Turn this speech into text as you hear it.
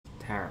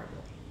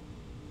terrible.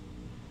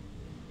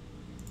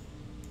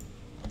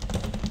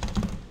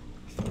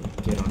 So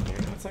get on here.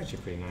 That's actually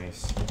pretty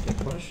nice. Git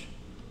push.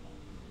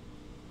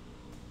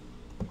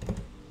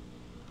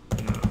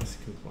 No, it's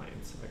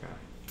complaints. Okay.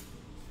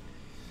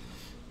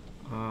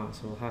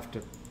 So we'll have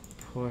to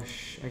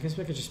push. I guess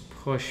we could just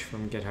push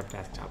from GitHub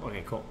Desktop.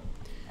 Okay, cool.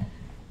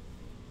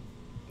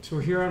 So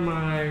we're here on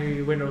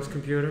my Windows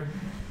computer.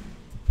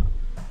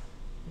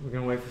 We're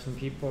gonna wait for some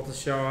people to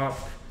show up.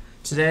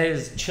 Today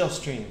is chill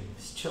stream.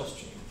 It's chill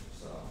stream,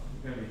 so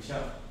we're gonna be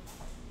chill.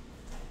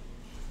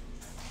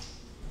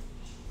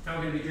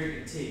 I'm gonna be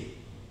drinking tea.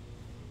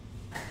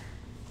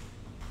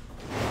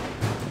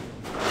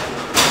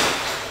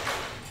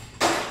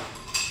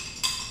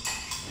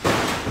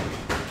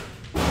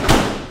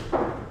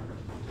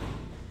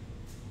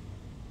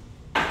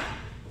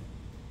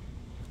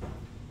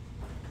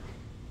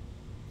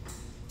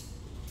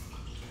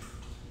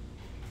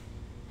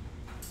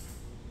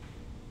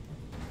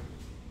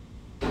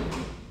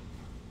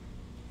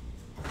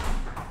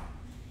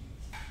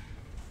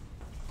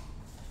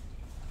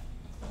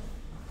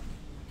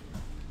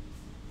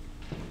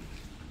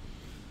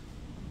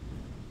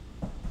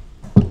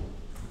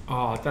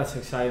 Oh, that's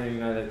exciting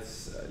that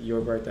it's your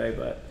birthday,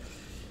 but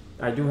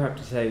I do have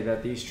to say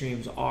that these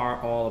streams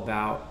are all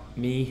about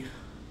me.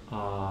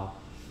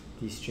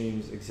 These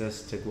streams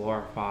exist to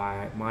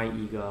glorify my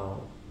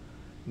ego.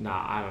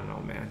 Nah, I don't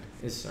know, man.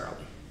 It's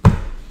early.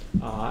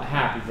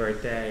 Happy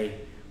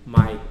birthday,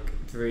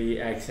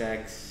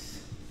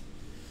 Mike3XX.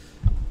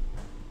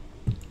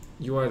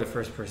 You are the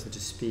first person to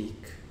speak.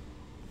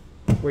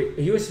 Wait,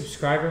 are you a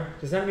subscriber?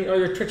 Does that mean, oh,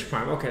 you're Twitch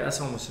Prime. Okay,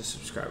 that's almost a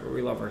subscriber.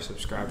 We love our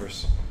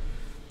subscribers,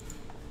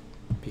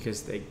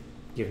 because they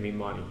give me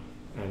money,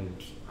 and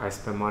I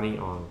spend money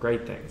on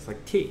great things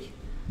like tea.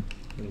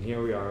 And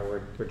here we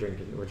are, we're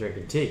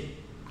drinking tea.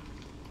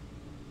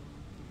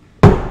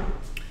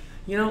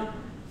 You know,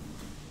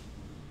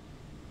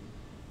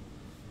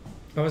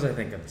 what was I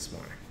thinking this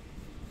morning?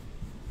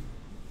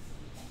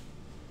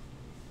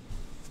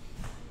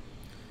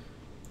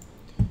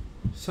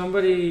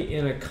 Somebody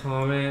in a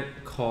comment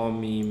called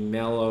me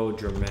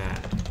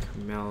melodramatic,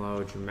 and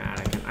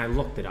I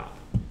looked it up.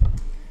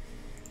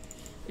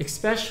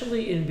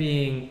 Especially in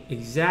being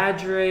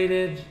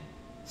exaggerated,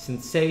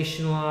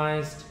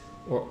 sensationalized,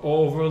 or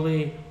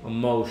overly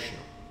emotional.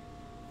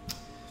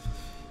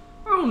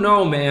 I don't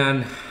know,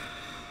 man.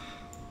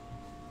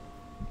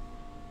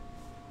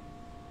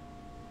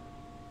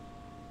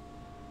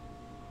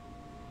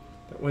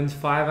 That wins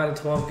 5 out of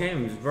 12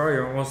 games, bro.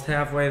 You're almost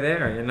halfway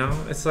there, you know?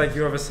 It's like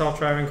you have a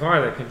self-driving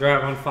car that can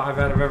drive on 5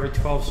 out of every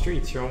 12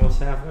 streets. You're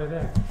almost halfway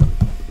there.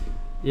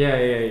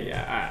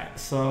 Yeah. All right,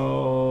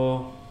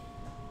 so...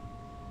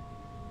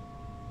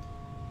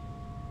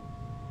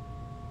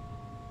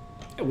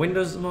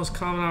 Windows is the most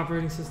common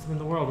operating system in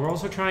the world. We're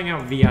also trying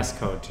out VS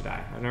Code today.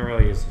 I've never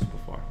really used this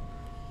before.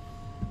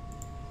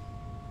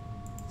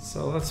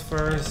 So let's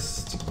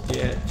first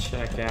git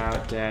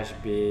checkout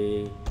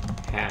 -b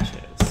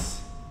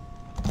hashes.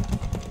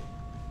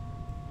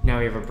 Now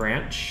we have a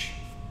branch.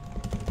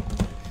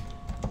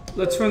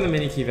 Let's run the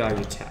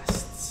minikeyvalue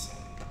tests.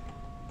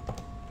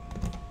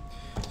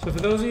 So for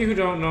those of you who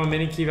don't know,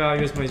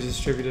 minikeyvalue is my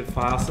distributed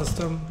file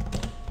system.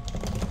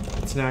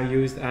 It's now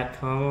used at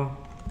comma.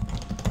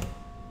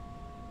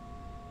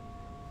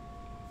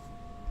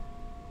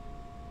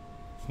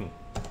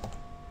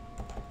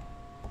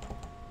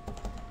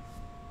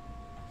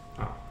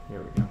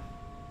 Here we go.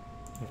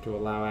 You have to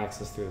allow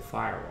access through the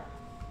firewall.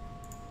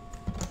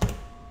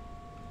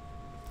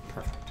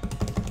 Perfect.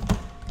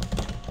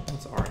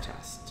 What's our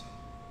test?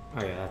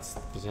 Oh yeah, that's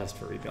the test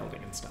for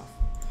rebuilding and stuff.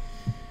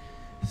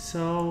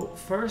 So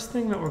first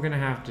thing that we're going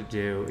to have to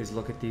do is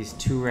look at these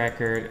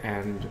to-record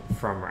and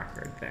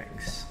from-record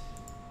things.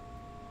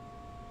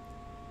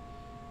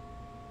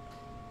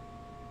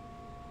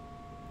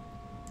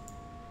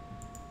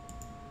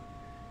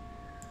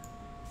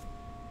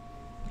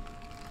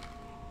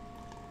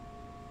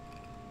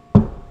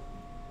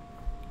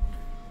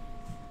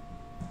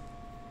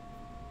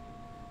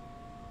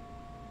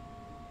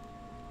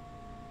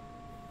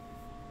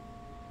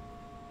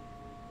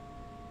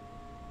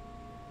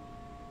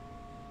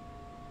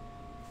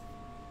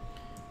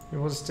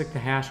 We'll just stick the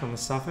hash on the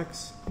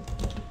suffix.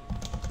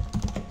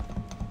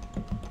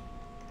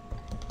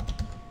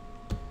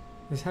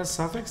 This has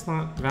suffix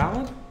not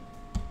valid?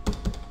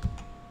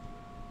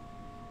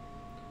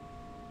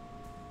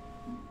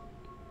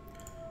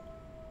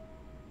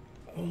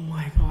 Oh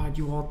my god,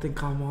 you all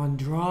think I'm on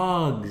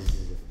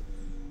drugs.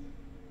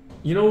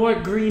 You know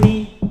what,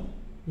 Greenie?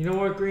 You know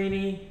what,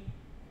 Greenie?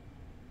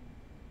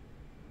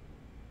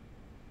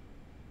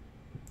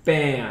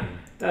 Ban.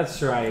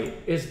 That's right.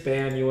 It's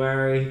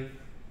Banuary.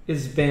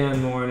 It's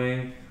ban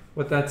morning.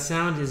 What that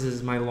sound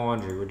is my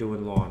laundry. We're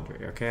doing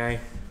laundry,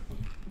 okay?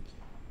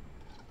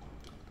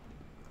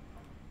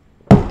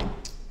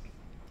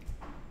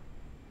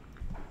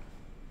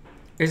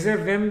 Is there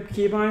Vim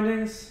key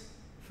bindings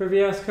for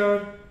VS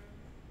Code?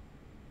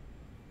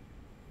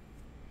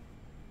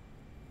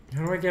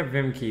 How do I get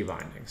Vim key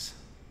bindings?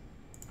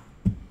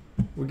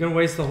 we're gonna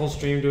waste the whole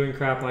stream doing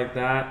crap like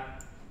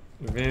that.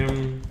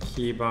 Vim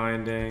key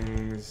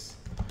bindings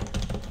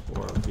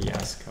for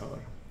VS Code.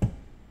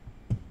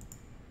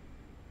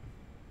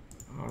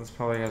 Oh, this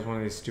probably has one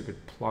of these stupid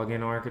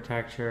plugin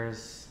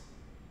architectures.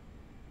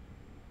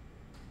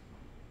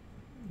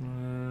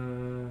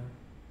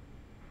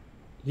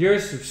 You're a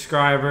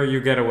subscriber,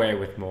 you get away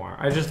with more.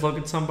 I just look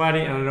at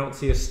somebody and I don't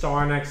see a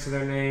star next to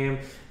their name,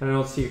 and I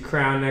don't see a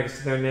crown next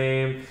to their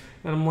name,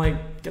 and I'm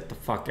like, get the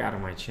fuck out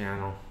of my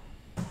channel.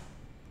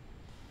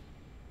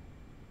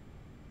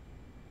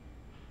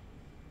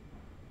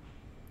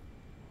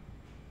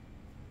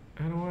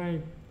 How do I...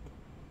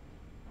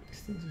 These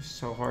things are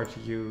so hard to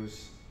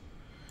use.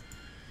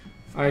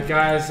 Alright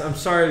guys, I'm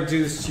sorry to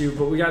do this to you,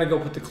 but we gotta go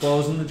put the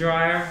clothes in the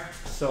dryer,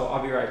 so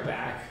I'll be right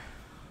back.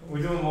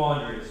 We're doing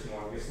laundry this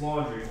morning. It's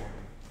laundry morning.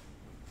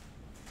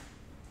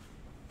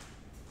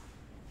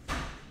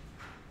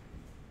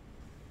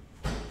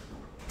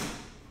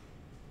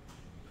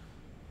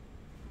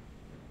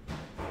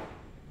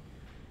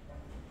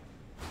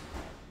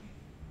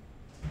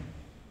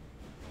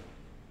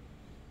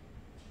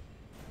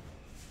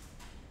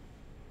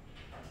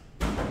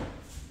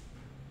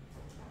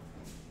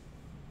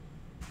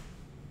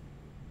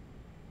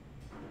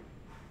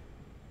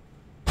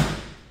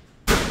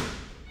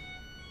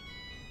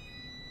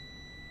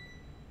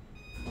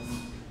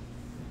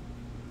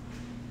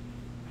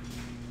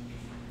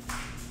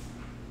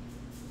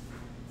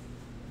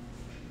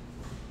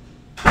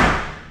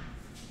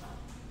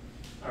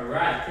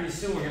 Alright, pretty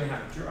soon we're going to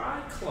have dry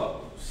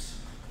clothes.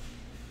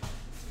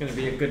 It's going to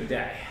be a good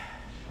day.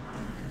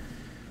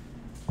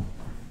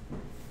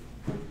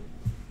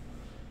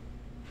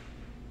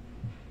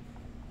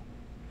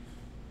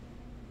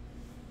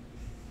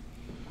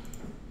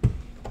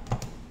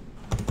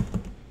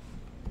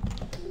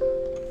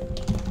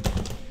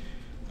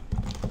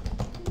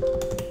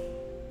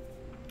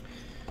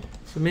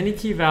 So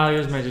minikeyvalue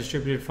is my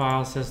distributed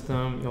file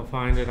system. You'll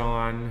find it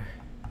on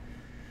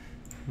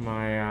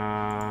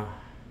my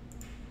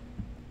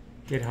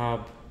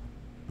GitHub,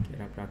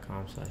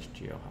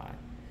 github.com/geohot.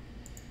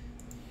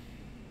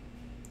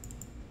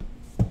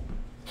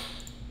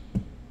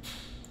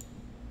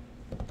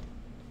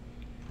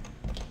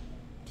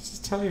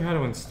 Just tell you how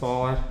to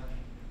install it.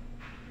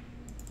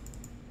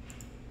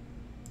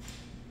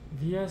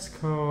 VS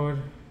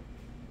Code,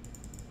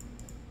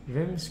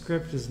 Vim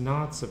script is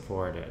not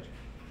supported.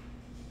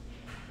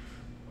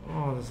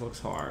 Oh, this looks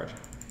hard.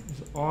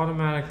 It's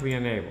automatically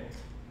enabled.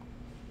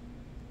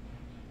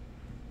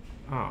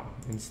 Oh,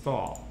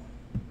 install.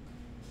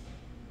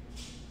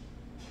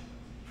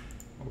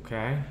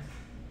 Okay.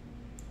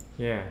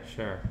 Yeah,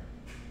 sure.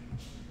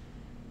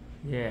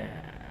 Yeah.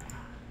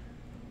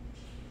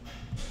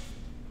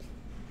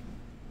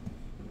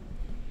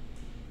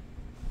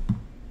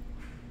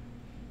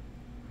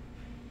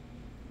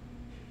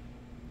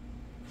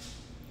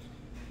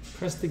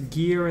 Press the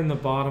gear in the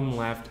bottom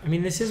left. I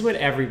mean, this is what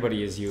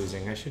everybody is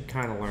using. I should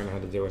kind of learn how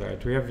to do it. All right,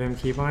 do we have Vim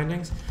key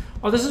bindings?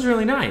 Oh, this is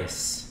really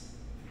nice.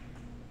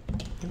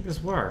 I think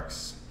this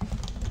works.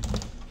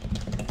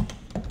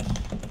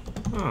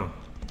 Oh.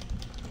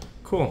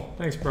 Cool.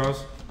 Thanks,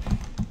 bros.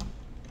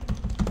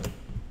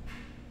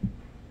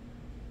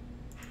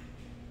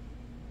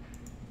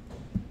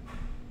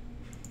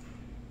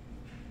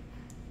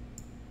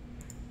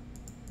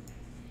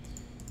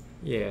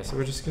 Yeah, so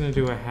we're just going to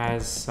do a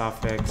has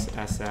suffix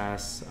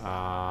ss.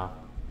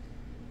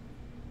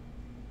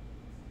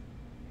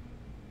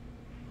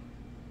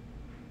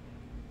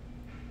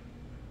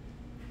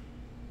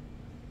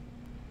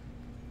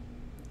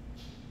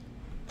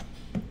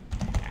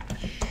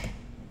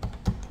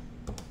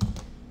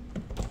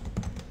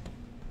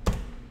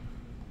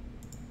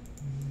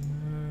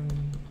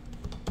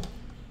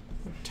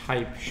 What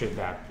type should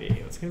that be?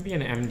 It's going to be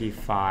an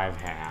MD5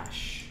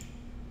 hash.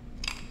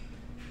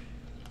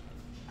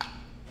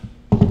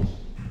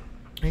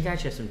 I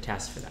got you some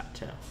tests for that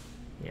too.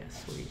 Yeah,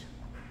 sweet.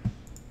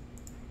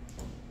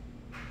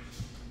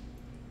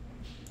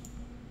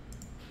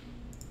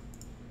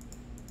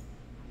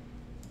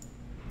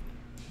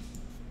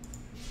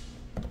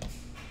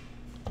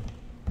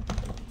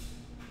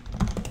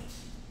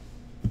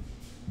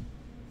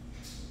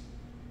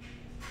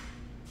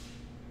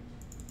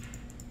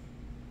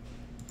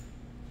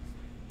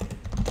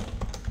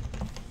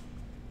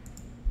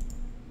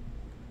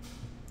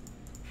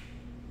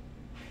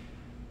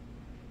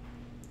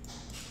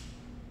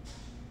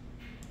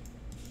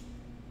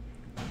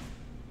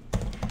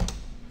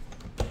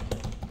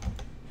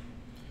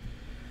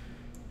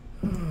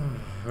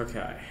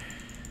 Okay.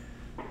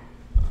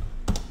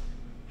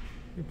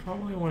 We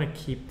probably want to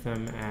keep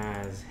them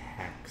as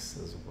hex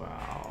as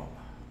well.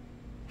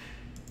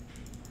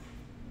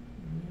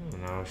 I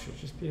don't know, should it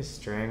just be a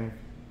string?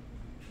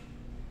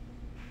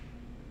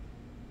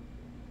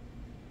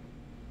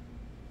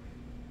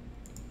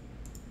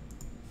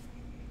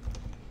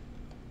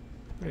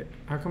 Wait,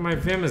 how come my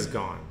Vim is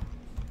gone?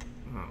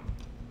 Oh.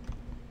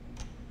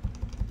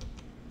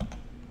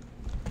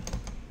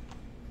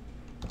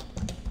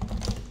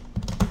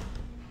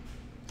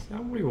 Is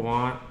that what we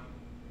want?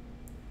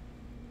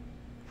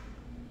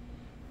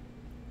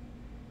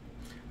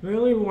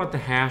 Really, we want the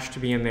hash to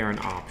be in there and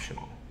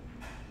optional.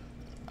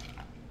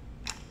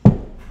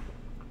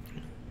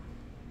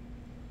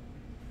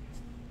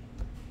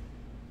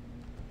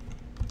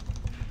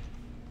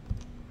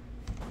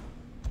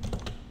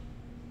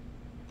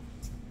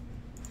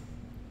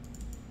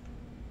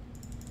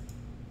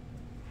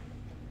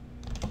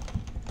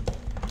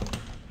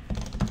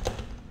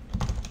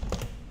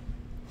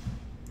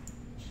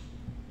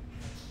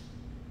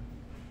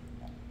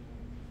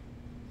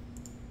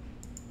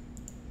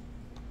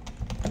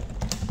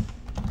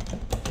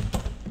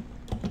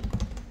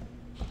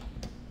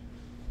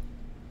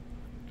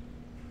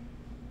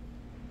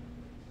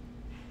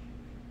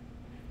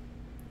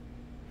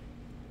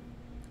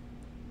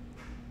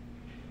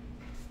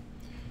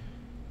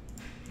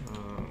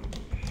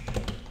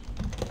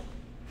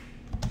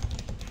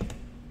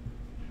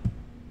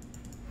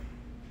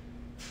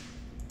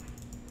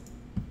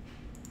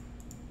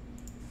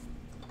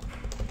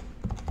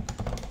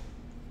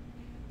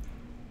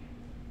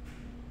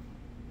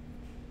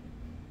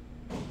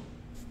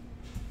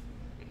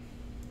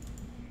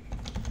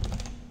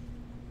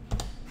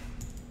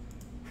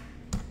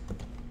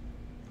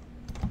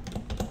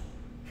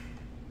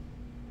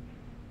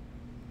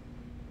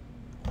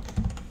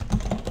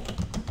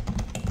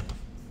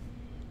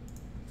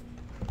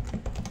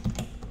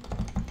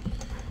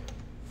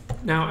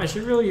 Now, I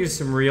should really use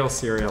some real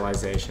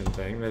serialization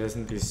thing that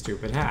isn't these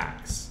stupid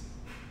hacks.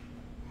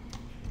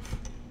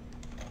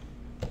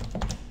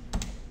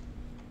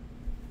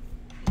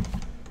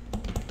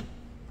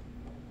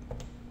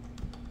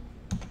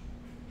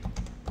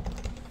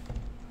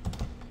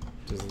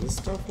 Does this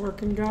stuff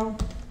work in Go?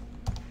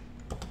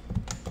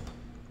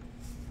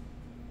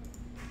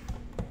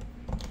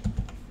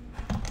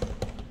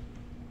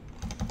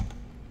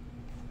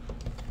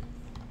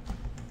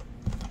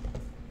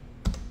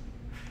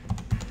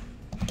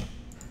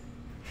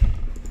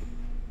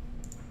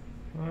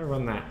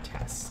 Run that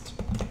test.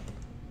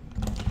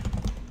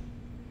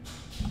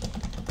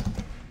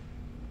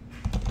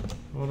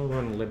 I want to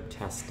run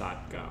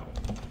libtest.go.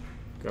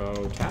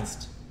 Go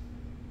test.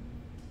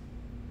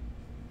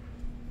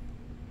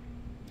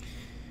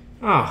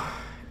 Oh,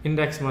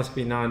 index must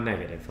be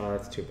non-negative. Oh,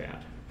 that's too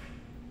bad.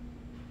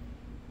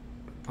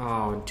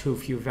 Oh, and too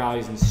few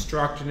values in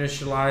struct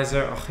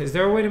initializer. Oh, is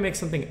there a way to make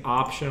something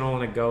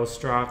optional in a Go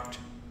struct?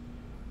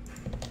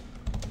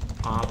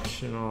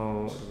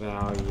 Optional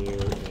value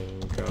in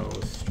Go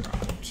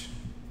struct.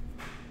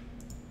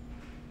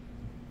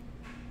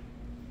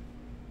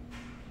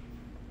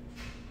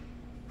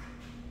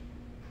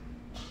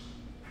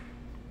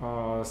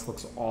 Oh, this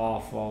looks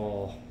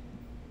awful.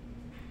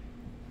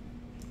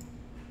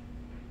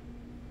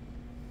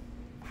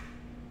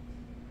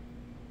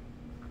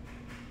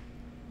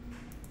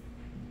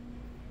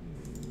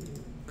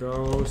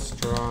 Go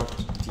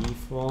struct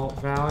default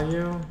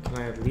value. Can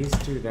I at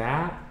least do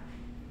that?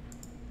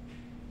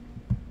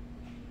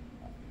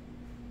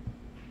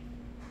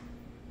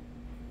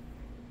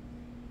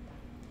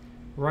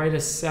 Write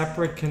a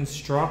separate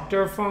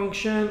constructor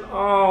function?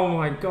 Oh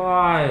my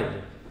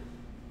god.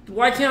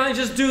 Why can't I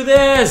just do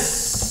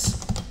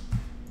this?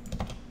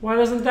 Why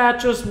doesn't that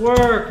just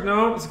work?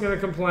 No, it's going to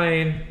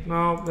complain.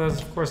 No,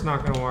 that's of course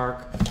not going to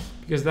work.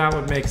 Because that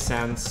would make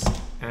sense.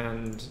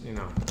 And, you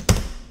know.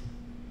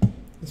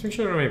 Let's make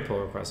sure we don't make pull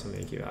requests on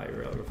minikeyvalue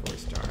really before we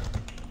start.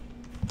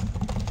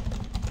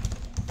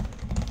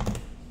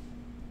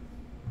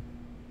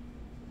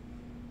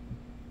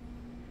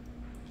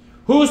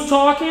 Who's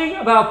talking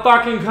about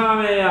fucking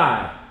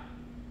comma.ai?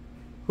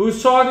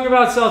 Who's talking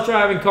about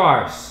self-driving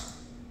cars?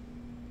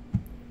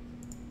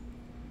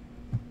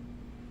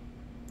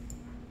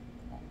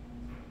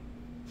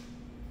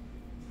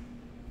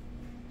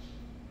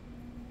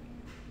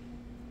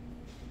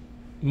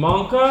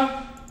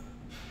 Monka?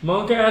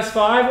 Monka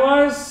S5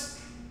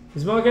 was?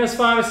 Is Monka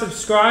S5 a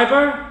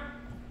subscriber?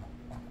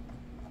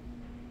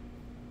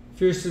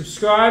 If you're a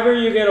subscriber,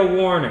 you get a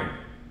warning.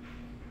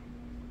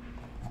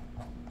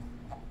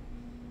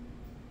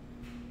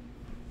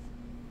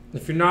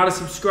 If you're not a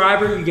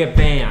subscriber, you get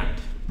banned.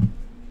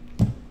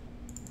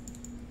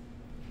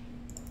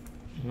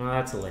 Well,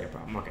 that's a layer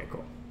problem. Okay,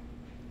 cool.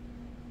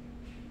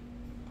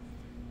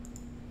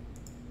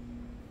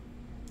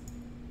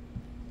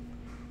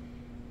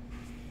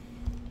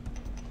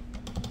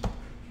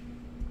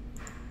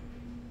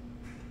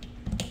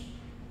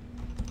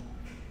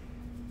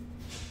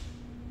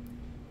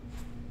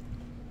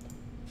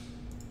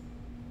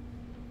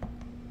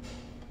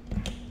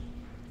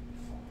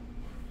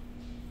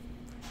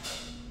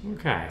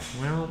 Okay,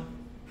 well,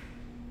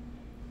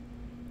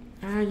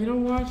 you know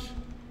what?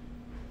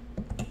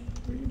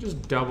 We can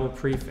just double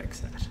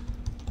prefix it.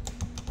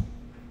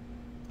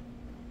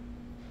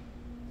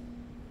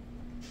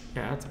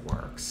 Yeah, that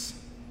works.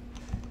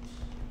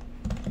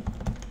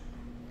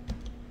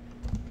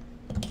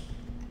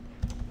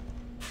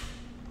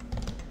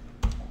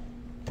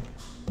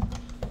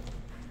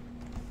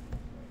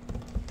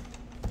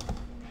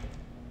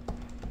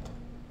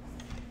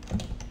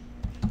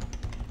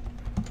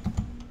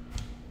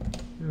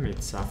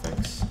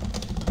 Suffix.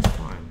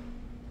 Fine.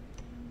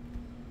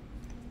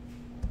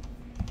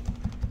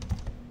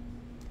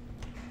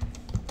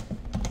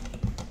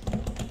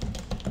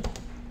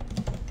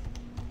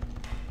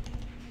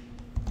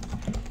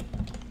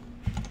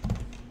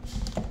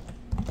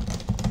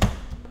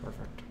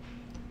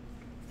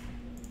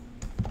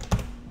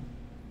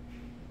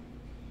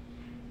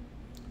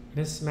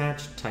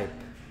 Mismatch type.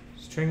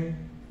 String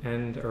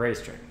and array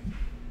string.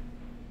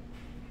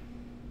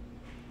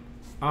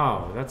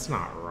 Oh, that's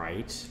not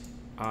right. Just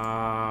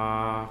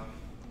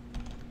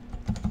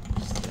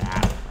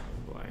that,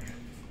 probably.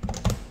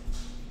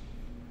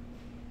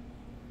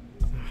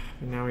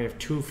 And now we have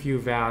too few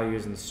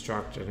values in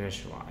struct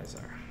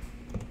initializer.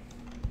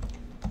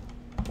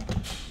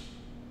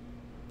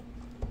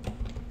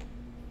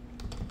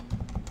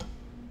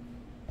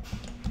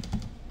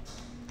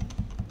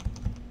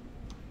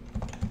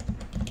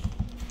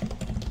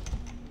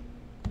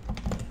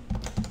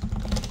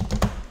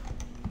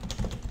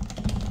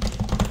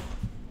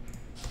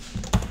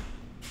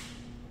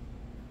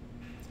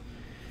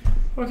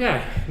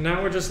 Okay,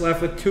 now we're just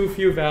left with too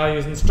few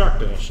values in struct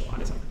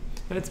initializer.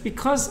 And it's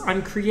because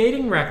I'm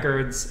creating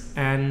records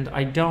and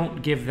I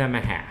don't give them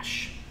a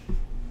hash.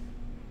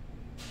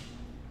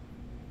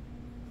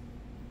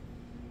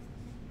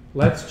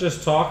 Let's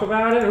just talk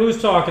about it.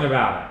 Who's talking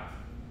about it?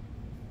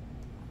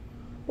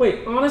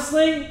 Wait,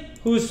 honestly,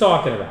 who's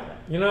talking about it?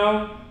 You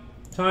know?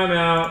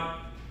 Timeout.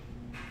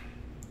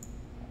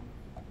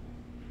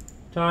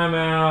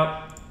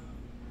 Timeout.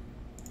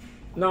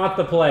 Not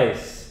the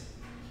place.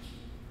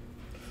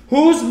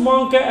 Who's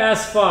Monka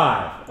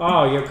S5?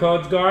 Oh, your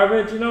code's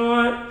garbage? You know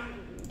what?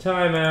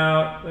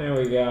 Timeout. There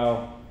we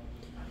go.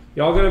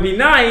 Y'all gonna be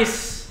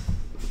nice.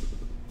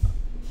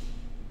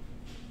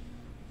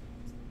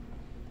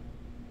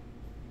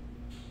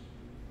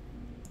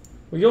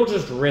 Well, you'll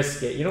just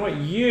risk it. You know what?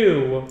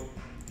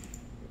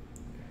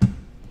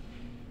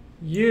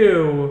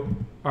 You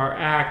are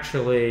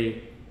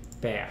actually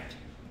banned.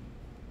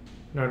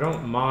 No,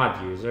 don't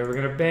mod user. We're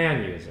gonna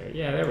ban user.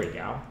 Yeah, there we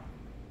go.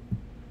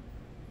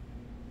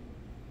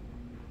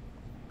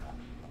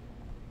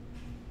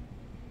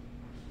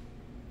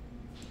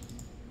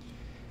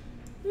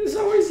 There's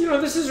always, you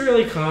know, this is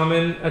really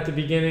common at the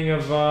beginning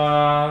of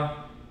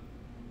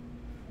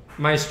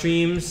my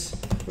streams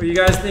where you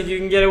guys think you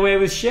can get away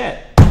with shit.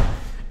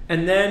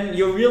 And then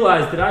you'll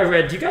realize that I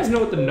read, do you guys know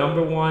what the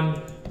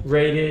 #1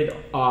 rated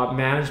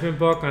management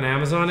book on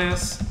Amazon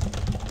is?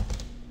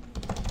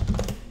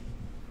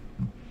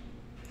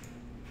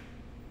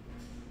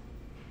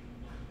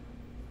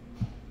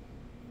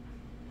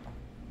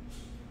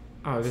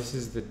 Oh, this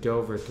is the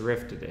Dover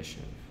Thrift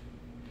Edition.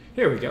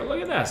 Here we go,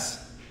 look at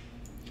this.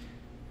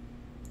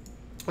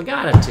 I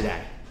got it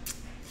today.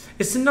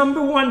 It's the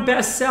 #1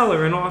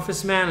 bestseller in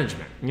office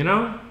management, you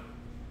know?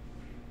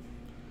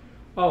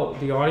 Oh,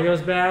 the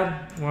audio's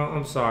bad? Well,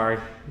 I'm sorry.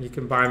 You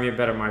can buy me a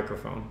better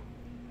microphone.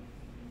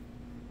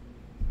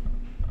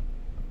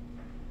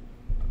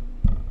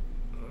 I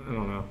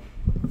don't know.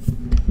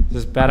 Is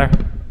this better?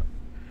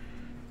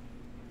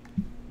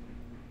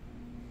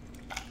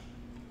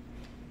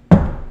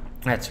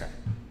 That's right.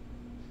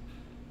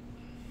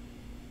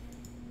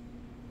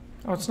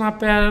 Oh, it's not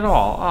bad at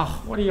all.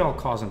 Oh, what are y'all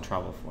causing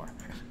trouble for?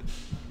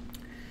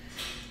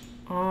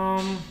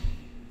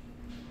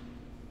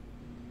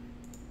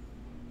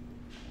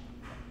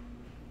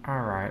 All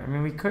right. I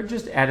mean, we could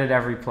just edit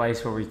every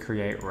place where we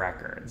create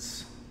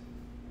records.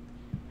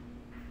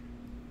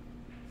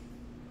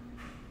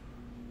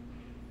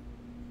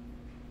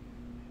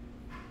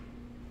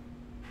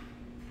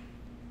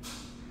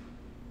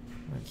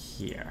 Like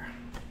here.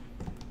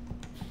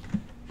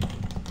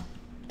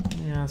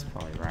 Yeah, that's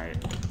probably right.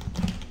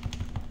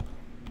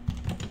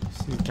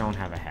 So you don't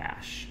have a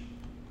hash.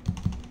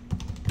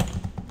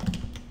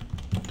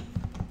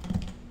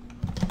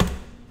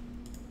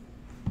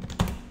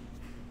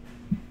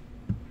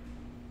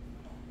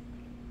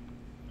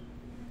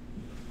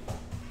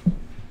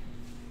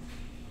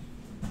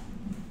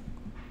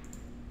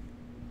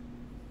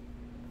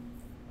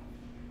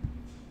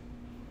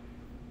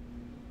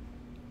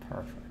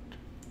 Perfect.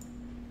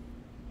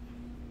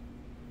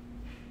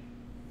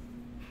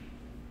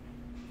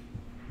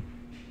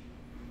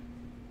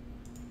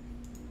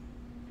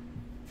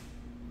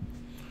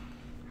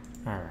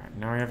 All right,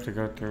 now we have to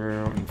go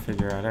through and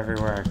figure out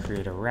everywhere I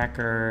create a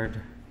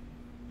record.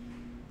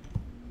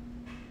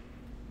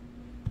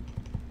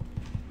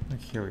 Like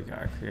here we go,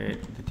 I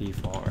create the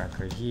default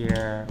record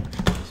here, which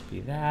will just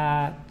be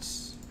that.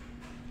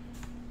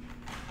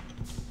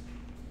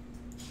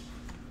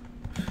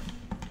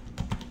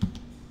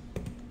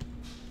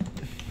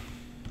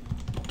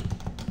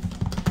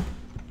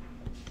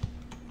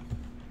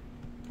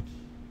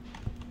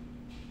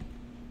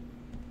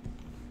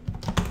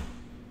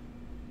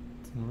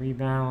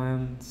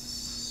 Rebalance,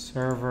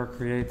 server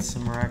creates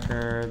some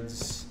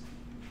records.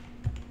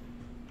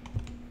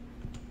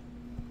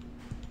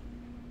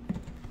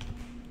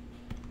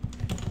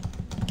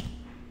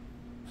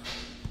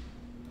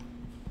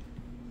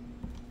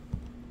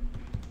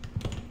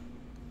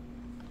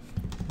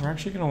 We're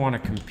actually going to want to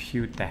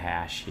compute the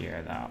hash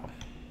here though.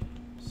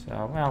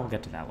 So, well, we'll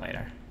get to that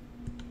later.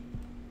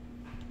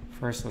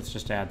 First, let's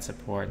just add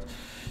support.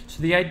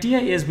 So the idea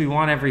is we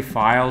want every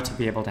file to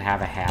be able to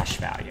have a hash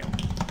value.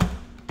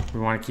 We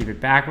want to keep it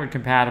backward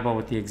compatible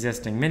with the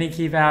existing mini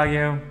key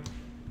value.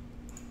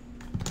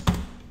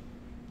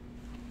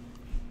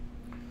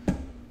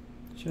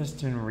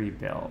 Just in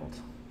rebuild.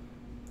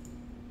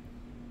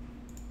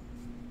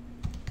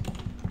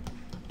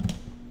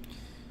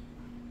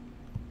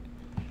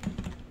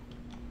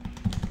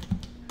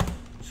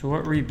 So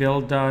what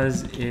rebuild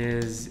does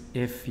is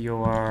if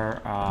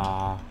your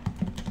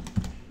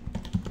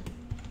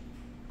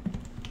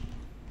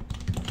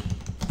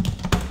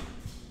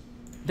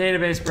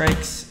database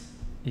breaks,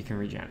 you can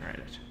regenerate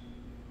it.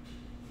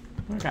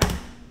 Okay.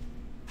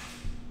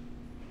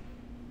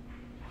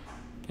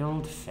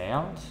 Build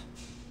failed.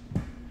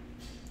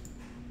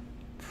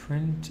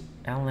 Print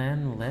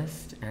ln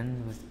list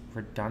ends with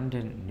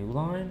redundant new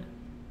line.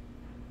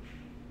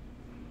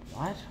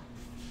 What?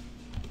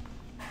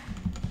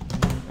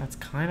 That's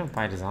kind of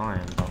by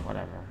design, but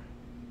whatever.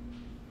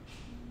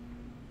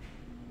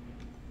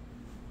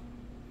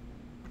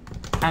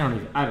 I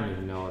don't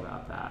even know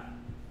about that.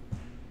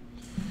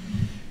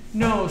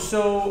 No,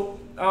 so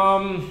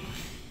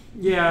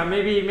yeah,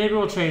 maybe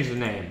we'll change the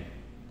name.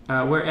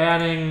 We're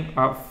adding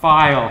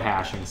file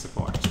hashing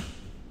support.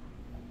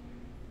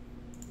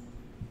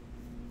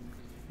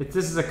 This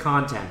is a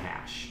content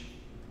hash.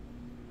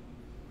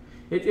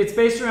 It's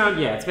based around,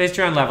 yeah, it's based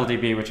around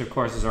LevelDB, which of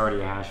course is already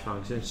a hash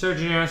function.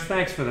 Sergio,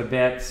 thanks for the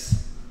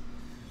bits.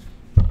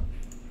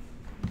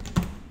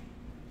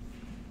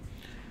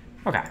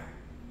 Okay.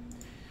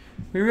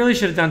 We really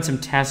should have done some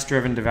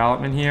test-driven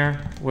development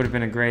here. Would have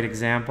been a great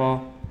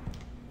example.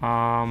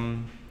 But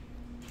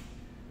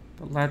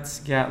let's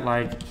get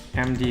like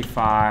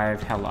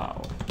MD5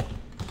 hello.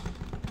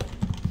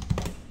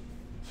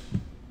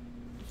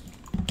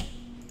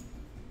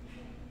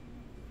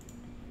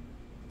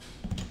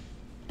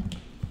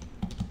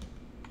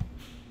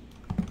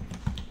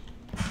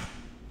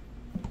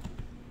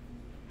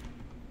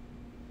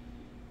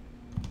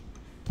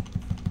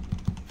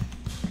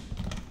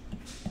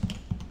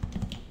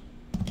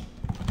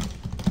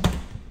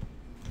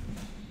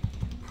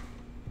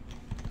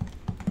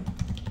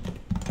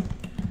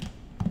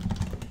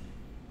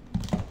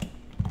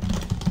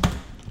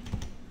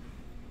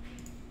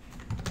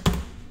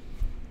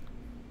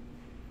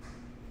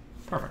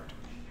 Perfect.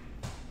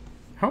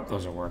 Hope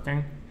those are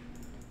working.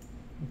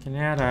 We can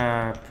add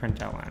a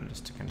println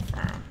just to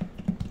confirm.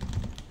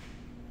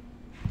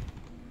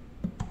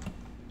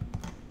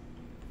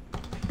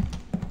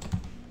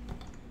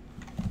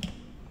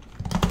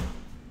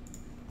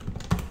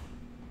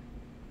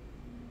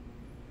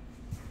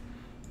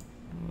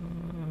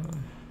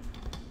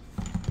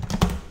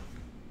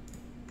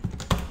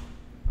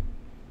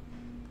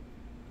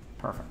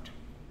 Perfect.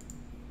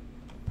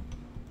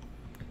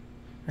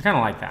 I kind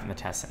of like that in the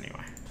tests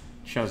anyway.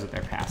 Shows that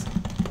they're passing.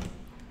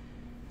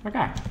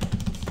 Okay.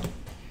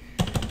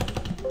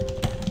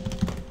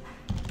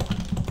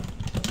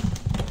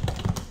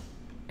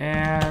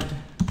 Add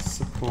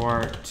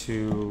support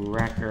to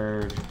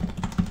record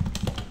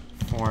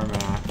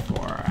format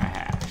for a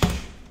hash.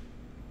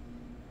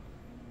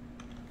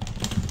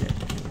 Git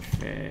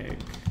config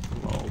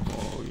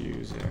global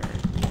user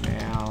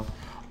email.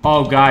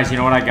 Oh, guys, you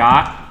know what I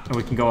got? And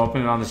we can go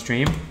open it on the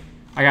stream.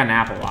 I got an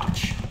Apple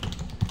Watch.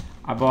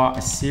 I bought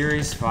a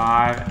Series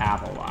 5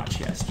 Apple Watch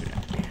yesterday.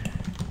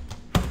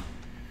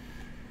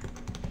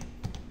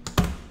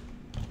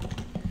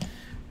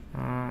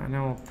 And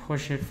then we'll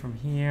push it from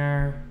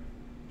here.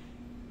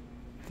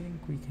 I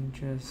think we can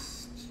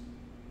just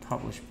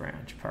publish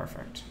branch.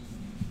 Perfect.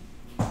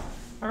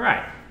 All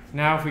right.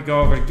 Now if we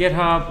go over to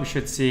GitHub, we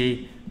should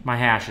see my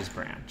hashes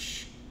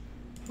branch.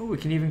 Oh, we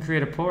can even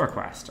create a pull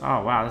request.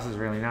 Oh, wow, this is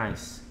really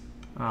nice.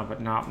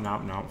 But no.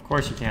 Of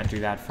course you can't do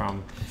that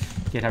from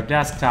GitHub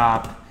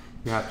Desktop.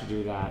 You have to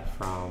do that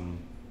from.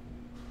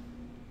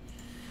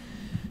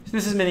 So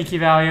this is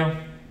minikeyvalue.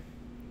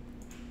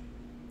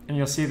 And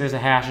you'll see there's a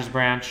hashes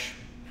branch.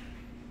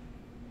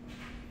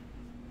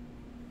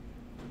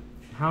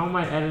 How am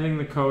I editing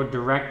the code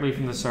directly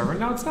from the server?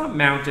 No, it's not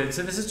mounted.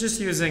 So this is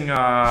just using,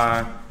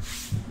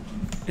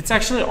 it's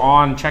actually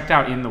on, checked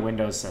out in the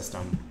Windows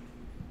system.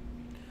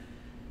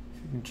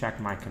 You can check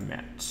my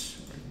commit,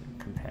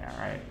 compare,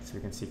 right? So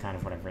we can see kind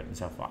of what I've written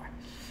so far.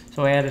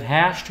 So I added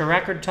hash to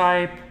record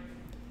type.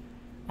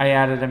 I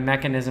added a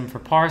mechanism for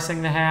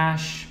parsing the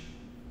hash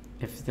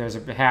if there's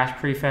a hash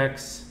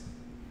prefix.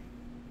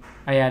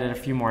 I added a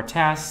few more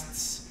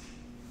tests.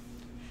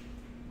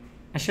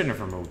 I shouldn't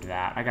have removed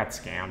that. I got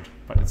scammed,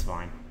 but it's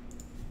fine.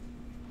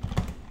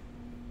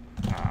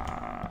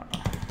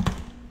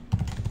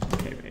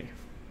 Okay,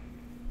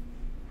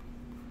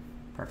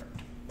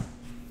 perfect.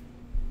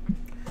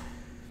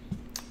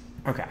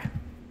 Okay.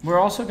 We're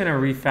also going to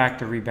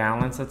refactor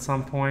rebalance at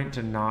some point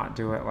to not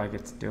do it like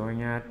it's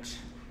doing it.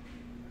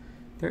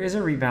 There is a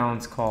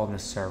rebalance call in the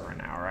server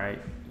now,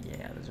 right?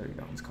 Yeah, there's a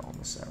rebalance call in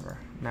the server.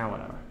 Now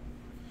whatever.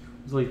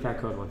 Let's delete that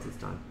code once it's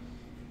done.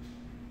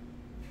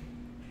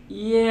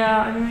 Yeah,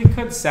 I mean, we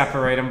could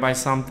separate them by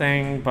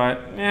something,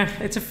 but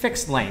it's a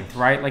fixed length,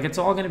 right? Like, it's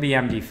all going to be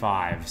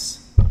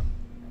MD5s.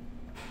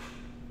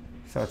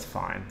 So it's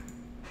fine.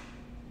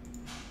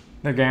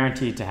 They're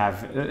guaranteed to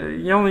have...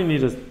 you only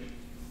need a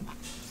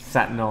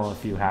Sentinel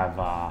if you have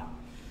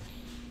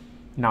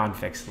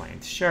non-fixed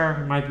length. Sure,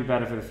 it might be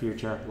better for the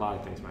future. A lot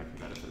of things might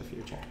be better for the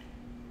future.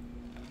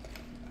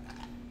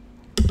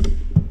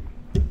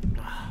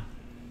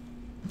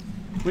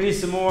 We need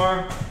some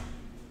more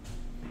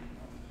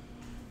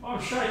Oh,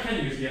 I'm sure I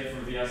can use get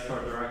from VS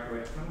Code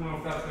directly. I don't know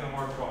if that's going to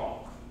work at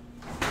all.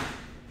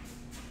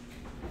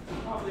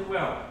 Probably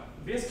will.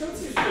 VS Code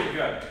seems pretty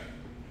good.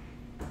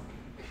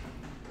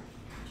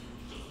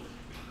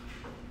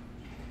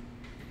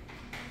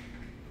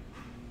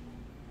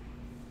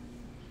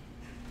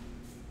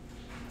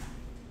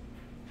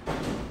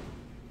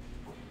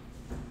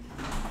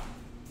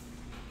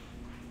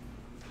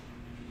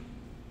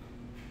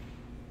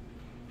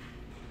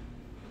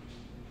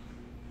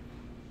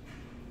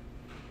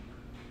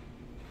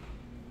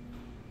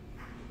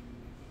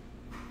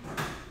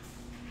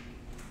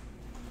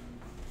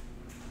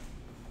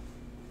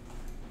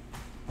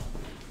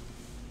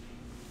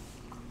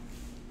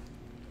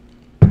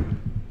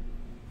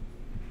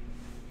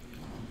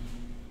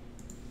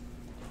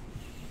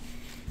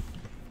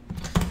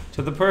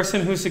 To the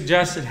person who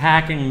suggested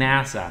hacking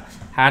NASA,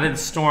 how did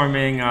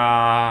storming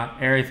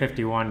Area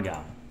 51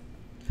 go?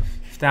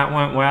 If that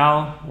went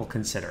well, we'll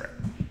consider it.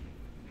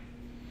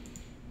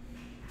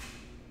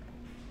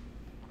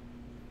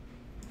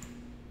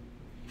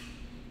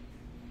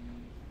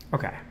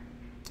 Okay.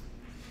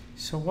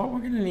 So what we're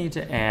going to need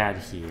to add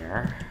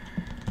here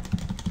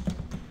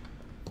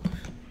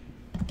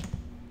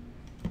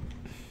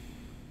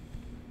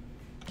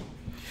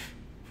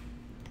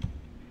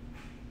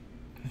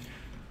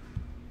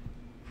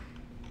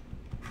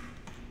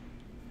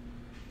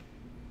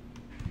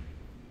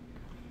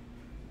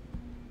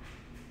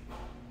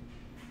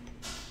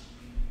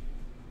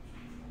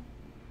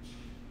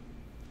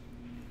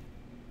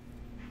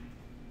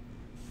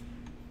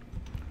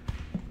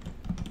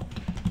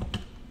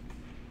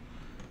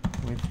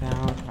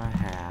without a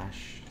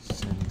hash,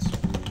 since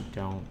we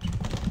don't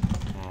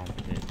have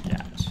it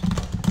yet.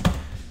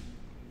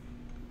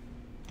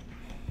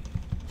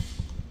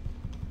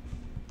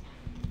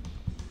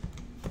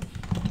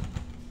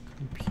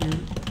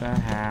 Compute the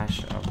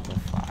hash of the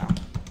file.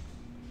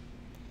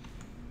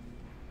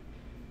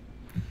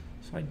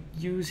 So I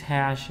use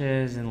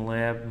hashes in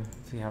lib.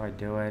 Let's see how I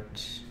do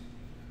it.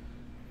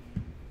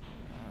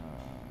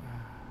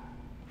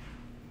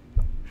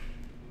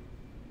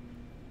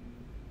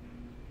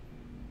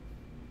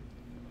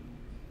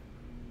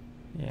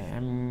 Yeah,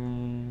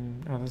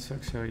 oh, this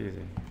looks so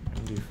easy.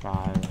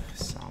 MD5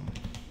 sum.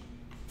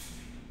 I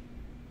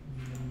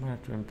might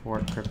have to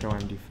import crypto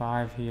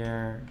MD5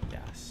 here.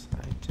 Yes,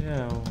 I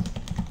do.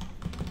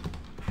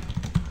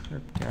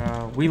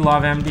 Crypto. We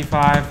love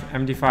MD5.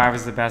 MD5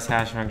 is the best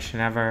hash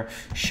function ever.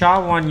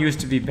 SHA-1 used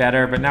to be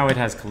better, but now it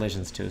has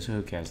collisions too, so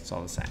who cares? It's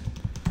all the same.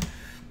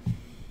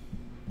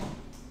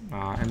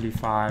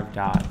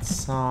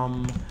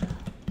 MD5.sum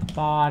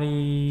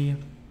body.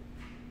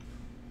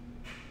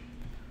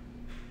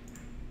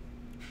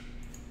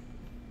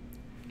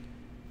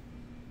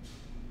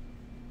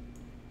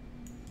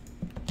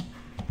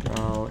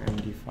 Go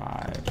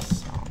MD5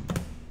 sum.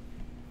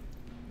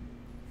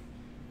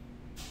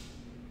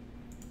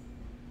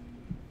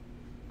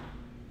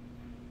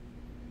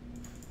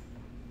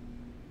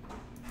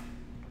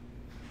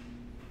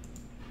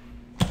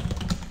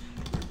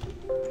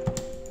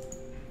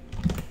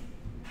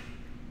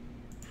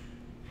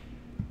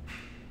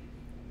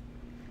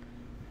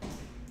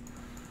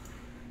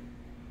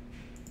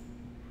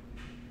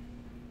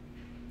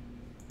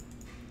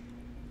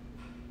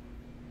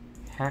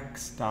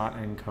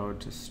 Hex.encode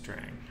to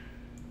string.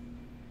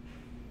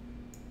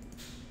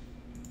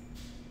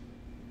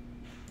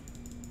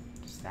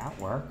 Does that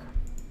work?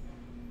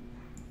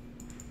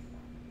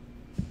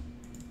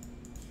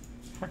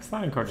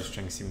 Hex.encode to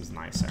string seems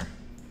nicer.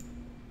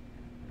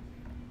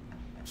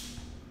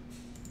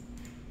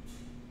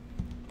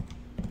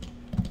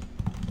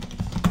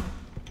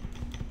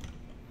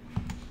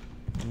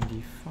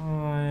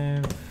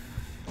 MD5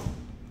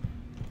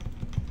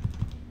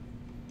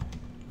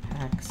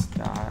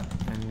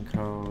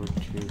 hex.encode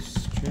to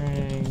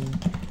string,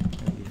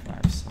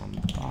 MD5 sum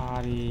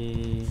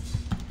body.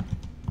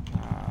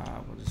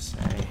 We'll just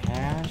say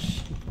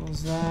hash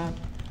equals that.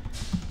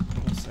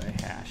 We'll say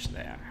hash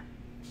there.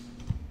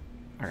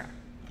 Okay.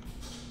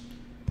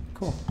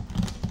 Cool.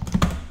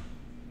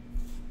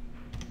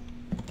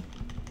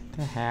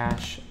 The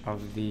hash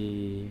of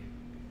the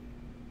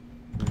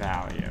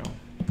value.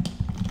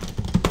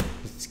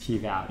 It's key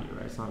value,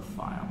 right? It's not a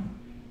file.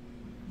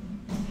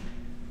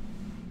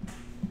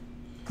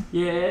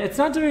 Yeah, it's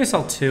not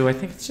WSL2. I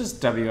think it's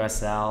just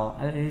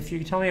WSL. If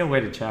you tell me a way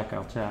to check,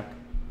 I'll check.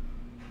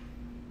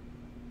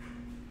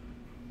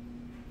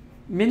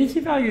 Mini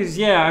key values,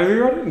 yeah, I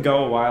rewrote it in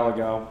Go a while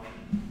ago.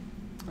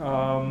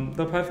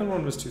 The Python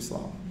one was too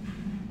slow.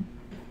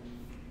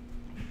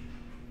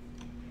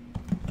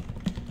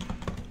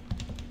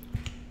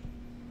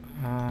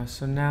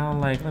 So now,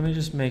 like, let me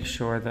just make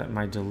sure that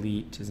my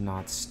delete is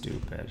not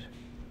stupid.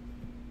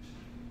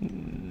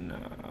 No,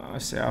 oh,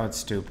 it's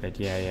stupid.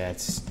 Yeah,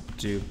 it's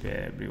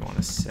stupid. We want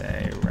to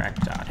say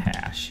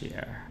rec.hash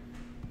here.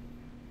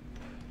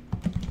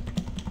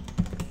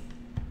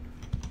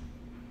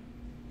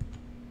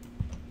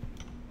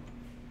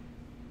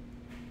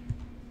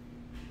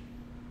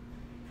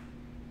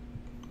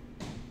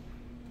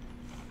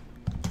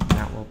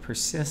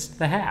 persist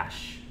the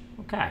hash.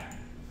 Okay.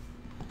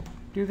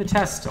 Do the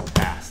test still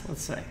pass?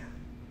 Let's see.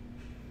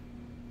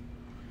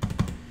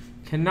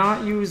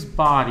 Cannot use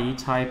body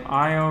type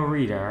IO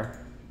reader.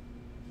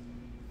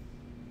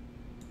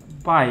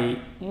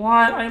 Byte.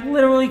 What? I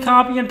literally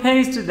copy and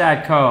pasted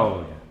that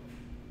code.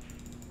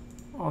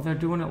 Oh, they're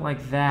doing it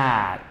like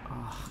that.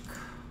 Ugh.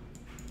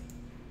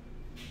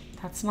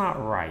 That's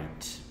not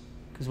right.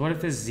 Because what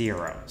if there's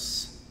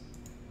zeros?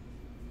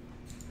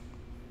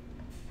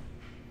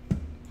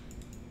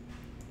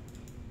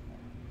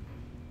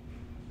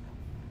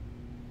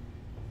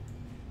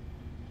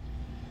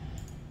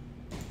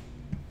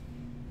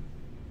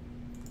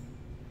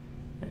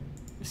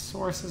 The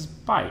source is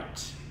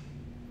byte.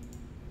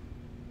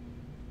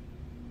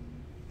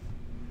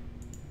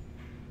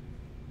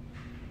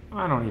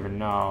 I don't even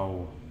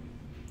know.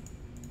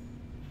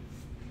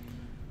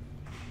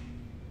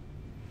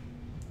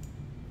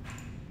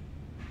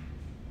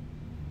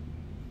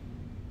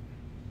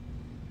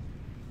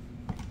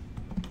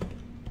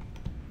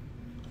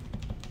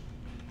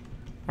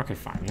 Okay,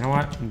 fine. You know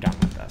what? I'm done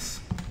with this.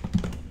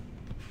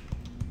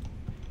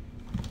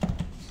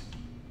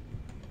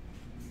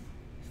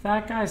 If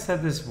that guy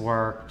said this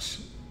worked,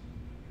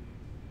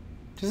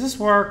 does this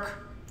work?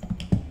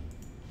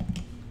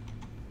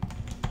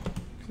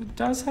 It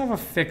does have a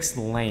fixed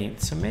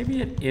length, so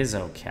maybe it is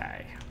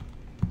okay.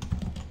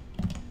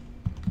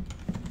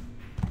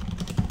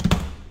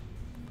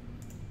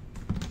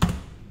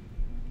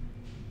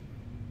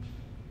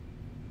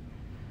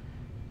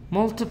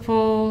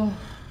 Multiple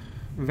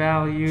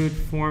valued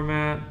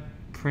format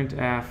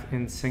printf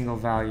in single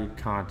valued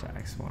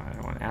context. Why?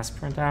 I want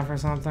sprintf or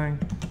something?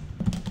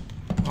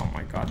 Oh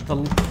my god.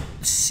 The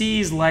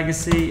C's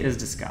legacy is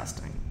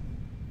disgusting.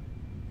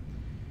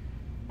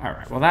 All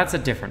right, well, that's a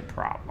different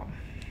problem.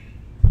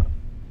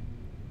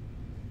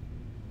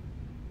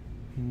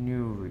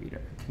 New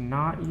reader.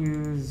 Cannot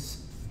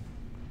use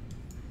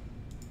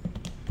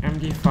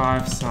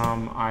MD5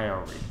 sum IO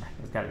reader.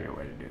 There's got to be a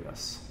way to do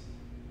this.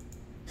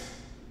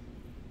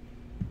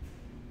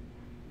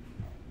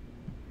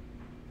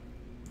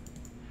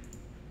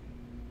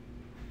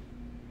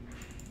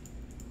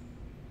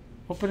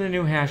 Open a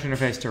new hash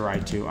interface to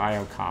write to,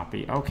 IO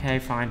copy. Okay,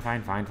 fine.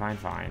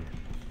 Well,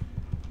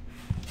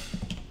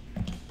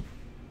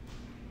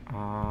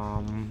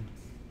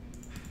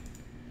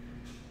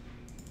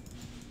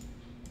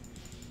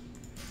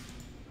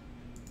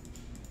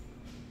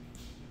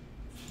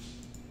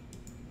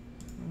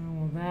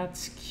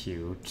 that's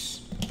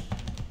cute.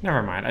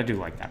 Never mind, I do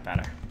like that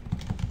better.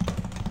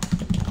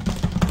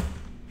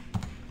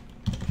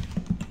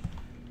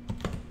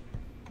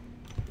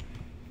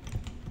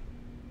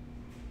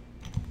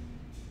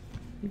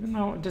 Even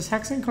though, does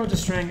hex encode a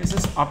string? Is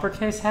this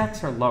uppercase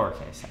hex or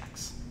lowercase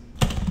hex?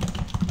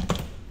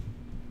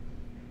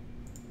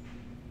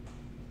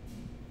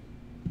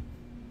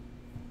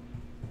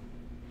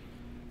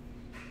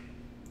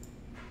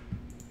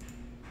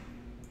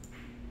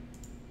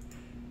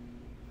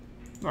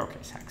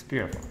 Lowercase hex,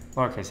 beautiful.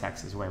 Lowercase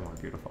hex is way more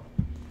beautiful.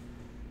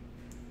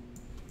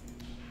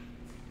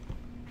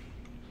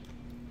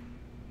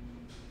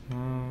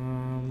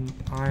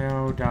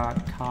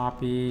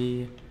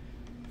 IO.copy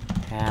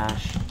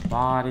hash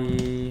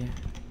body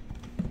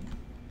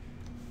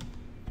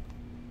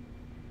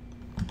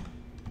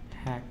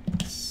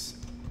hex.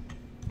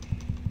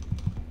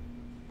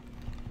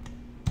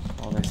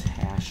 Call this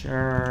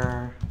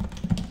hasher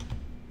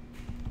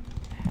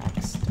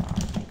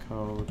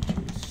hex.encode to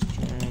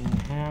string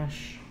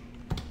hash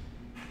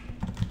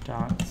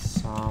dot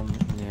sum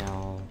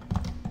nil.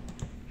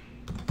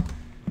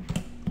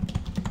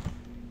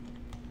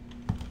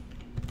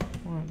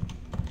 What?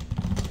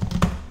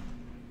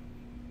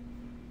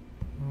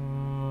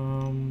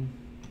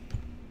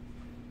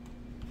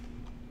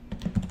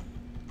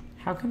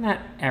 How can that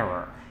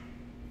error?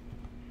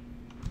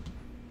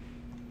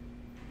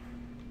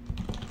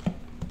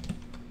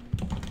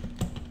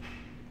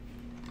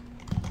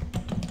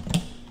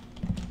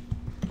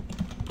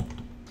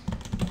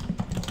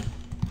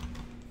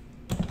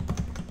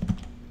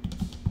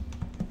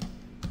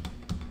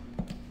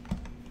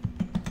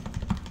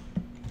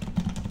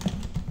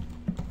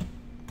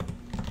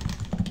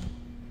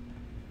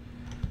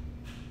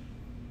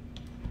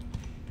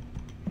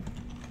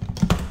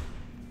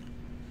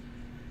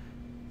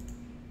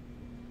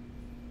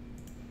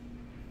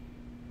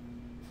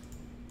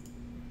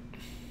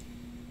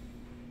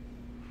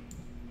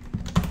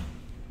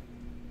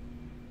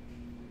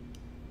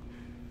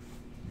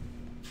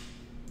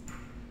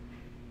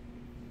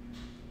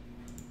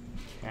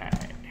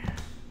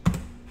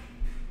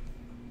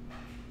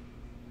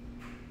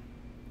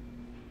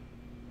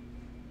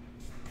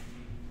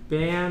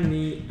 Ban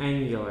the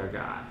Angular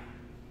guy.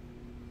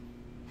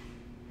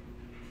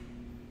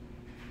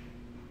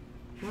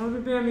 Why would we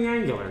ban the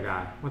Angular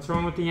guy? What's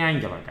wrong with the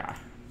Angular guy?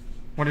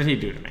 What did he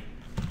do to me?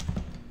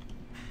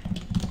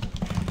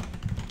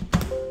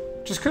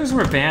 Just because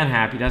we're ban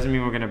happy doesn't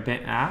mean we're gonna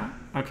ban. Ah,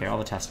 okay, all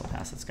the tests will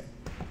pass. That's good.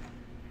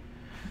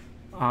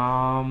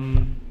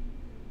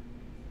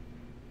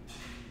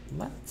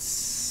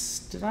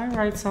 Let's did I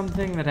write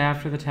something that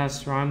after the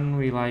test run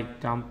we like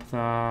dump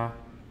the,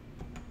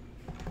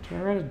 did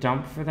I write a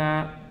dump for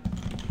that?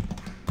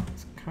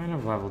 It's kind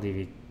of level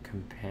DV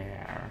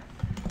compare.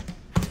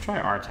 Let's try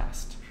our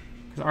test,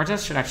 because our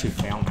test should actually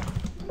fail now.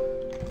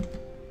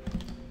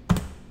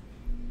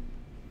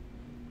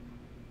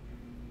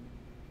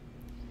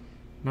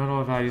 Not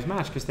all values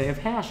match because they have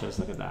hashes.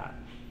 Look at that.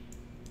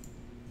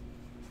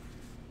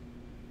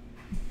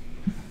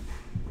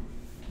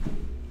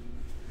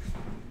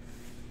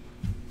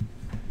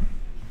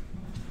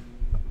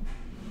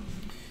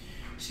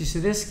 See, so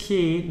this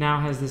key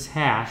now has this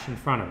hash in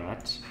front of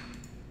it.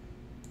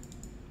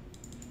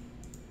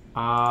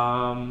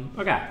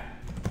 Okay.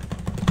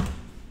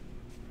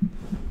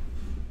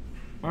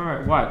 All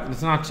right, what?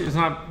 It's not,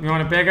 you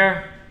want it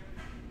bigger?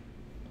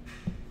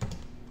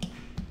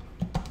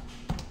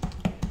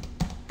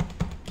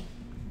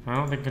 I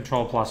don't think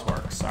Control Plus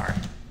works, sorry.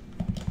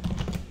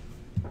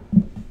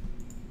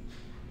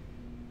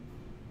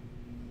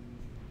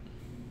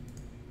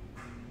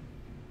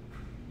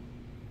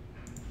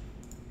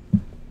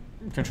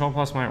 Control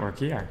Plus might work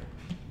here.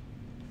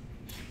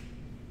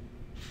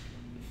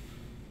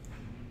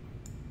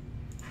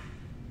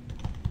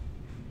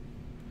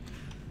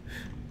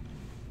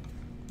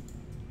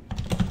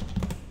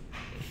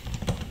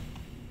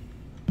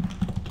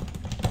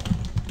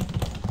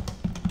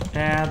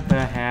 Add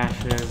the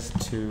hashes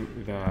to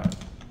the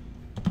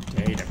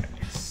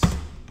database.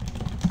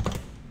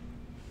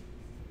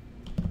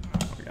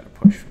 Oh, we gotta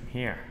push from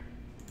here.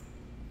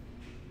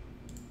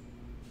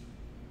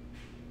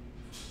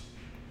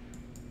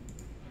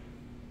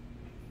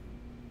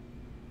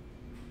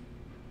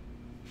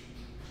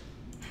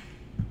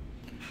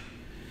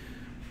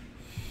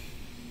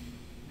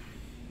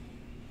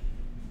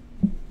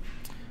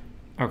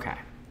 Okay.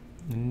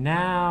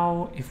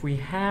 Now, if we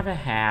have a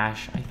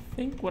hash, I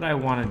think what I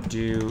want to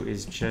do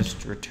is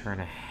just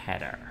return a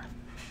header.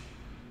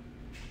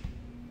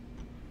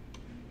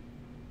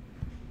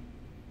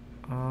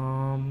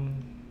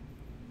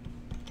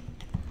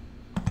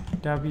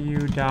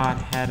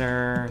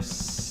 W.header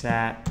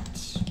set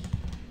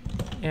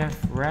if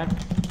rect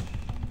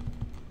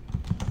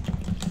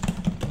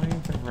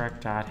length of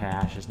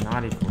rect.hash is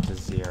not equal to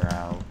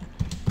 0.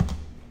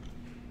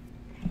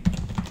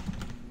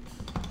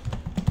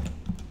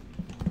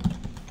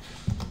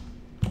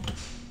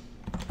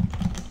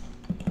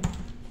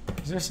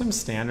 Is there some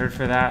standard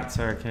for that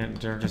so I can't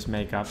just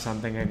make up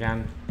something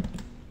again?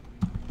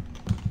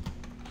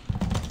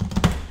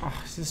 Oh,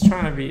 is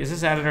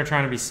this editor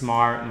trying to be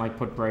smart and like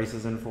put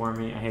braces in for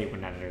me? I hate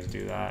when editors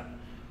do that.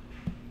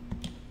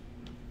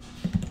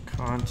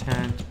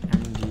 Content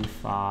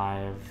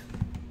MD5.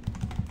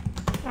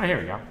 Oh, here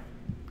we go.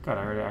 Good,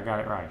 I got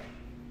it right.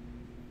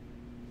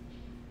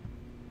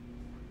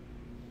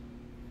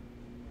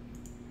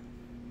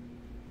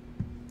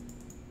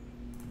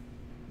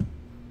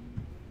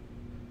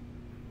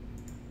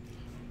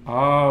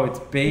 Oh, it's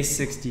base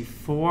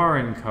 64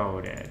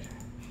 encoded.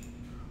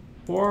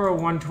 Or a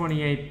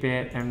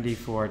 128-bit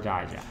MD4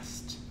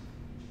 digest.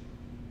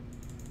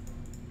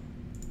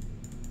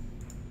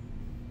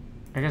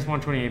 I guess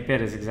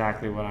 128-bit is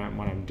exactly what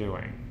I'm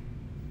doing.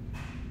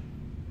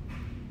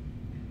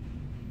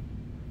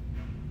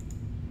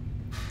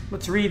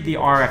 Let's read the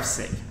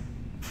RFC.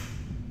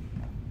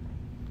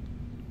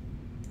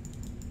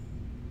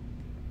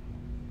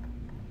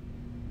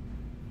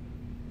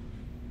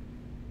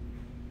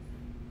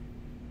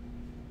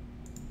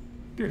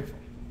 Beautiful.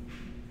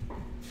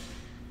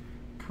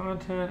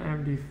 Content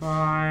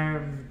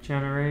MD5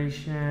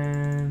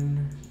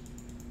 generation.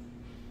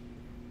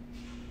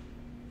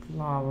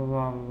 Blah blah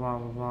blah blah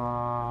blah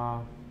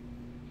blah.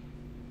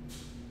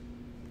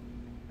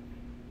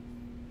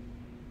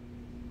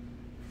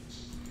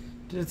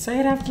 Did it say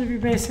it have to be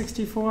base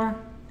 64?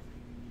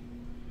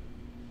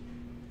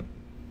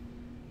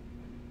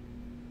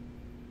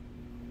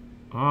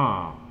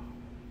 Oh.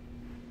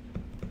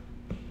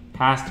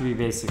 Has to be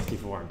base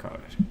 64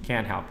 encoded.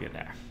 Can't help you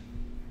there.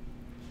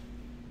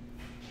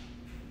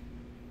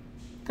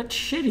 That's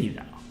shitty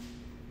though.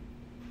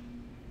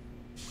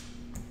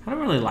 I don't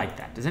really like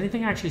that. Does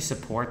anything actually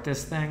support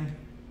this thing?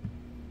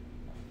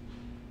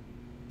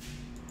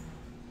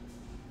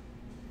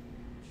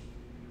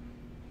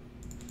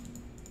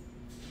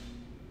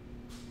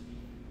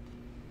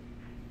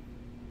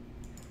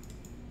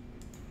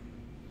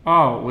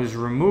 Oh, it was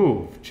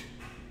removed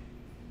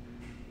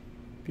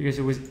because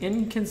it was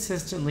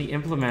inconsistently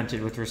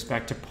implemented with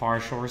respect to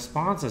partial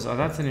responses. Oh,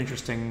 that's an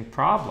interesting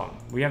problem.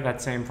 We have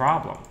that same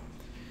problem.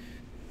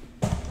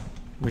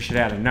 We should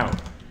add a note.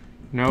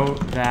 Note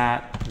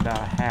that the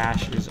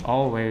hash is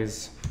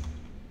always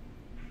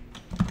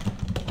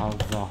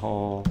of the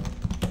whole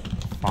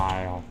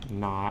file,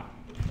 not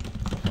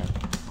the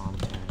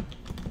content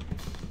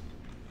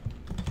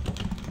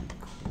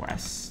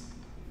requested.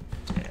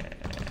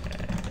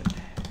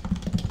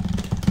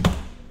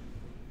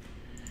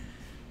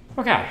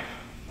 Okay.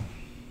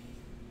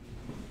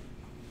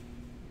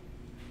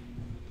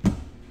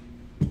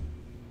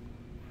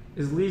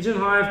 Is Legion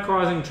Hive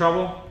causing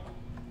trouble?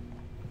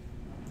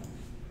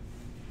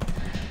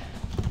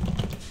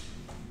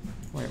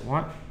 Wait,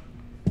 what?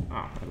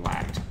 Oh, it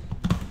lagged.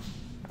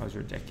 That was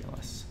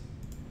ridiculous.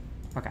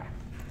 Okay.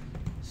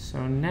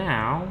 So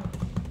now,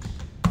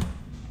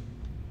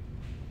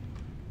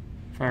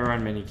 if I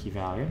run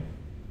minikeyvalue,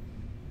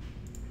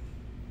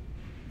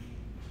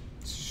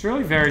 it's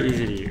really very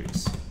easy to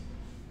use.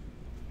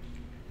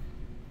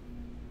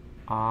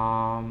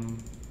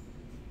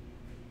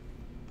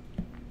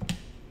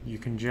 You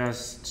can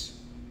just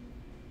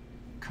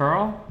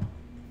curl,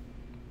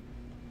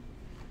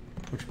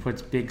 which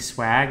puts big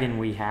swag in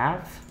we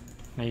have.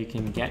 Now you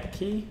can get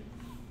key.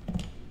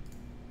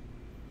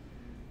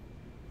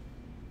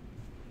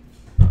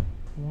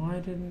 Why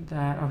didn't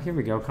that? Oh, here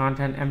we go.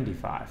 Content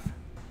MD5.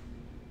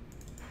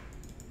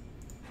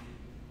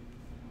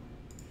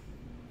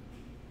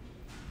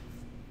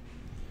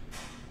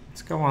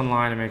 Let's go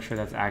online and make sure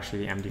that's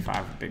actually the MD5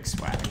 with big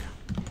swag.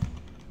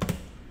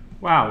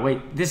 Wow,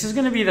 wait, this is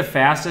gonna be the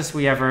fastest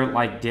we ever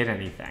like did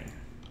anything.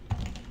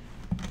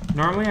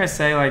 Normally I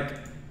say like,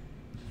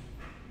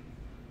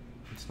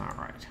 it's not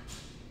right.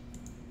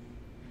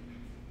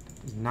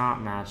 It does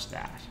not match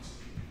that.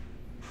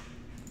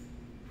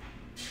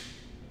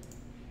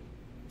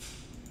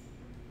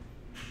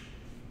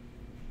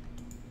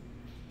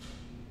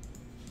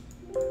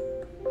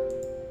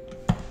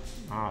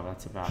 Oh,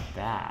 that's about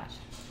that.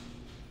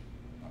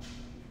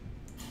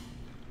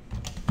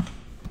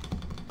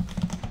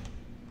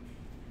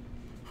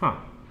 Huh.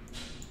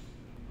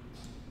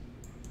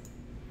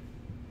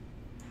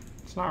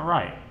 It's not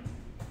right.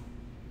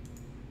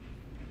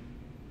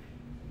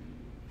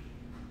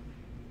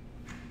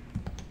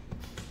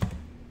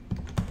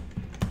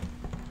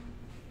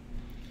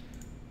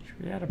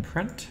 Should we add a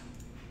print?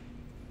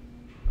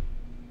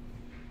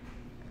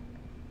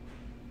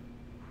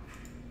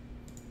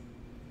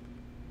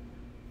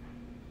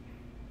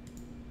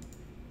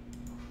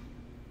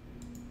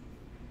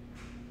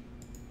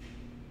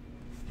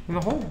 And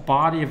the whole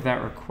body of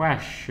that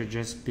request should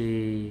just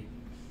be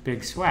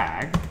big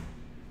swag,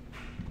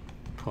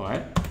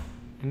 put,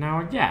 and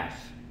now a get.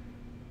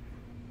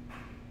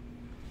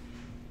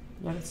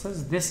 But it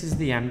says this is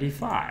the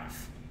MD5.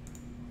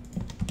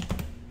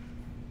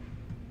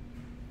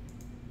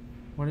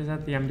 What is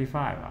that the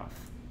MD5 of?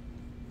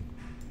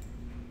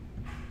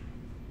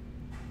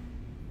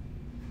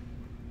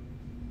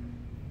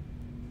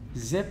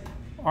 Zip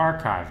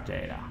archive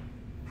data.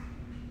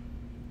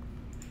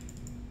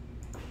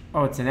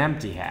 Oh, it's an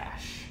empty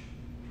hash.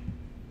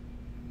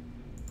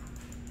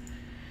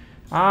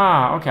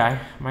 Ah, okay.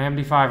 My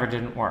MD5er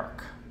didn't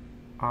work.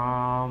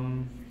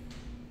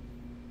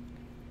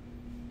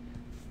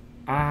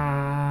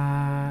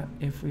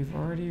 If we've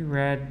already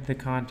read the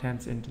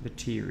contents into the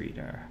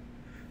T-reader.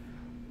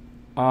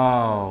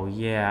 Oh,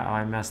 yeah,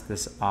 I messed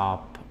this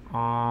up.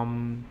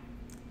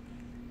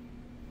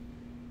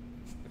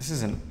 This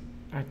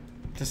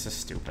is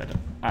stupid.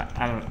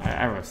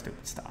 I wrote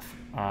stupid stuff.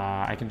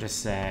 I can just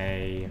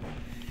say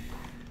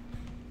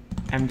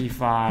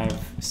MD5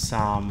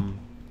 sum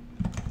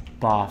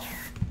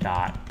buff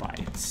dot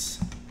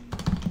bytes.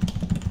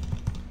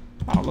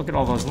 Oh, look at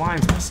all those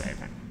lines we're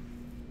saving.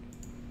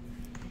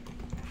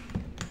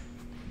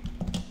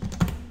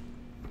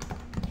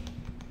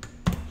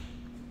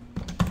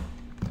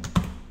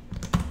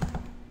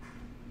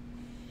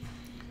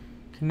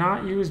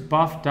 Cannot use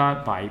buff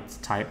dot bytes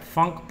type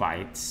func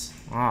bytes.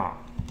 Oh.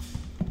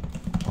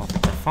 Well, if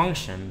it's a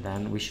function,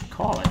 then we should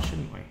call it,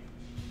 shouldn't we?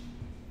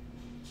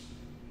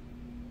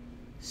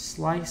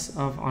 Slice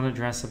of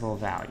unaddressable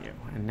value.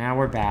 And now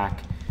we're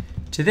back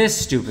to this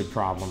stupid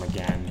problem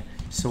again.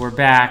 So we're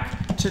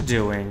back to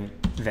doing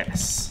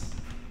this.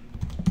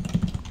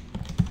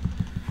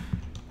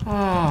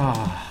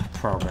 Ah,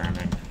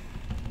 programming.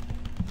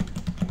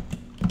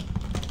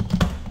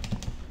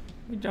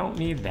 We don't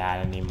need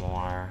that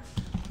anymore.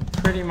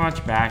 Pretty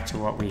much back to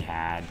what we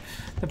had.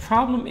 The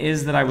problem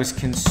is that I was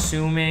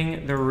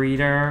consuming the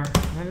reader.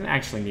 I didn't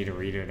actually need a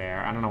reader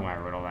there. I don't know why I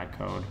wrote all that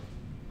code.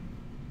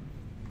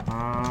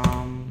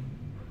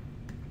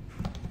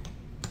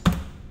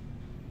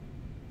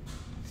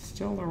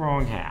 Still the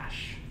wrong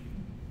hash.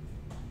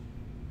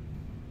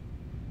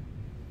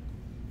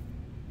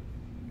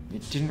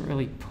 It didn't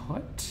really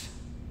put.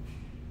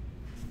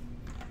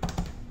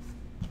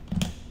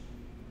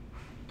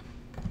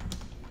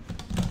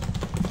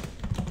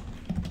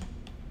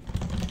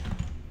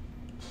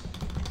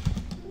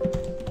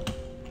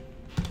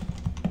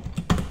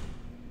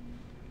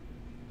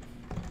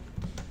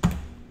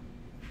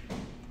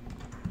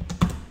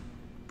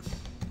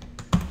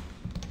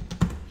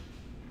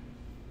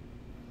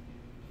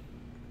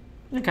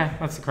 Okay,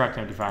 that's the correct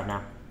MD5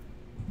 now.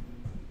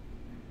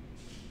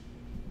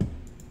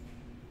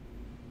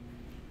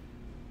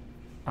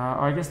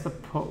 I guess the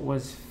put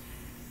was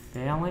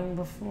failing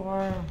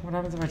before. What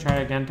happens if I try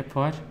again to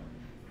put?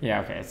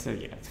 Yeah, okay, it's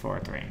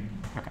 4-3.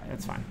 Okay,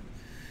 that's fine.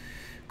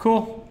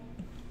 Cool.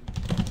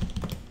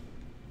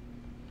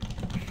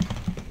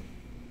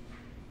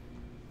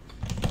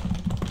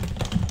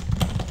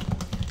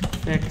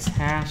 Fix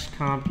hash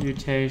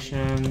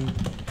computation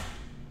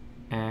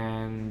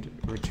and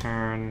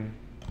return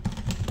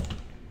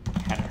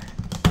header.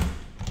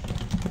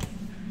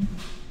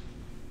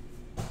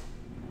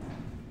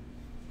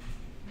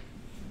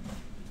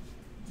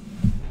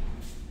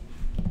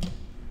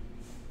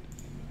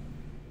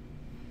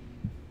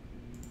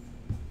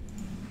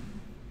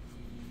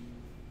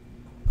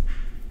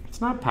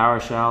 It's not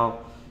PowerShell.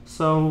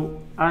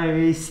 So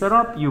I set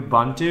up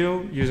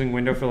Ubuntu using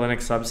Window for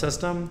Linux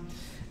subsystem,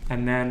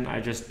 and then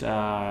I just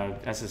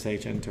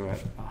SSH into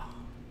it.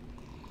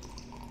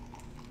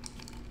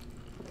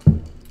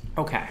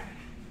 Okay,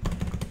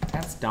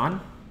 that's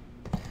done.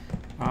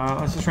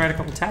 Let's just write a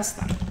couple tests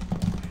then.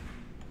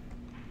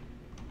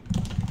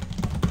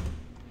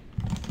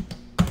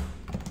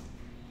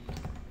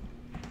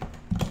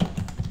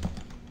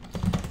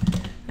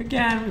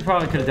 Again, we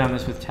probably could have done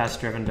this with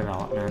test-driven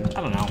development.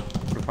 I don't know.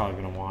 We're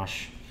probably going to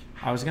wash.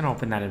 I was going to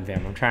open that in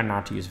Vim. I'm trying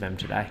not to use Vim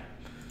today.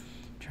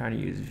 I'm trying to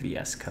use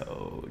VS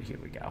Code. Here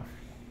we go.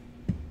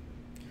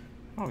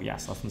 Oh,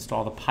 yes. Let's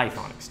install the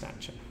Python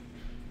extension.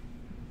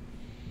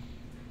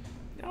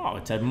 Oh,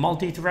 it's a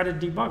multi-threaded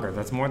debugger.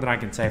 That's more than I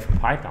can say for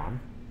Python.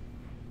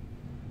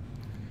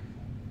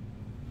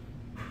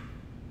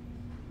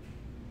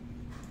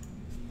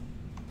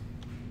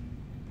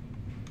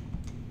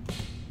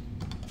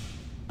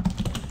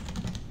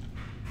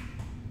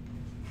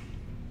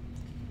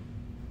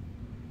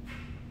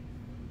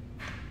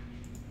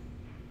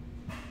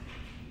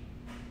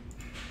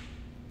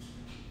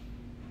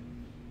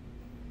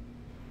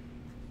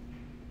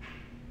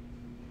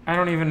 I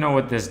don't even know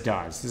what this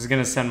does. This is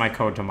going to send my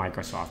code to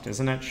Microsoft,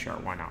 isn't it? Sure,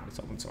 why not? It's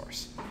open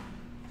source.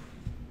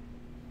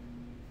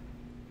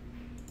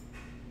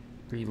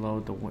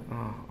 Reload the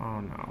oh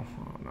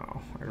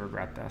no, I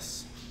regret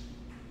this.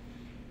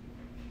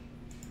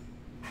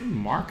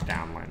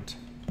 Markdown lint.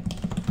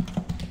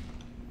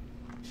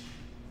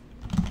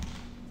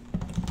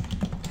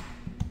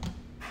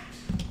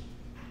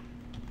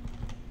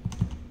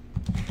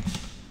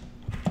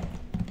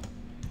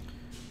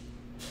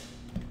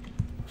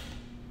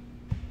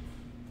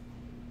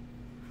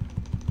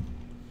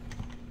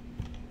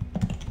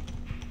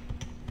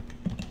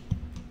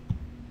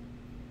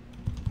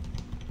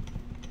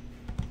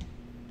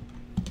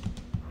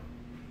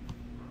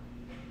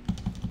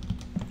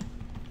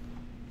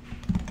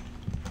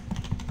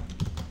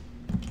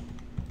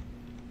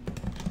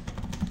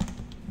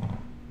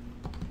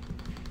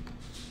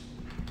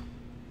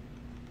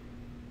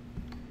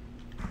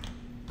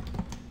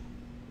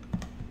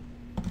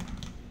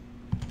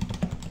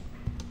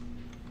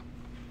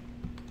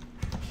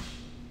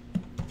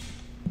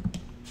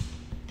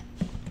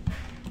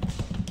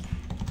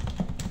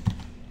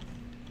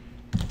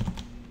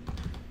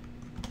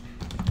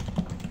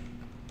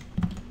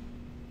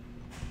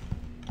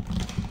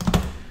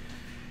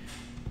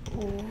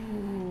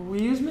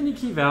 We use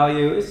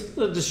minikeyvalue. It's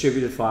a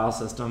distributed file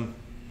system.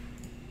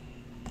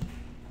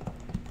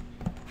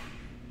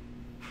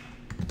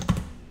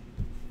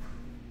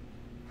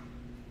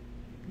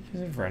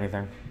 Use it for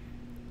anything.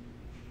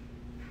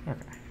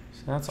 Okay,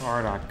 so that's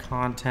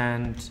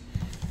r.content.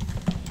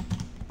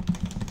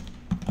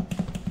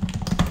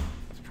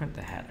 Let's print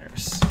the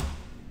headers.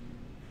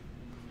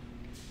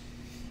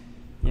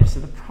 Yeah, so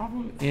the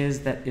problem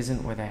is that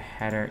isn't where the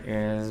header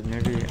is.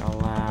 Maybe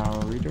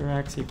allow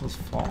redirects equals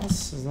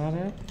false. Is that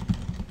it?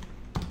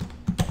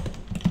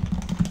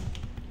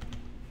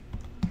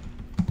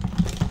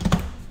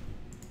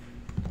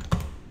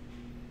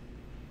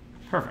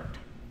 Perfect.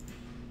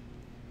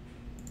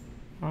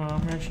 We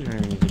actually don't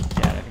even need to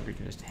get. I think we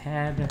can just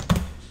head.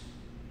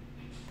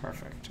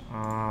 Perfect.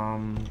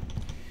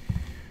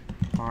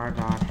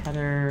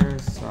 R.header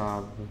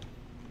sub.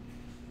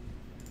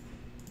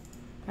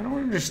 I don't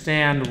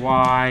understand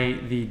why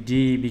the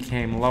D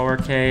became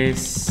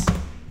lowercase.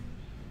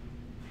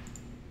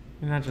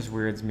 And that just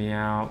weirds me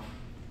out.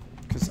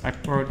 Because I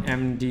wrote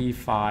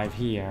MD5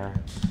 here.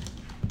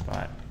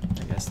 But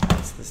I guess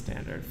that's the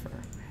standard for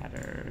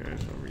headers.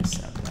 We'll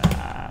reset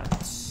that.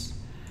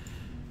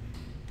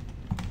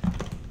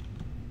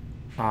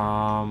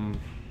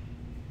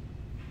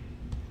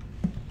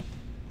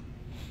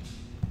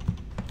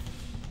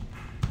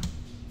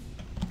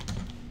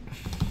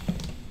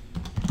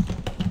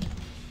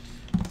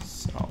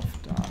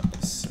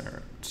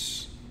 Self.assert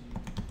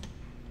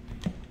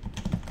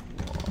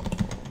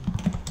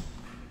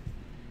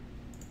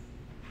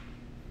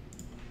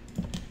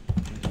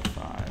equal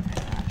 5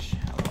 hash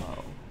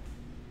hello.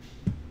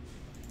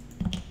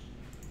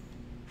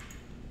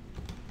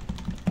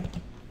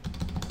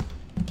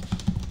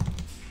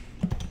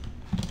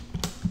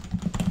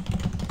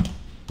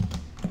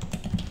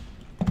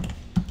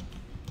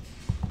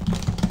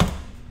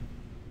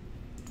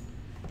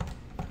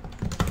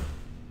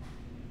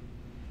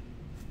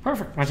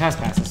 Perfect, my test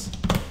passes.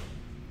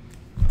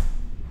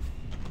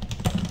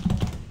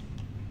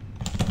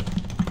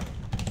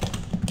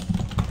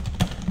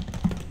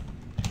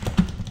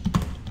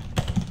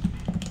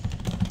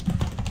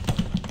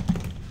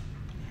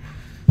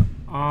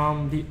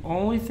 The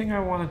only thing I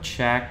want to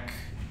check,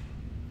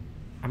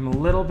 I'm a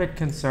little bit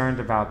concerned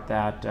about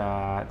that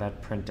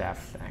that printf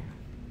thing.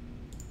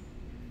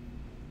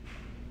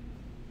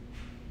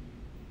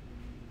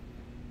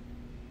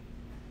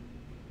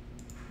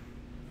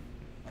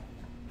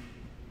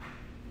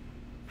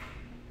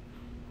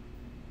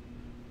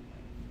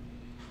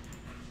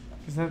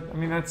 That, I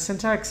mean, that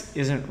syntax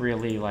isn't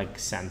really like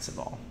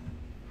sensible.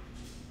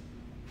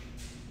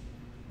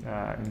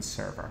 in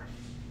server.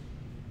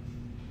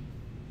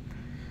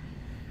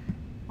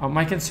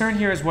 My concern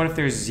here is what if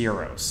there's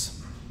zeros?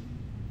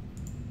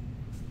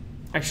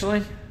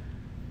 Actually,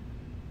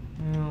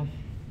 well,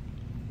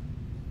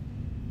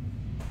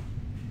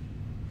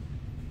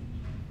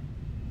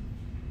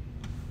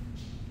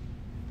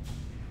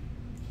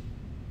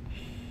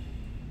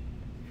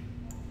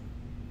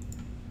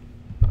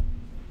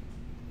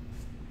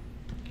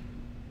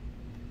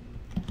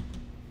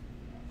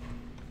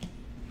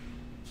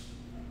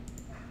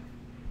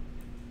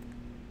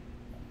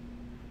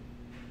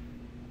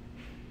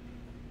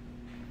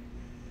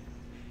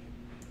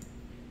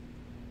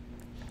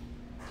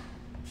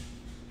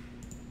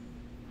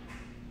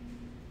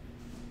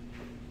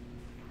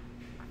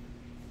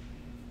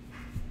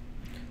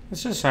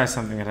 let's just try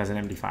something that has an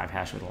MD5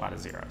 hash with a lot of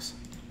zeros.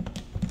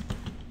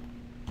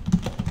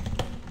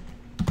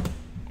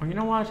 Or you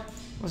know what?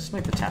 Let's just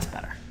make the test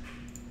better.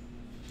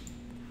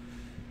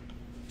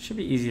 Should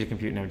be easy to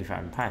compute an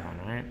MD5 in Python,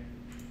 right?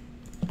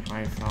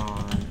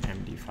 Python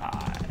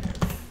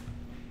MD5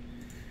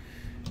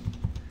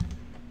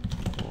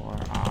 for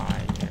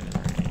I in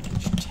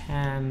range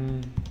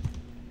 10.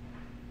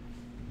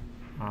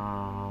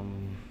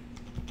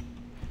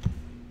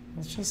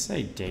 Let's just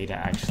say data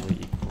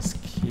actually equals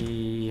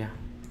key.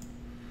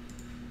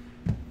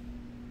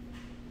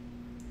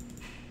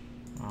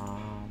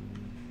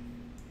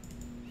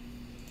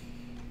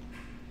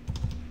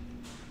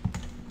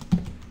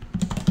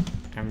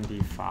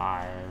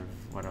 MD5,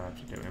 what do I have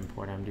to do?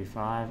 Import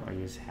MD5? I'll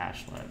use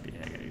hashlib.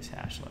 Yeah, I gotta use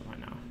hashlib, I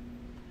know.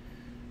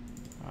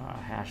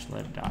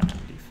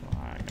 Hashlib.md5.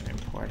 I'm gonna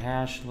import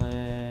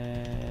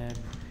hashlib.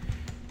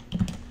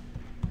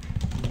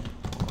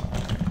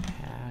 Import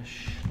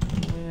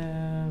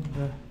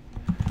hashlib.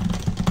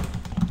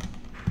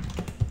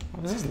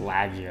 Oh, this is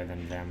laggier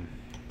than Vim.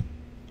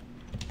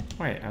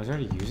 Wait, I was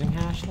already using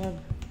hashlib?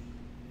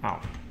 Oh,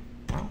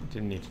 well,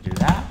 didn't need to do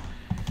that.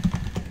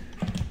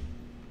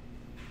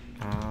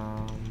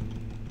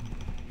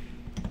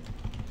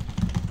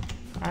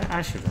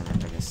 I should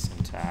remember this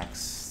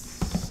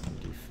syntax.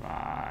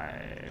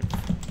 MD5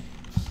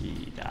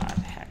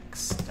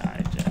 key.hex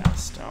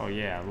digest. Oh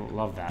yeah,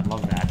 love that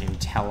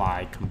until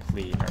I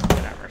complete or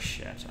whatever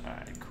shit. All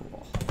right,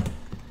 cool.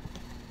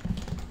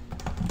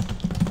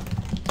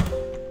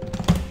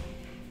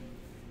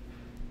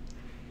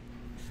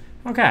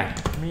 Okay,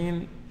 I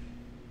mean,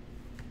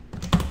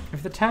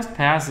 if the test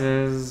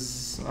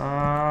passes,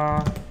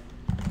 well,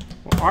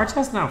 our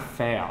test now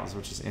fails,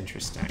 which is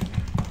interesting.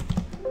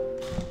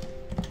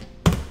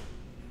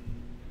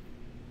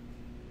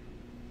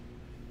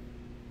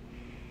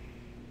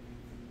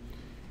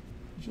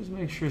 Just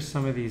make sure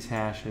some of these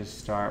hashes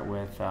start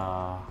with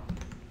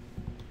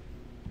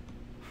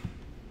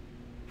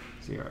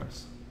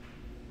zeros.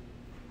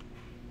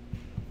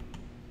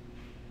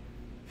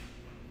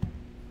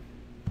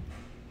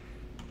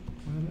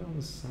 Why are they all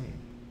the same?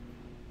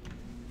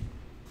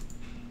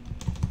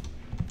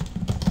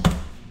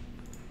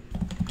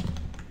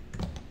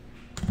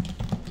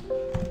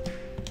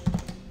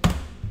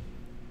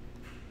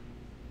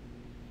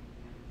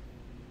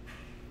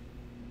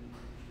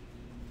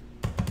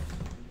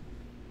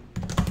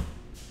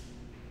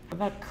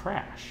 That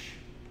crash?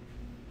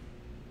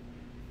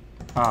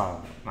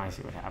 Oh, I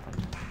see what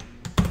happened.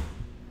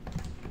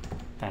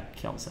 That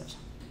kills it.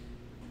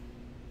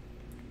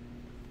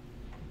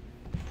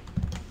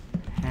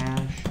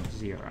 Hash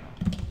 0.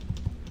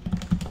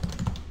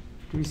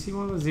 Do we see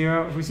one with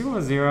 0? If we see one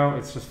with 0,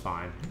 it's just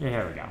fine. Yeah,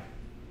 here we go.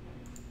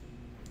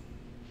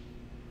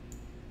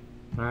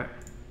 All right.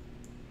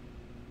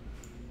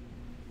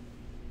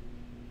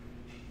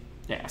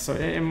 Yeah, so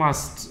it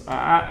must,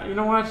 you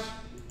know what?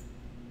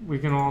 We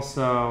can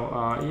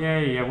also,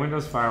 yeah,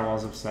 Windows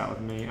Firewall's upset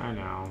with me, I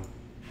know.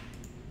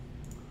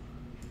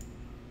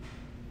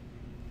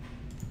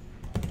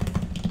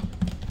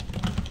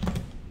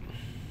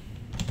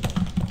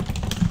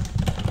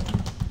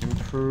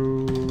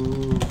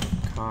 Improve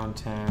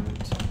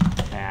content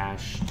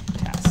hash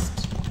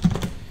test.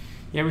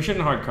 Yeah, we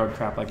shouldn't hard code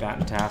crap like that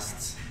in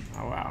tests.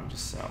 Oh wow,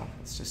 it's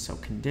just so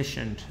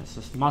conditioned. It's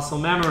just muscle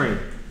memory.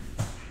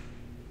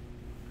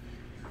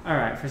 All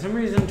right, for some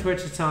reason,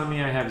 Twitch is telling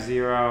me I have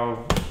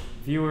 0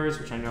 viewers,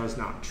 which I know is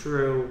not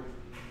true.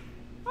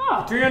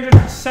 Oh,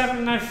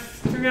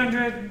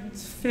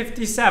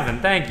 357.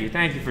 Thank you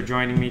for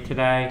joining me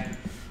today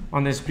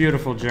on this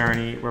beautiful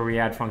journey where we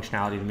add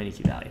functionality to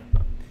minikeyvalue.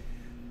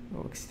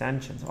 Oh,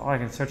 extensions. Oh, I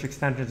can search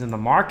extensions in the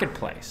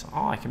marketplace.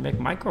 Oh, I can make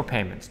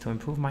micropayments to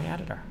improve my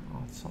editor.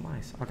 Oh, it's so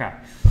nice. Okay.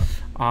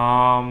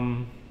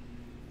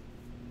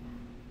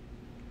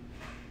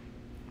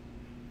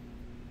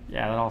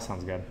 Yeah, that all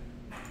sounds good.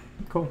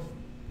 Cool.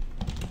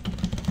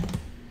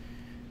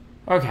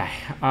 Okay,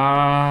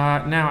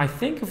 now I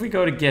think if we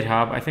go to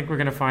GitHub, I think we're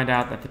going to find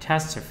out that the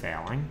tests are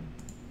failing.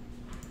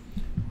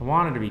 I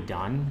wanted to be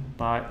done,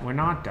 but we're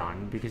not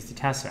done because the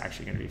tests are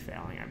actually going to be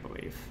failing, I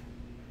believe.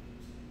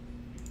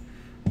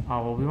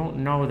 Oh, well, we won't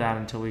know that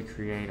until we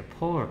create a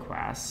pull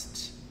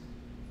request.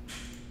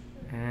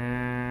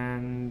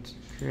 And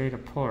create a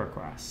pull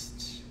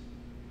request.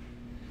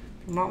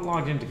 I'm not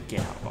logged into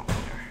GitHub on there.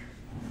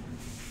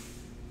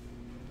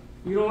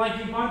 You don't like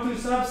Ubuntu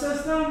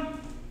subsystem?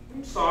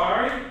 I'm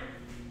sorry.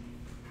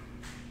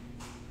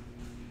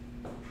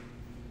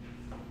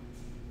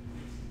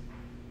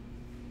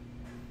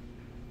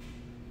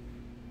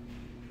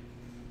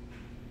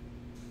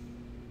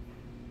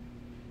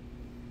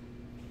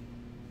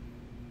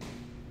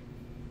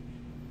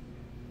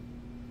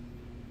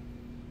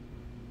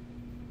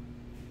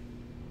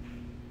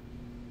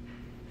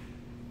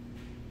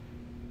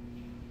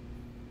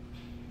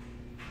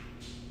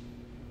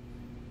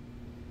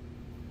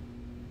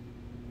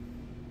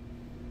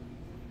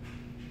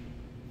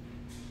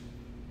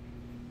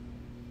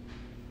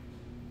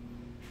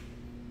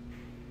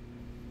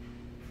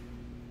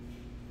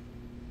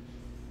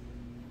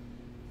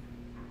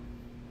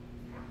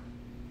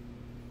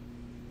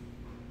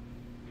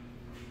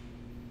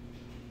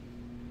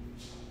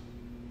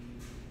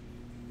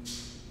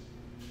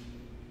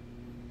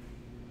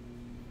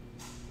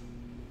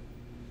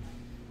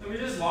 Let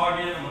me just log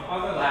in on my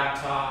other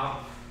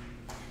laptop.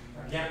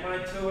 I get my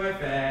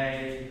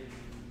 2FA.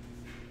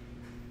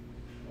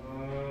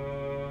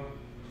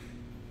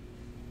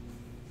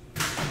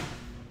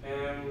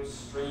 And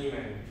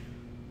streaming.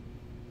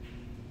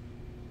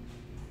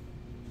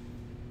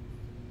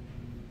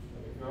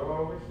 Let me go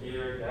over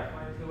here, get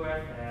my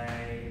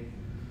 2FA.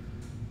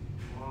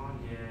 Log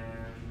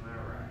in.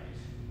 Alright.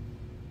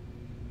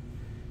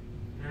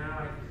 Now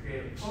I can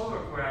create a pull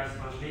request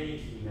on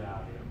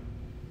minikeyvalue.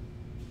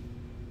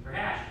 For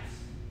hashes.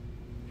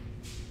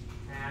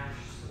 Hash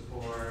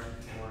support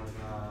for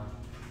the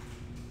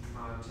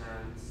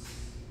contents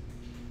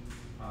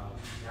of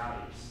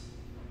values.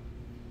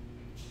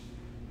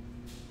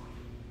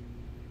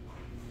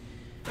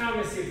 Now I'm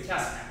going to see the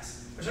test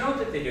pass, which I don't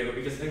think they do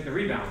because I think the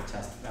rebuild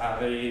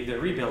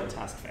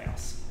test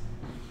fails.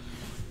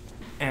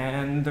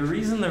 And the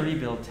reason the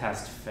rebuild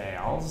test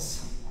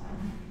fails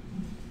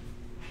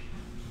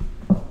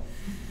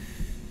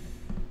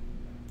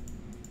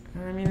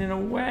I mean, in a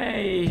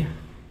way,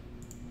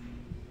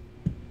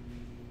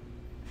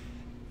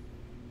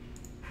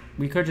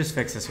 we could just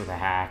fix this with a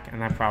hack,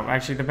 and that probably,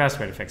 actually the best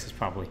way to fix this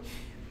probably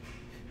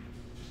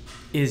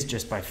is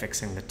just by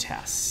fixing the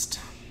test.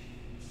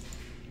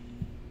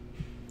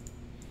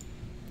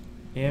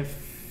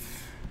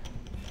 If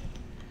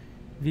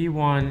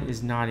v1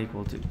 is not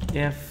equal to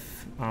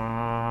if, just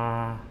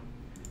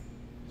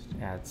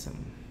add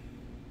some.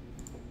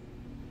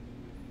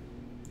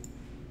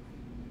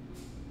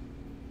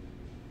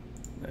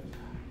 Lib.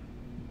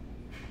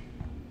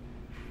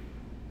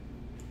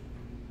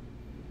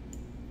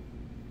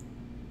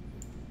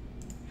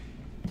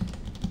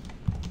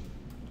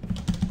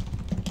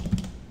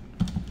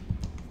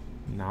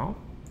 No,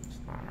 it's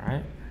not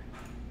right.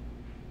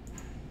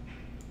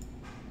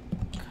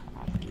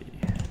 Copy.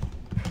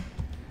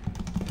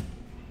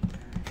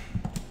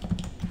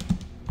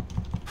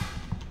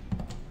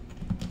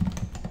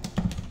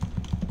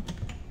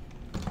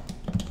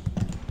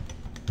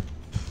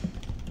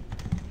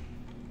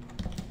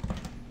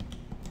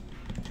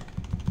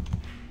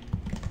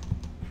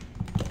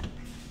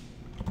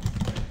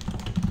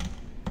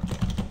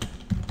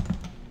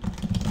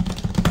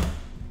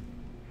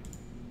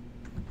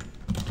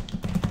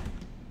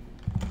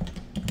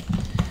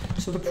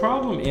 So the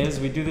problem is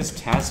we do this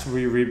test where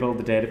we rebuild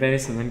the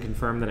database and then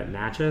confirm that it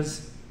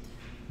matches,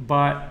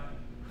 but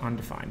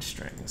undefined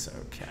strings,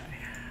 okay.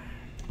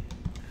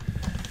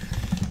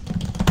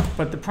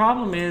 But the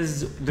problem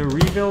is the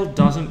rebuild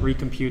doesn't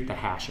recompute the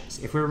hashes.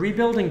 If we're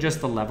rebuilding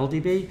just the level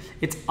DB,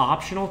 it's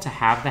optional to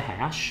have the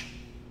hash.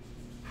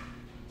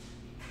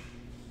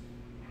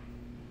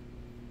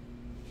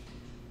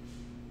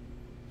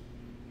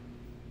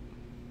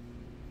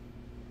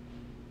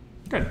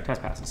 Good,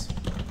 test passes.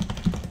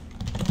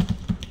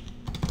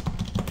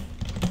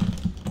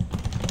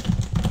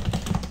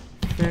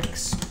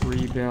 Fix,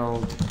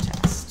 rebuild,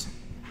 test.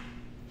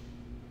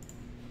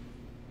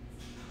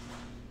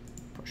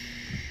 Push.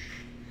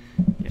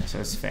 Yeah,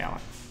 so it's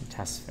failing. The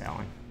test's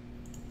failing.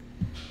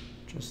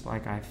 Just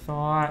like I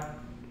thought.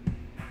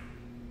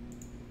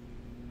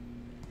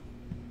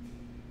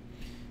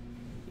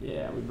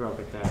 Yeah, we broke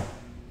it there.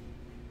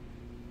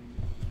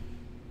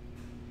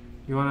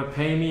 You want to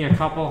pay me a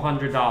couple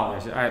 $100? All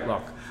right,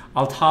 look,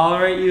 I'll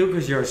tolerate you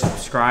because you're a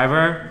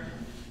subscriber.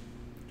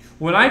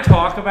 When I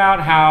talk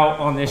about how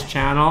on this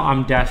channel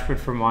I'm desperate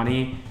for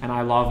money and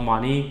I love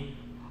money,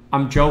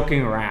 I'm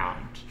joking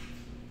around.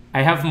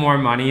 I have more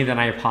money than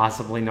I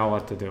possibly know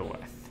what to do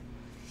with.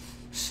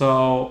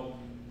 So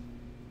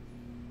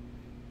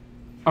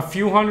a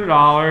few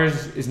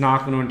 $100s is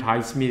not going to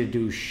entice me to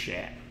do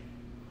shit.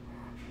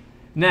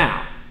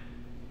 Now,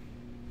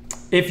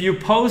 if you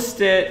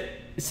post it,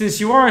 since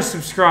you are a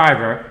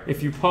subscriber,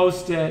 if you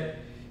post it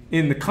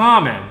in the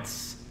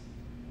comments,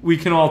 we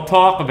can all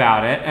talk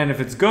about it, and if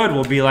it's good,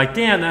 we'll be like,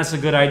 damn, that's a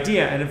good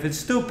idea, and if it's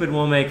stupid,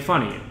 we'll make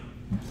fun of you.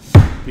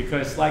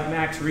 Because like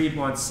Max Reed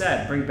once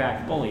said, bring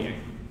back bullying.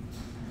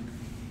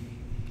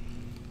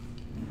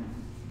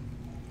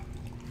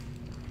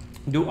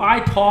 Do I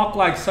talk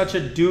like such a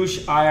douche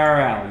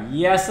IRL?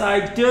 Yes,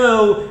 I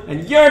do.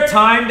 And you're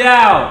timed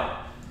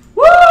out.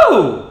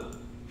 Woo!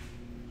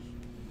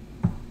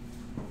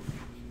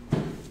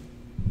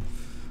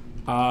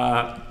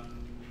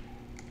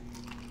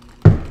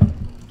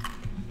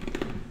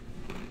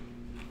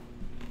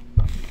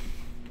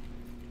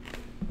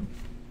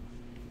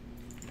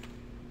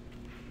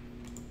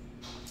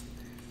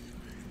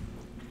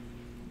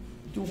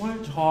 Do I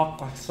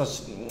talk like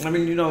such... I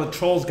mean, you know, the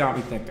trolls got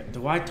me thinking.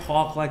 Do I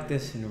talk like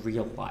this in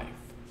real life?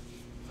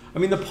 I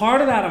mean, the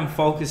part of that I'm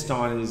focused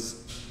on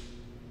is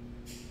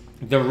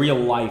the real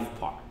life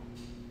part.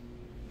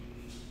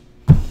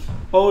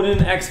 Odin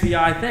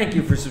XVI, thank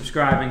you for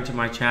subscribing to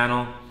my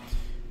channel.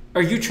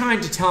 Are you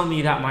trying to tell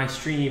me that my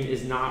stream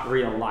is not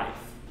real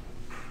life?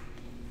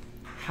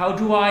 How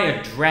do I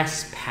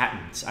address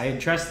patents? I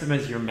address them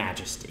as Your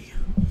Majesty.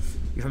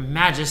 Your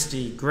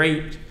Majesty,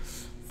 great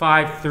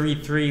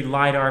 533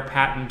 LiDAR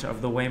patent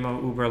of the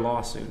Waymo Uber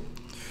lawsuit.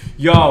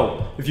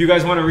 Yo, if you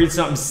guys want to read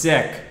something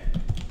sick,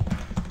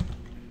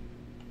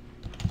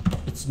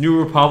 it's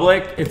New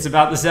Republic. It's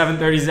about the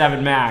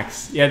 737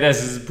 MAX. Yeah,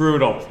 this is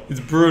brutal. It's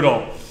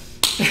brutal.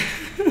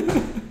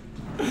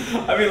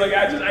 I mean, like,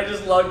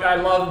 I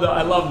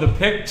love the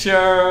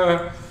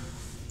picture.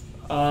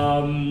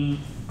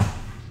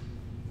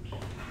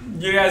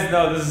 You guys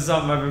know this is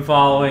something I've been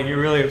following. It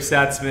really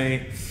upsets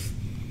me.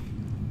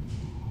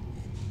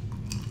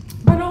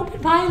 But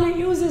openpilot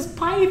uses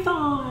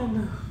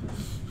Python.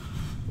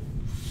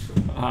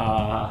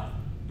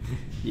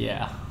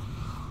 Yeah.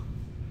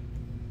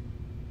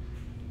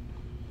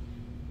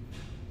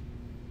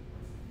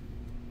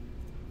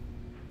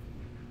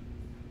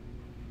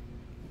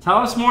 Tell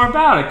us more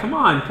about it. Come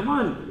on, come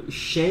on.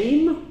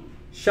 Shame?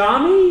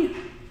 Shami?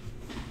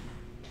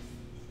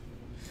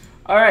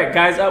 All right,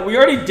 guys. We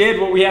already did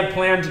what we had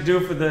planned to do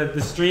for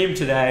the stream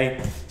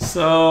today.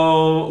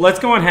 So let's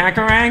go on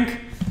HackerRank.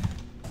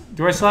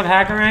 Do I still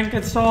have HackerRank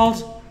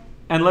installed?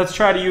 And let's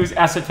try to use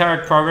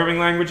esoteric programming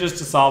languages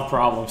to solve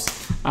problems.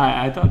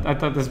 I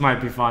thought this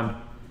might be fun.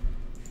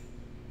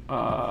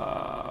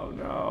 Oh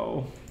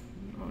no.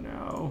 Oh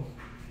no.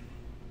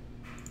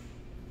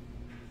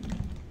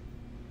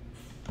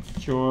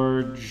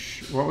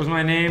 George, what was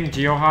my name?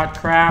 GeoHot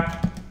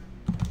crap?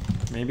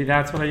 Maybe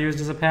that's what I used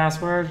as a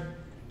password?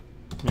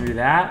 Maybe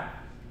that?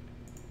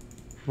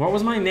 What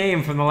was my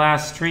name from the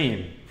last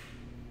stream?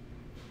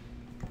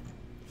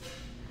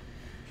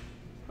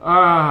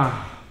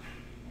 Oh,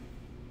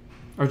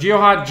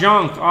 GeoHot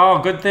Junk. Oh,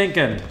 good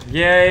thinking.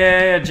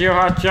 Yeah,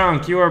 GeoHot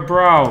Junk. You are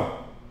bro.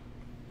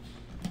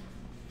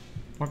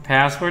 What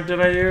password did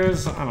I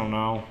use? I don't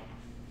know.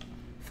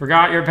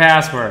 Forgot your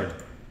password.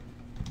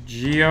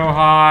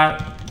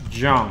 GeoHot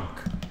Junk.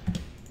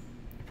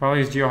 Probably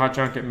use GeoHot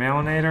Junk at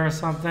Mailinator or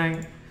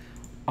something.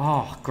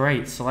 Oh,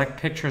 great. Select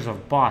pictures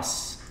of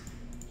bus.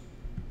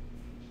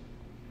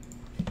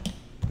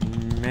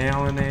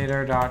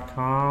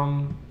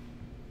 Mailinator.com.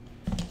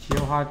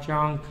 GeoHot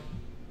Junk.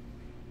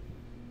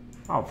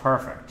 Oh,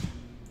 perfect.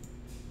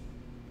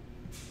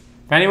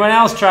 If anyone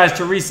else tries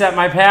to reset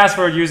my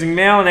password using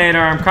Mailinator,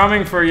 I'm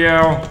coming for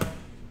you.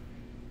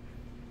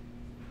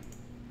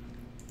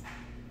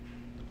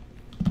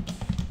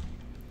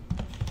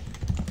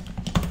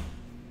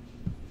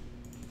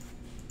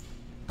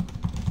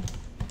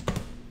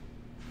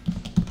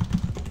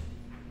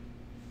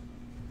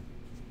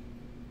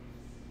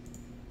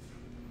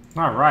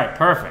 All right,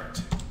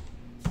 perfect.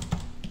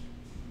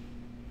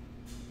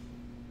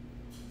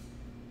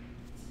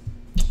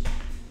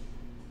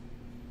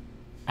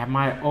 Am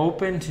I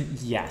open to...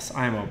 Yes,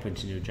 I'm open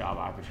to new job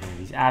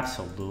opportunities.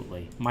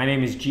 Absolutely. My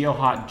name is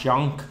GeoHot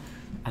Junk.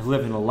 I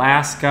live in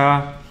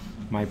Alaska.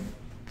 My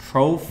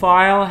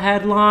profile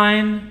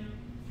headline...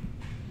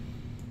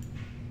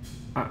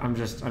 I'm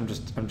just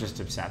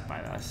upset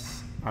by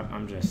this.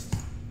 I'm just...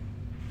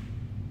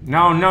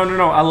 No.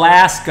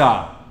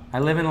 Alaska. I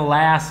live in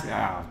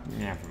Alaska. Oh,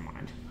 never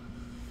mind.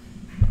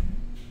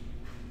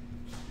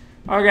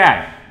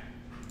 Okay.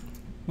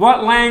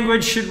 What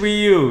language should we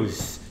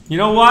use? You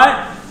know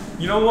what?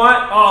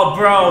 Oh,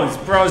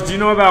 bros, do you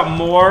know about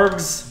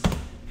morgues?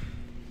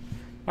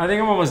 I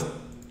think I'm almost...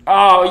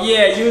 Oh,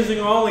 yeah, using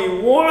only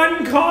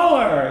one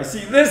color.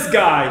 See, this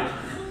guy.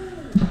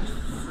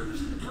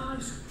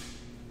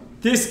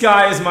 This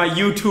guy is my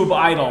YouTube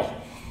idol.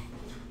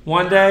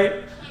 One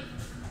day...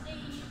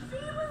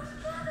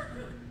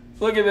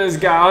 Look at this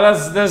guy. Oh,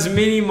 that's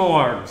mini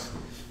morgues.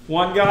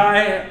 One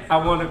guy, I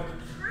want to...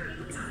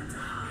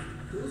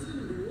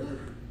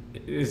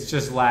 It's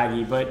just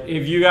laggy, but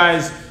if you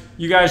guys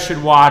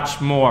should watch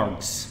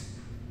morgues.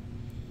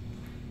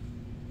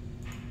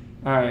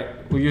 All right,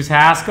 we'll use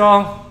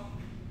Haskell.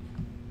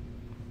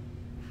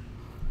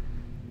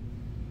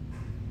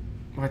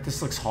 Wait,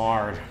 this looks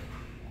hard.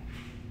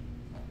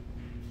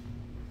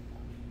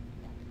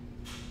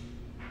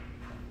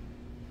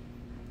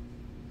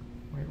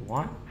 Wait,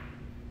 what?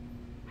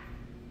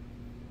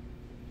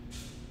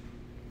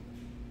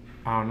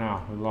 Oh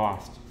no, we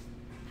lost.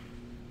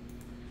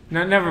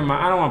 No, never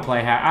mind. I don't want to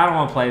play. I don't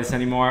want to play this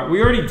anymore. We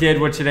already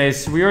did what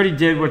today's. No,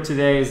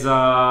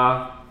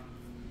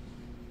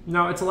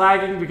 it's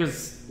lagging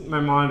because my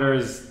monitor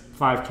is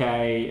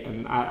 5K,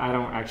 and I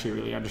don't actually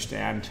really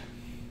understand.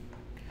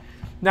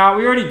 No,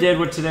 we already did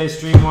what today's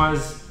stream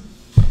was.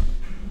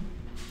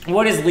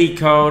 What is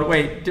LeetCode?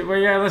 Wait,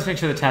 yeah, let's make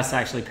sure the test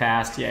actually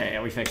passed.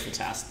 Yeah, we fixed the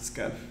test. It's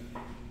good.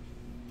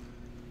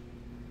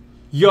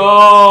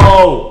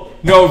 Yo!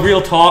 No,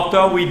 real talk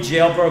though, we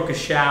jailbroke a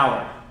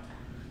shower.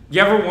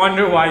 You ever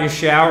wonder why your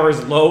shower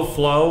is low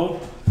flow?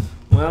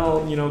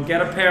 Well, you know,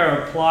 get a pair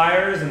of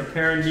pliers and a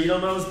pair of needle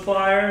nose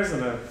pliers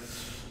and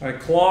a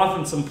cloth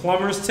and some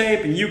plumber's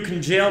tape, and you can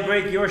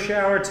jailbreak your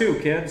shower too,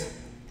 kids.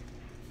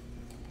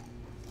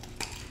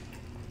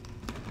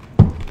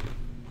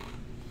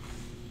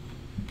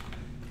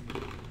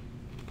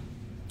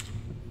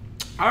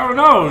 I don't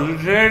know,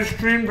 today's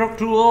stream took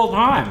too little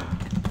time.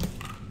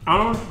 I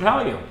don't know what to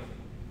tell you.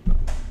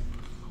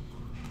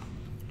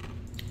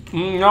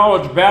 No,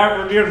 it's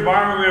bad for the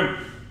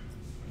environment.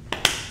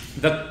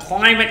 The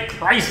climate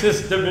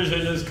crisis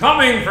division is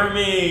coming for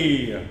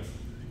me.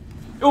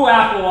 Ooh,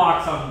 Apple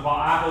Watch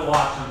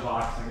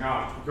unboxing.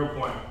 Oh, good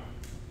point.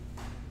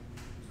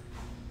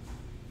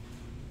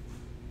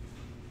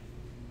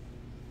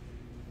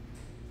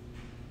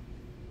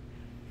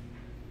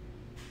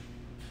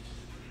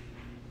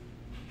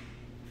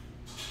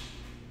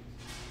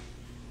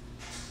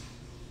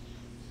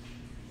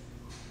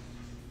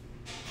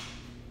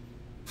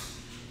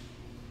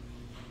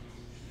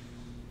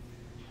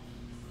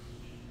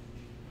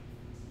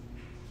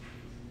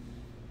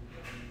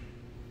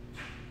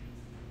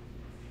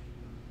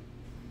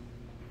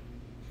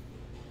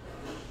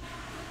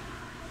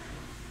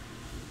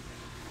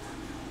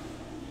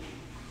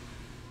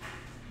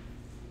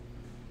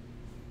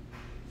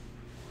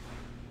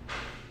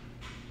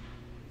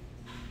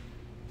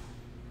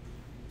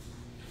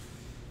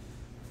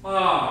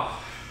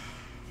 Oh.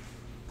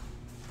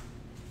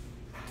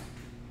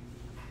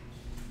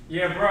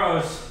 Yeah,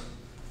 bros.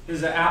 This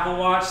is an Apple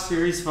Watch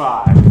Series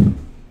 5.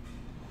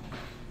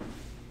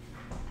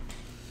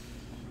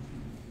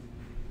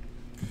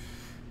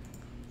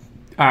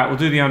 Alright, we'll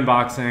do the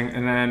unboxing,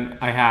 and then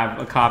I have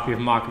a copy of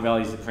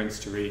Machiavelli's The Prince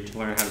to read to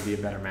learn how to be a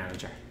better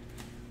manager.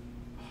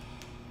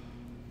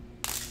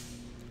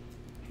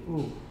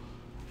 Ooh,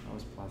 that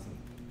was pleasant.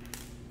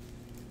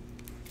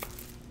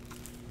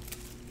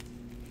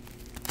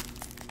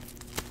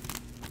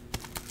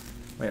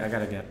 Wait, I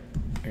gotta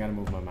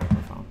move my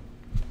microphone.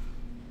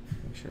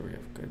 Make sure we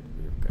have good.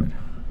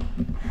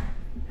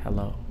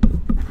 Hello.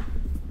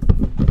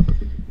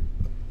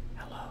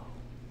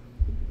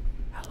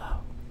 Hello.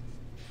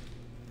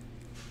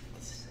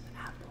 This is an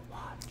Apple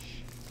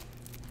Watch.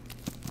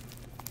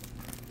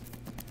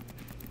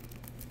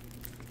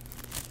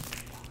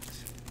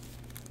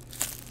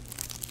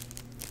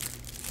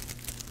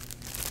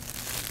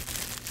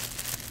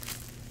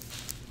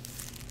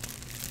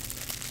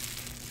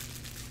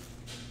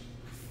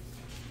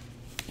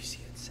 You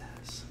see it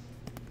says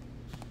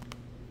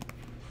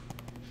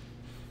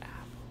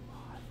Apple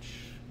Watch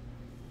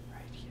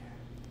right here.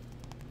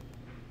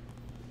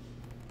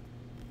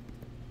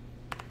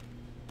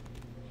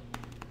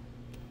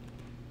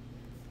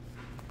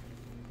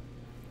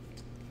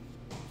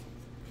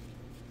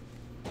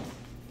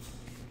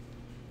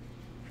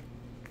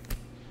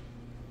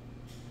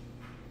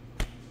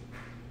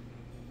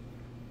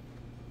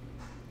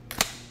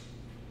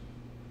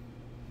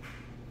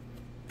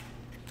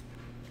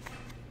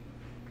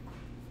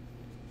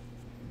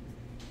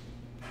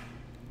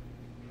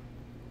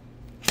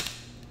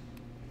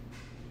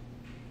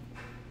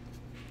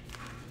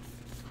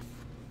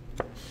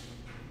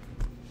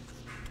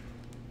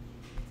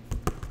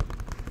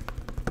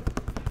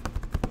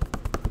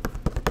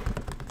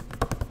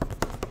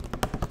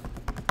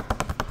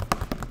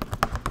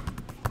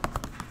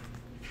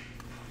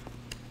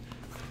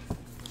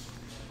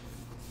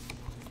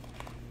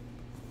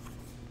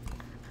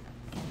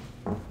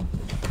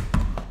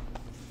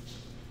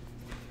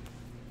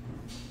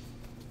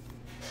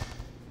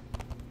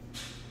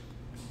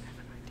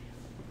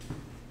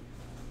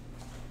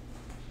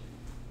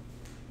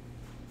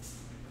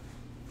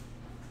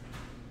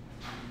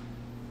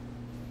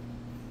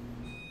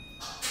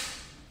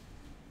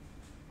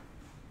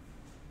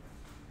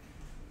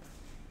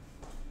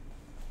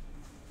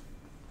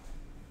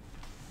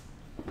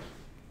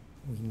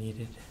 We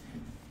needed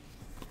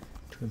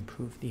to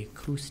improve the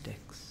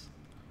acoustics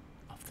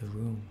of the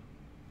room.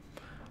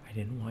 I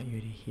didn't want you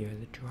to hear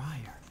the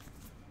dryer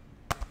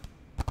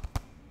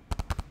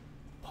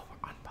while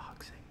we're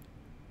unboxing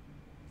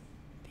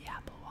the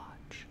Apple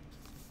Watch.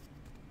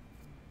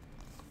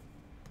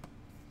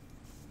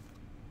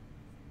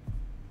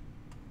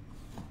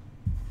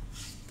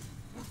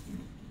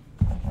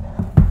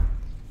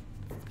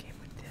 Came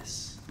with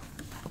this.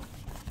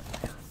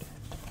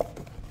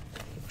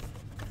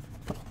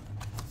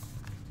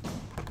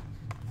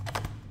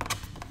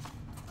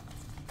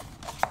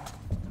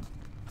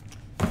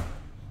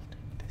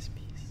 This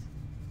piece.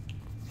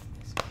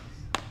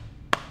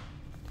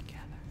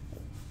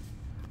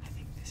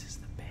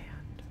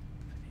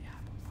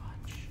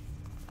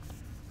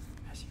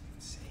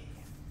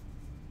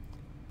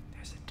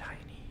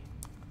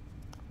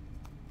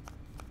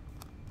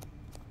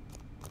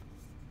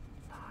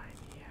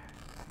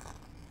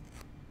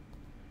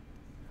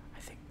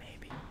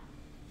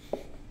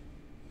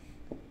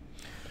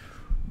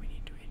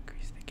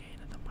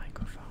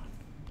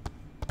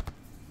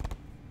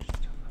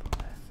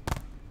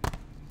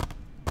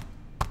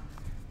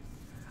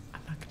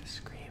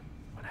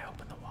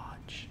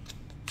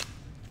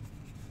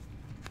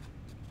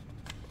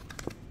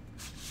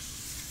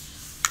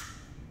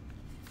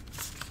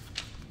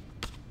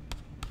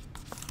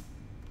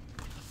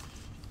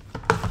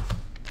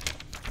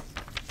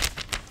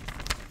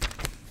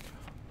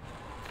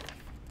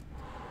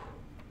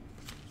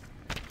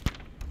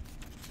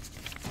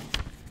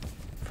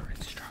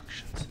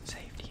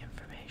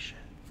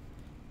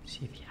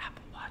 See the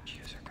Apple Watch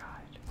user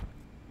guide.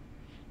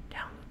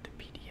 Download the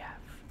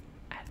PDF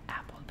at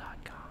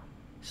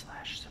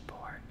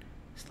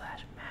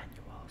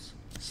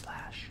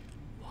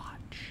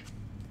apple.com/support/manuals/watch.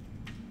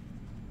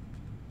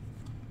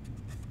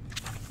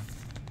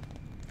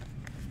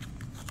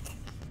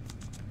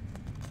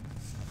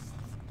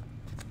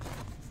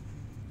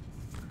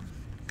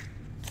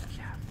 We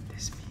have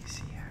this piece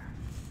here.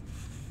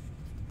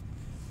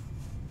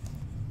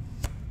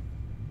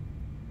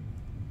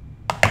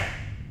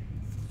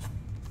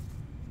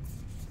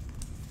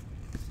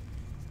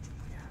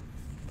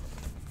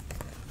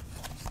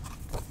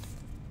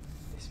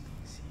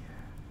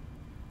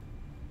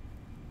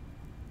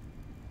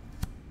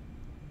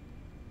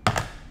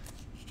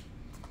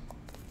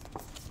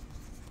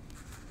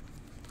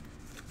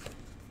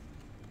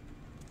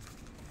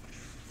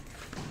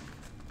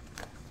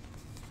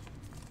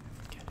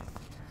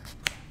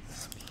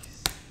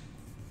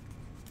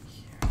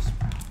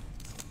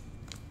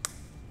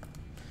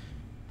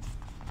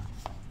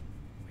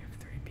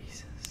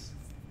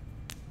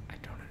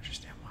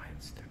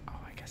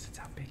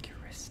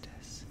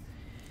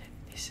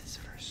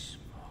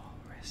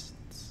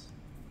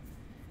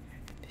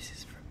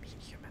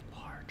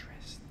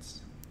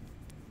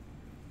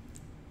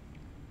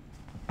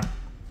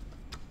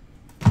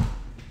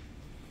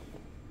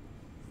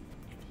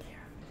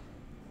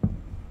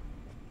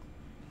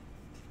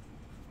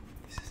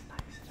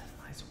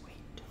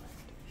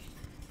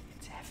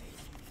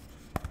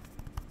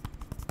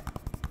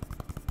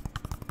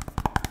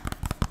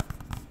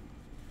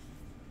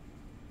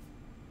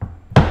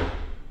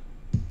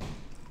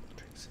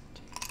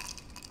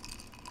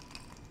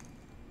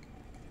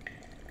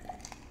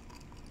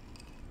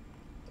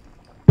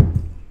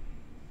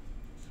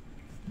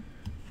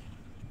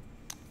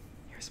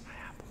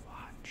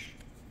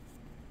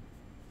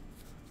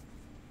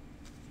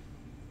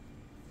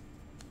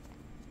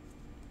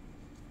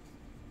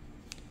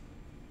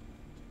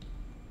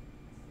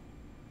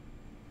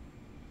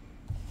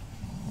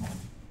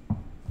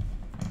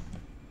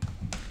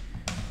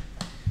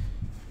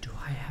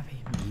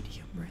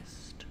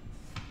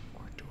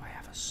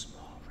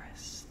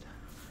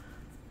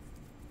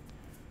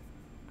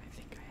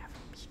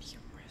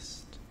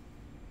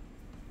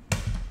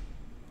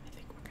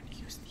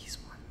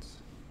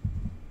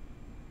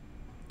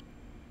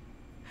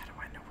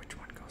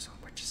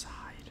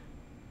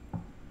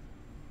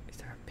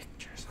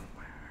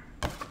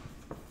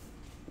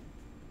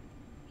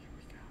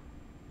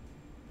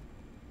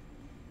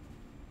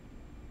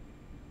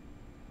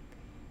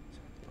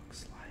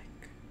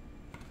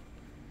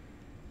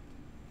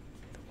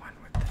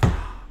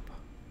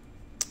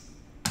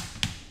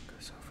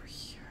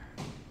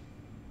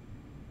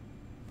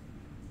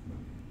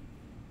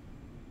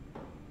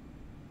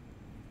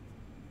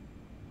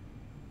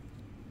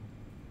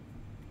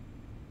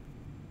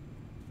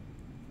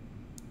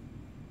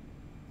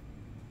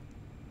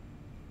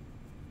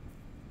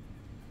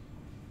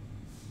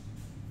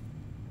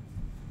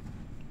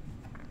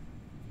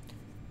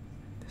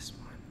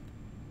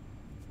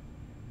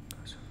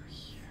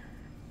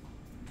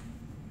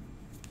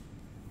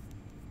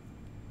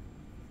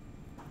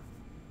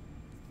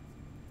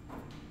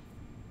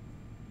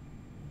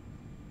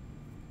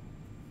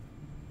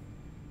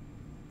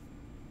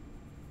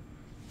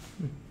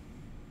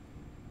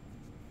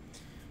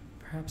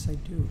 Perhaps I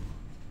do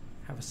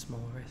have a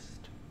small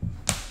wrist.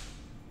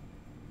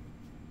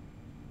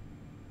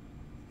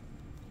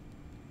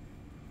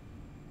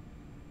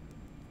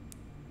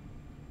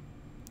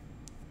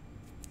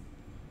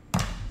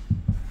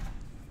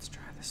 Let's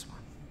try this one.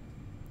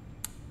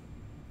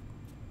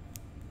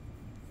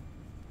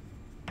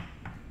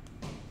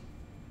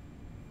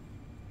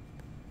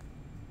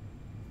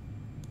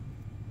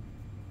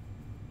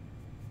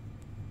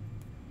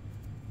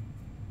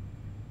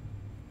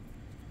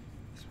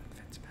 This one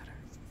fits better.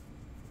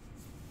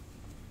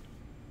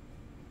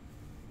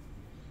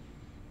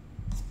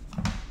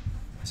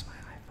 Where's my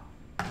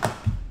iPhone?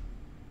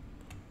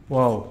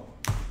 Whoa.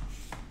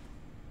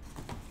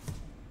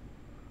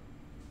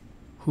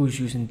 Who's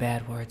using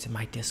bad words in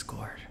my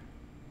Discord?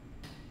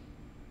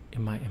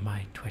 In my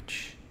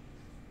Twitch?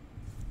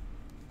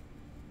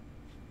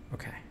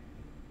 Okay.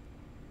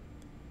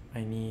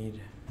 I need...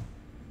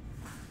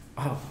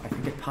 Oh, I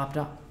think it popped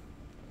up.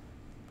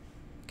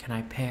 Can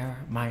I pair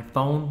my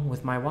phone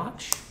with my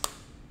watch?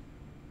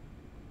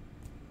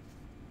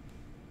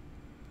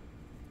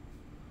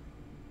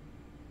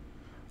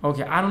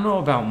 Okay, I don't know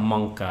about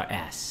Monka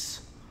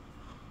S.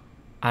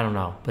 I don't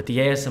know, but the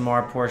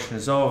ASMR portion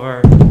is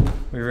over.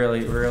 We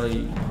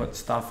really put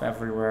stuff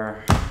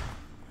everywhere.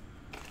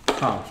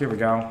 Oh, here we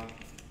go.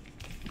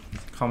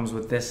 Comes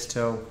with this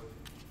too.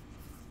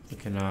 You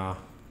can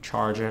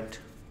charge it,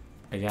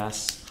 I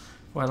guess.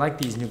 Well, I like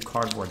these new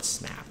cardboard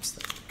snaps.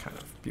 They're kind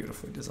of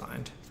beautifully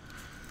designed.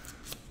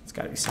 It's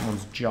gotta be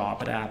someone's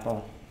job at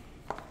Apple.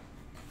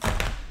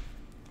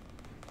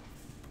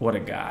 What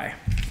a guy.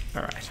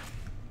 All right.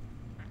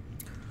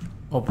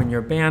 Open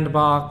your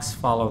bandbox,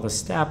 follow the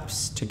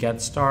steps to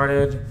get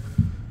started.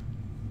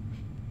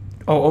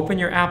 Oh, open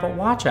your Apple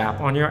Watch app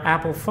on your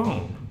Apple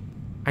phone.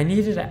 I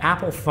needed an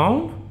Apple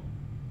phone?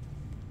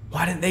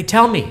 Why didn't they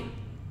tell me?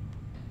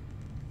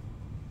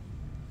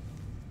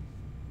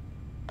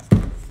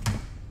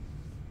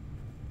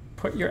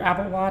 Put your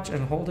Apple Watch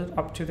and hold it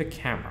up to the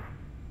camera.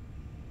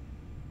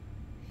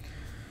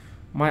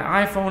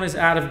 My iPhone is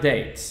out of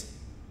date.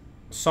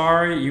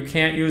 Sorry, you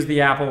can't use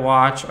the Apple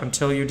Watch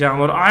until you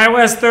download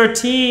iOS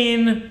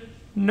 13.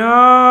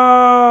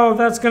 No,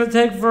 that's gonna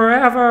take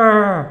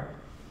forever.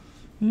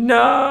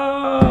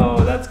 No,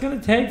 that's gonna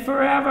take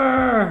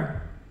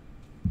forever.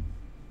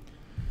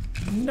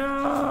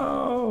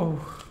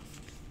 No.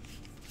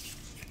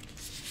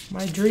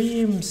 My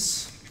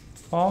dreams.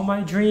 All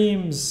my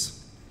dreams.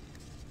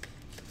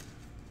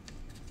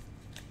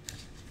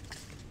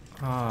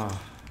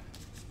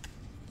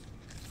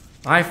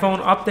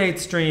 iPhone update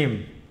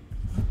stream.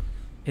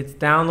 It's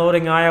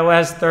downloading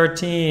iOS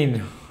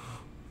 13.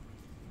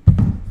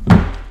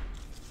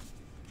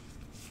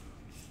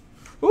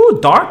 Ooh,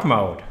 dark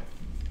mode.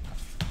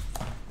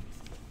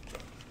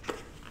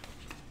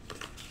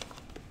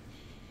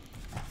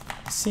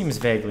 Seems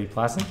vaguely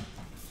pleasant.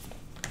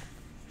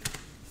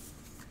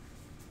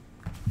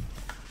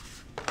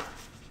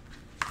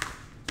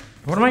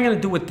 What am I going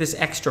to do with this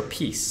extra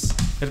piece?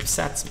 It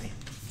upsets me.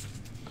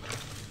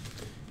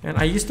 And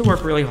I used to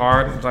work really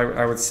hard.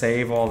 I would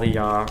save all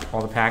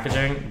the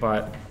packaging,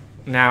 but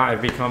now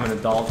I've become an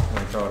adult and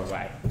I throw it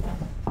away.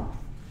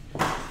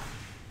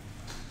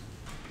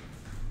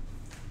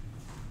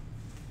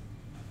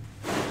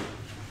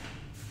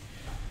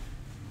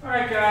 All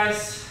right,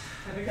 guys.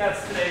 I think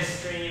that's today's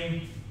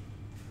stream.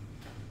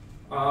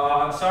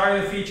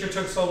 Sorry the feature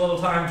took so little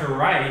time to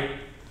write.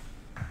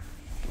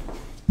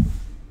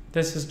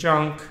 This is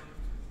junk.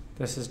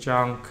 This is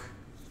junk.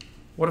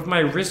 What if my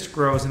wrist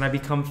grows and I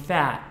become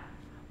fat?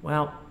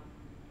 Well,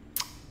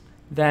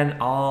 then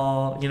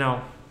I'll,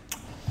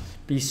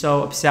 be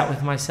so upset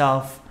with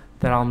myself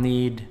that I'll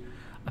need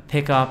a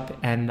pickup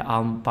and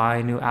I'll buy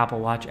a new Apple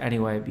Watch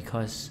anyway,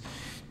 because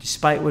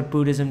despite what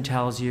Buddhism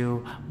tells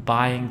you,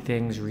 buying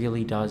things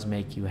really does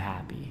make you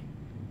happy.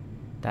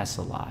 That's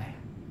a lie.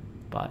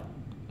 But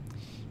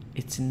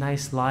it's a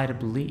nice lie to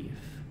believe.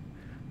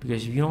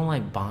 Because if you don't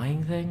like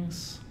buying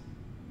things,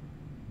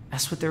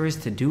 that's what there is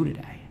to do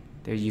today.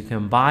 There you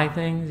can buy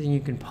things and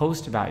you can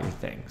post about your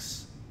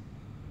things.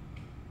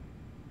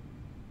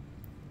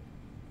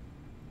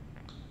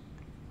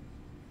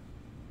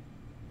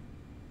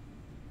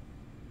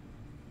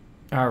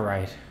 All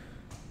right.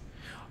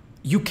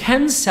 You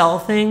can sell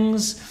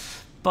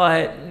things,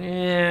 but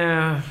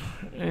yeah,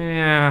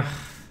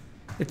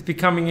 it's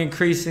becoming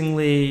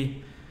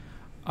increasingly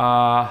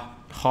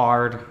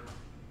hard.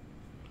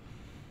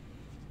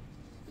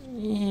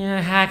 Yeah,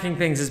 hacking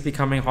things is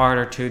becoming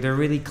harder too. They're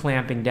really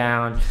clamping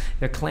down.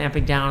 They're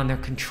clamping down on their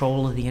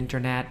control of the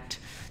internet.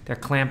 They're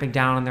clamping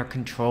down on their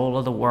control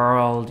of the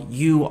world.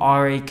 You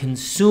are a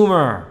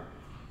consumer.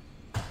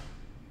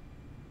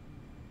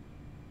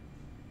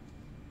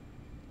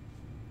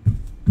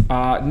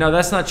 No,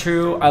 that's not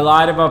true. I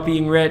lied about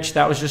being rich.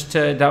 That was just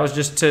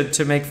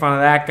to make fun of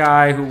that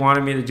guy who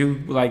wanted me to do,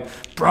 like,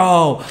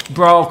 bro,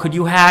 could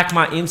you hack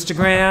my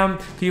Instagram?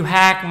 Could you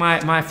hack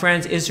my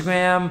friend's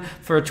Instagram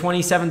for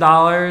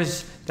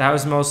 $27? That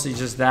was mostly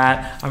just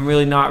that. I'm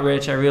really not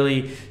rich. I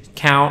really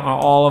count on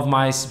all of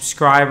my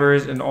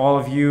subscribers and all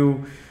of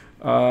you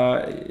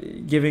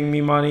giving me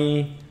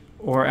money,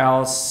 or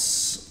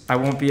else I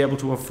won't be able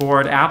to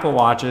afford Apple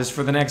Watches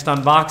for the next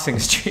unboxing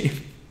stream.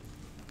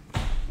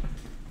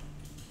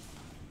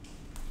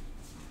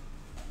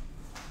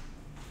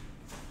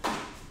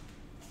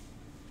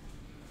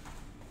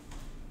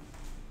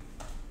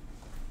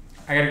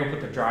 I gotta go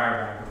put the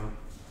dryer back on.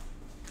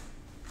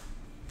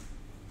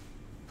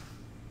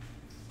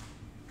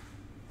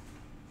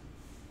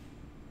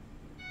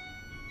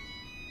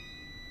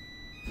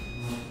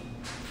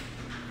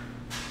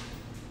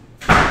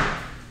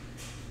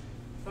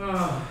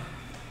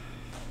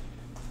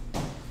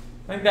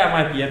 I think that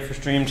might be it for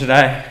stream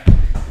today.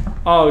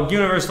 Oh,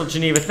 Universal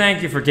Geneva,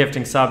 thank you for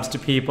gifting subs to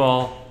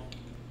people.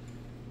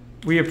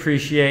 We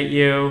appreciate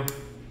you.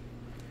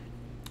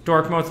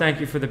 Dorkmo,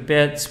 thank you for the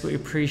bits. We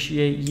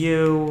appreciate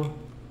you.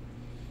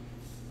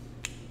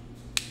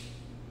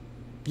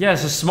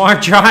 Yes, a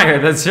smart dryer.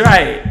 That's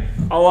right.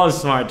 I love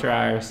smart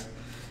dryers.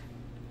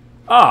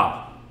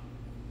 Oh.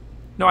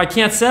 No, I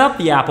can't set up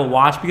the Apple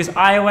Watch because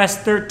iOS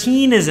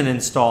 13 isn't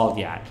installed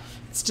yet.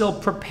 It's still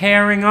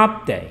preparing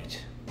update.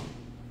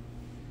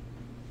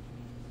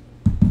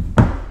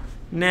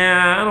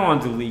 Nah, I don't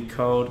want to do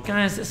LeetCode.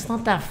 Guys, it's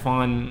not that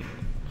fun.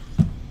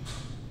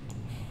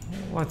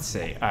 Let's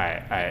see. All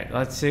right.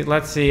 Let's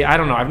see. I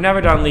don't know. I've never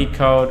done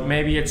LeetCode.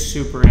 Maybe it's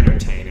super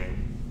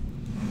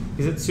entertaining.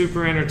 Is it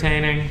super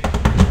entertaining?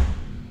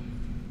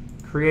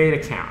 Create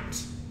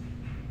account.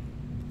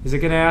 Is it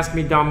going to ask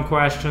me dumb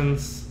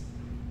questions?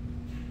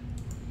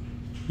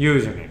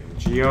 Username,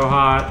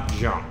 GeoHot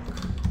junk.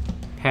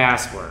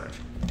 Password,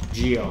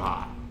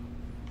 GeoHot.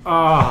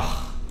 Ugh.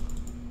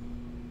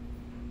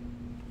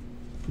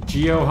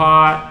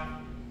 GeoHot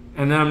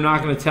And then I'm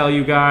not going to tell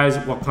you guys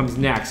what comes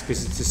next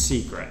because it's a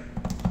secret.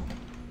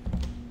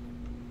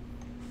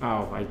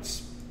 Oh, I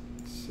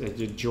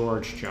did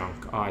George junk.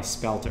 Oh, I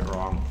spelt it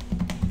wrong.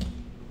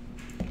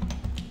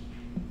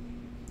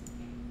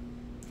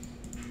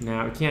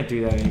 No, we can't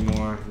do that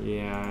anymore.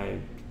 Yeah, I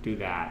do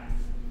that.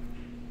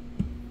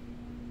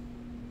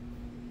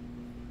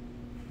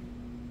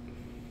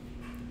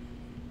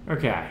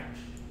 Okay.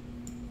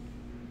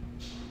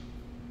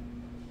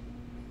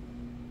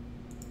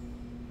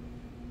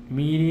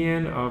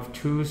 Median of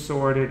two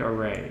sorted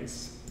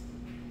arrays.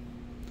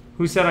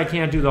 Who said I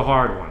can't do the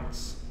hard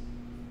ones?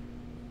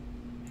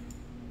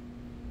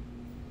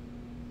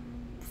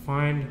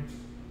 Find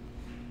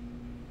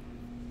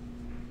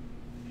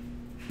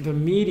the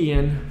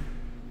median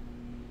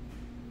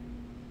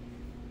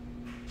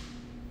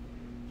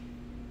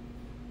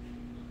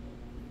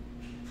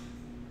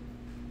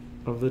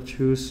of the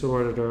two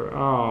sorted arrays.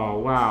 Oh,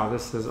 wow.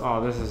 This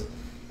is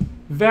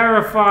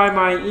verify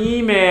my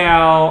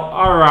email.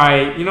 All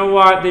right. You know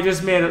what? They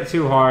just made it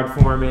too hard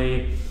for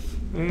me.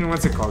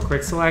 What's it called?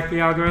 Quick select the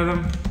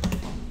algorithm?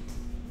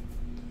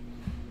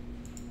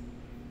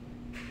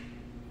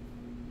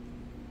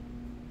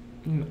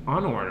 An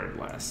unordered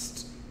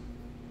list.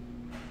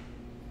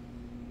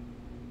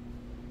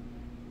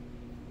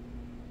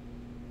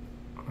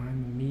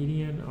 I'm the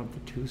median of the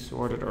two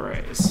sorted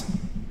arrays.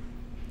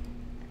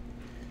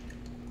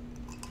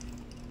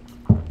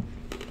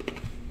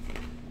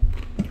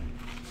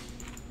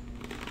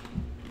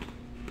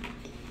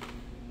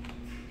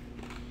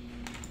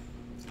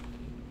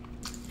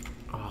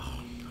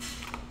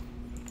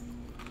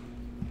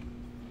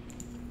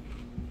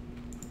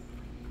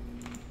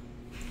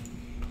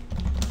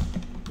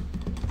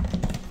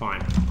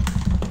 Fine.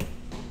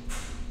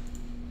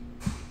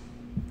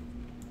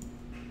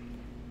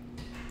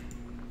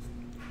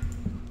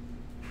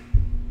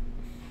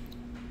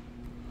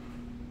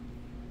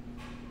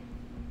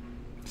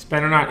 This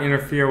better not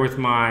interfere with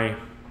my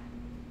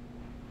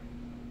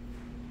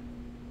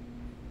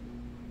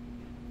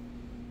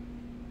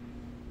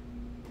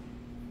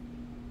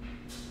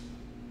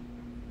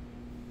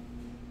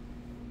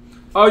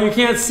Oh, you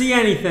can't see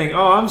anything.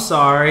 Oh, I'm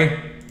sorry.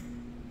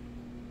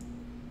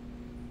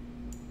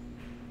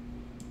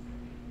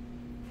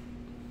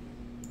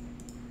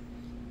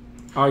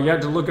 Oh, you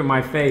had to look at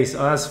my face.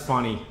 Oh, that's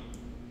funny.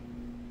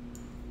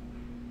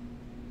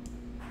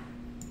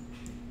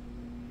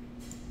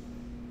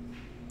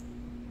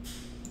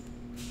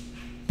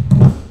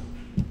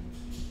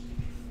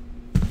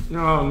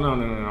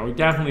 No. We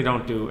definitely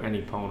don't do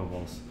any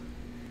ponables.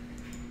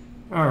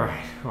 All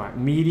right.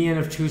 Median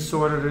of two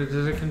sorted.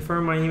 Does it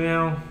confirm my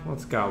email?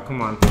 Let's go.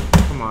 Come on.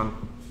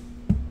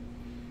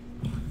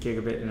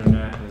 Gigabit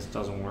internet, and this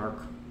doesn't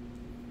work.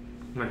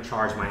 I'm going to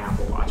charge my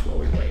Apple Watch while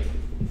we wait.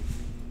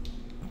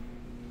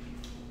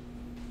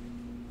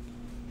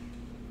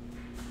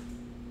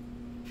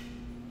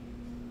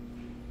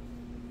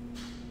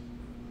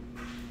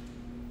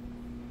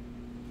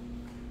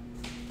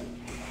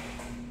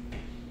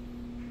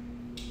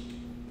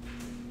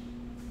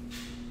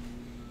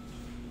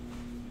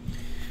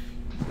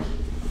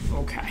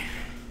 Okay.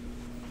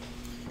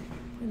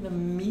 And the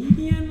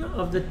median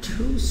of the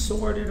two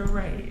sorted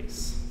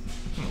arrays.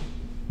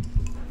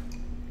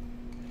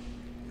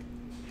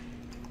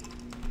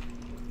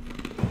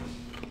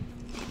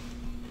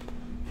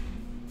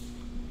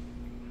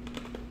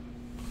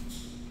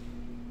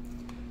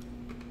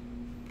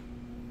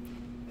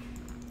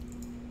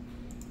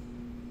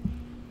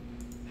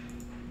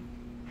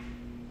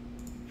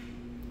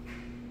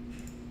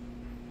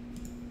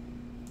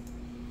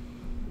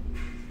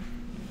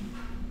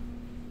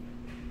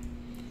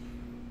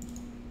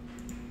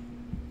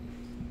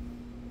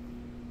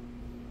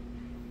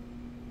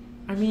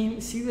 I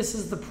mean, see, this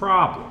is the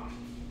problem.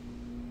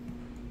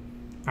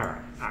 All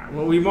right.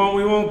 Well, we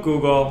won't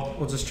Google.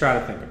 We'll just try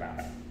to think about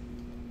it.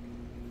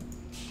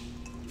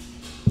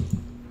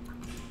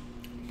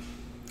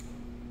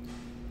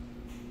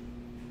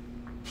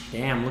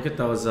 Damn, look at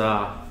those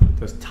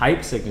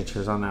type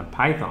signatures on that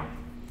Python.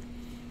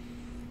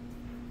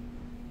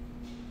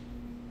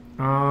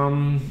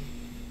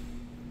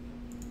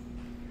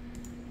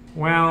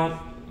 Well,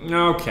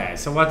 okay.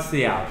 So what's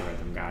the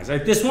algorithm, guys?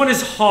 This one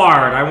is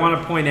hard, I want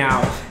to point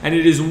out, and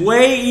it is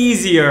way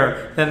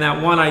easier than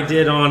that one I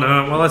did on.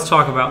 Well, let's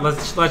talk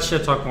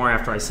more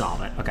after I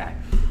solve it. Okay.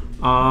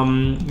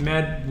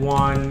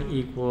 Med1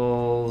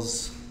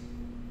 equals.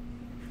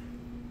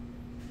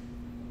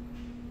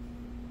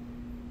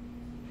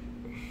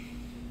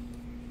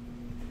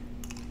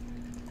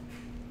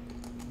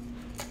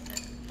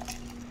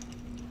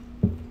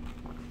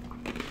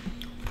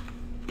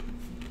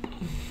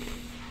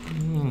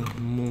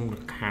 Move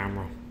the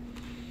camera.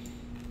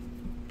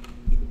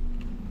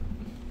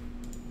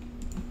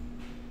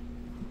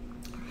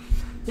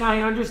 Yeah,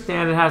 I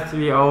understand it has to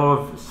be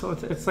so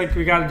it's like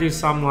we got to do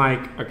some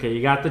like, okay,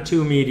 you got the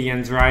two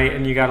medians, right?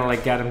 And you got to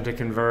like get them to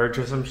converge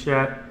or some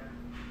shit.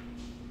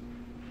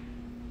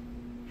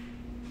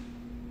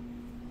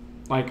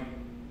 Like,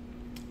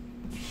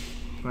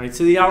 right,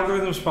 so the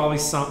algorithm is probably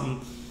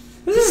something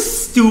This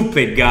is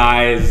stupid,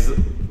 guys.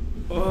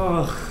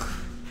 Ugh.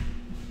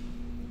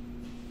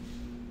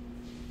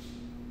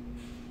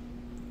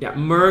 Yeah,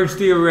 merge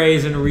the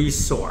arrays and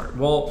resort.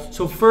 Well,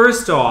 so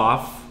first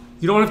off,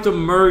 you don't have to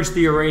merge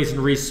the arrays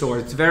and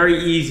resort. It's very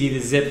easy to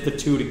zip the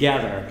two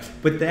together.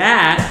 But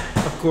that,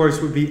 of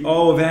course, would be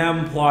O of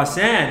M plus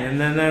N, and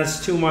then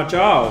that's too much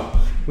O.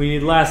 We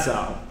need less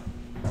O.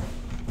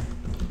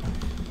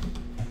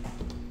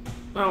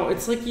 No,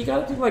 it's like you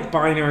gotta do like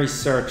binary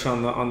search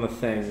on the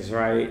things,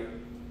 right?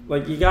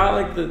 Like you got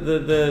like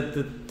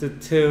the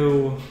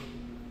two,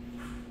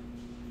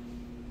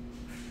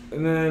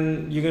 and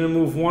then you're gonna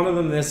move one of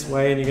them this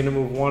way, and you're gonna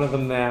move one of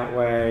them that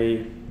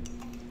way,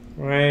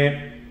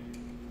 right?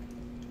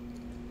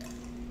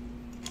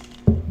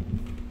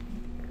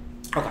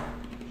 Okay.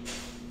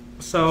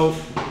 So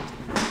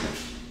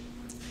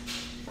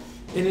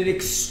in an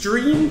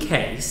extreme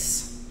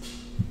case,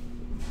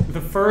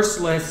 the first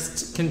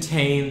list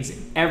contains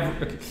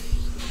every.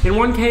 In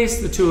one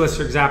case, the two lists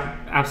are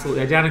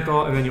absolutely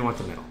identical, and then you want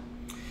the middle.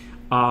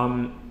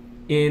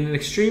 In an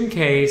extreme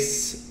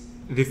case,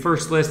 the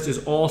first list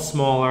is all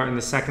smaller, and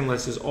the second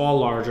list is all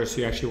larger,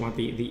 so you actually want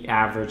the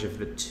average of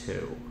the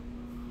two.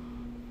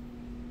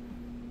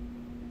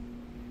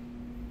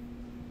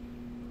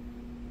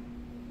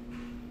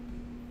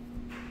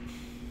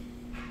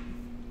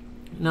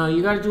 No,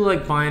 you got to do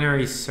like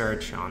binary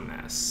search on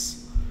this.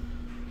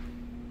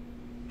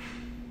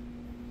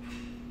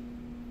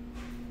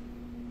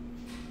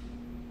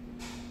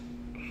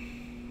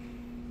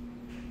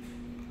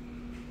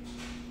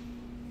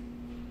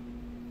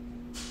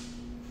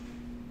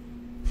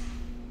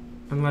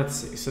 And let's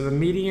see, so the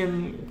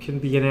median can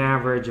be an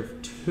average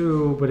of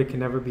 2, but it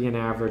can never be an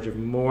average of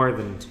more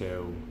than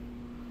 2.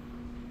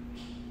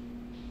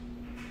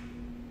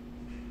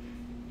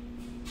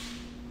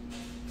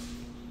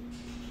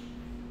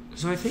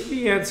 So I think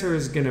the answer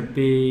is going to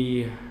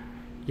be,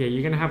 yeah,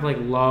 you're going to have like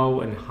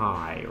low and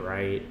high,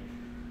 right?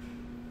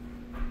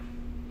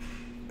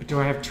 But do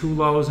I have 2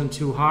 lows and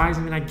 2 highs?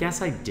 I mean, I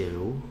guess I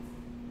do.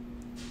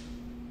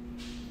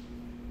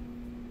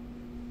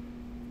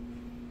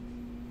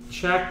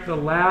 Check the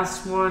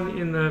last one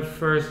in the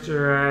first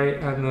array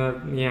and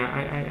the, yeah,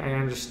 I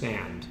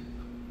understand.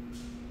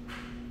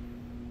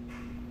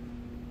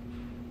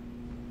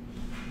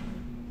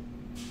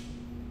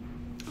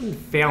 I'm gonna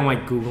fail my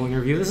Google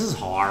interview. This is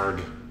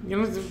hard. You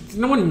know,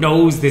 no one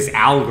knows this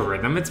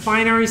algorithm. It's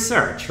binary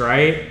search,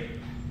 right?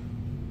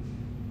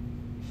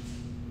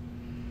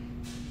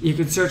 You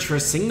could search for a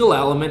single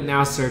element,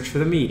 now search for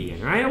the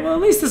median, right? Well,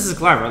 at least this is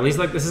clever. At least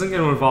like this isn't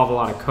going to involve a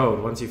lot of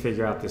code once you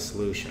figure out this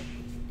solution.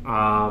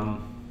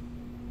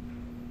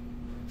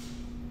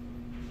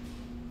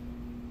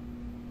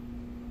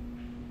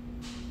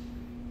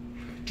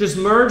 Just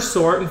merge,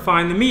 sort, and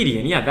find the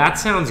median. Yeah, that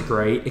sounds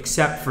great,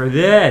 except for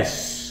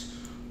this.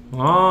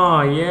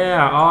 Oh,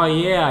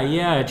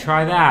 yeah.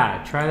 Try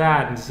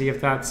that and see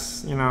if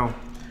that's, you know.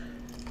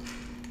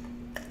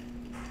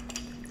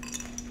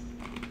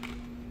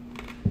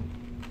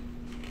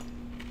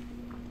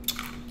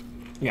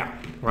 Yeah,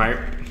 right.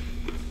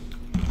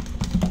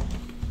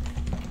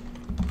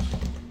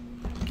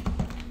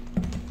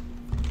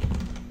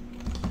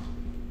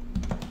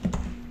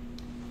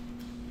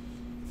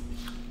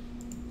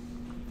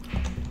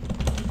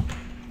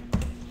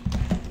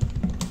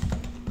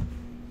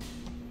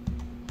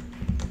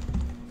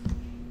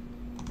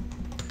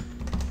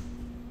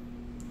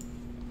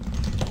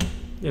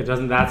 Yeah,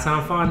 doesn't that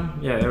sound fun?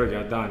 Yeah, there we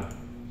go, done.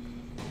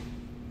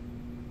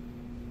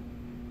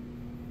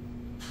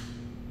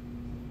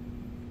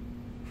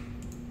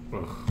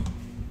 Ugh.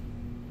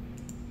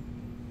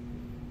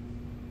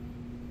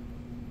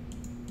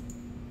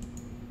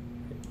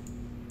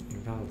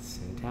 Invalid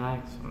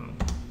syntax.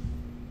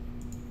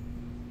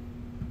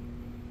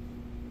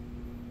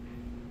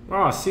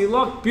 Oh, see,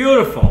 look,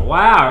 beautiful.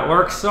 Wow, it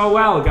works so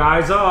well,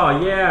 guys.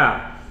 Oh,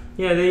 yeah.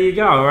 Yeah, there you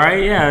go,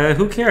 right? Yeah,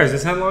 who cares?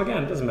 It's hello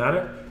again. It doesn't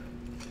matter.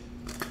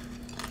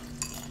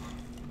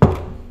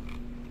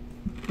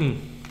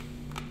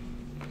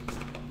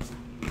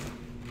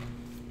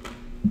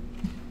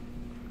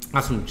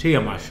 Got some tea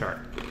on my shirt.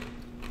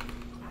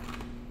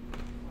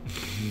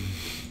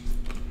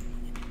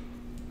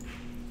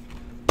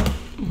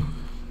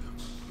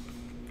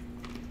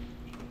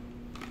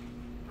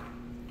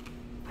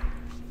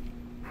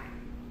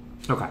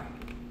 Okay.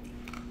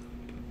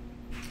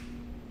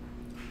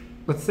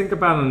 Let's think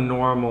about a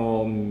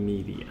normal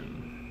median.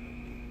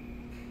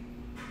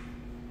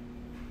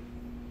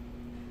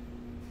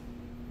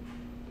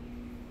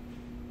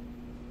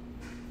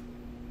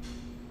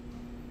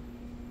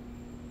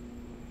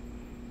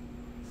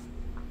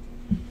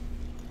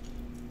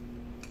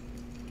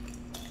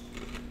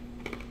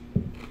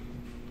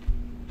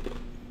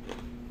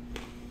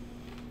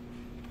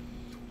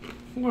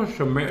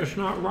 It's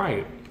not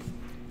right.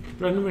 It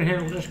doesn't even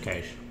handle this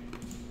case.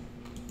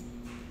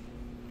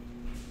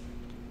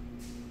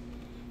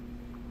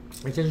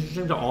 It's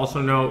interesting to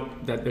also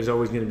note that there's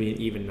always going to be an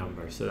even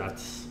number, so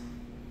that's,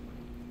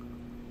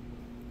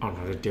 oh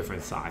no, they're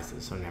different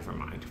sizes, so never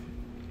mind.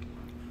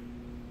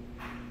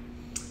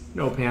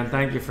 No Pan,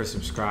 thank you for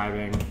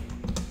subscribing.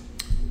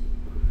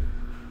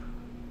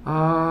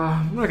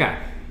 Okay.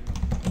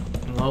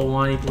 Low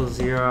 1 equals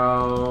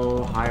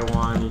 0, high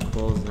 1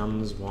 equals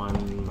nums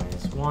 1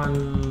 minus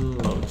 1,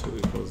 low 2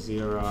 equals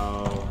 0,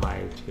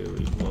 high 2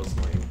 equals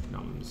length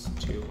nums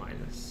 2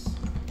 minus.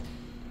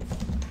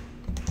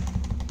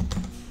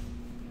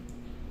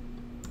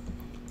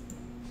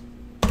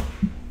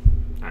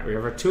 Alright, we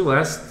have our two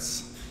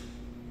lists.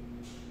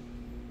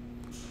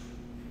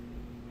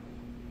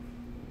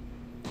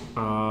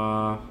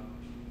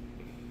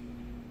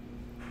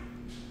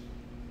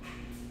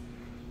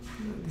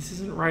 This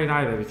isn't right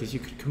either, because you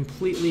could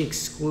completely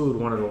exclude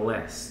one of the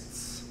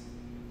lists.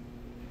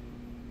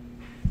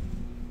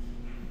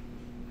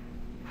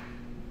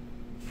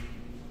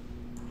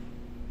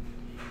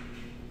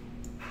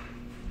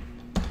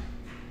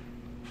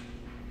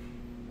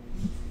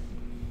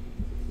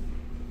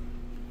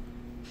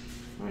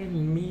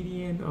 Find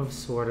median of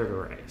sorted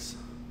arrays.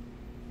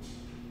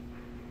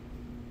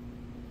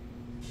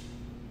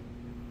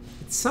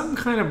 It's some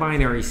kind of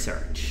binary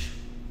search.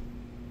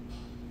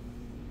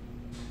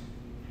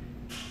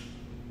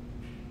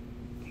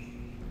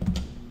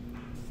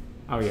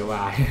 Oh yeah,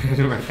 wow, I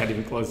didn't write that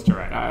even close to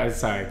right.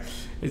 Sorry,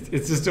 it's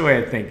just a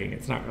way of thinking.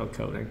 It's not real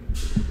coding.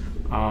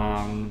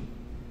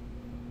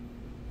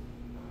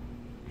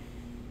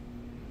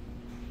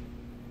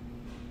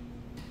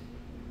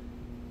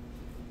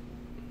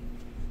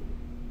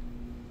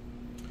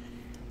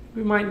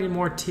 We might need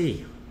more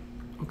tea.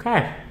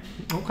 Okay.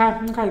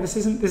 This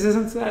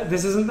isn't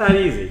that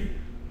easy.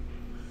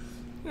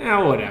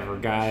 Yeah, whatever,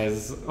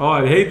 guys. Oh,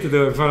 I hate to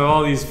do it in front of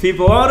all these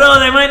people. Oh no,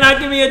 they might not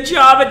give me a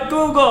job at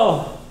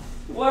Google.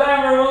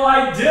 Whatever will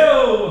I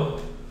do?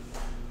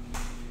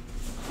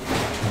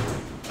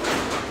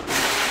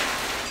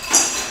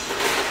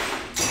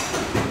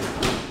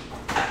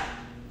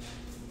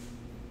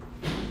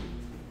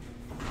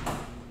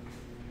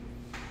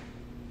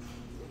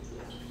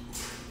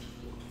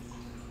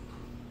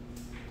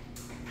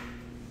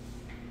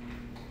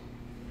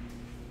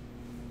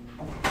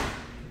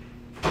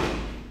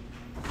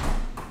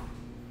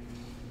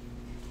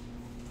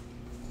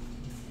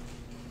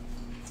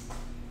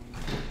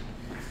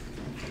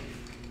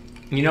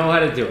 You know how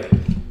to do it.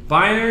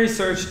 Binary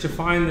search to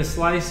find the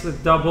slice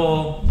with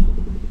double.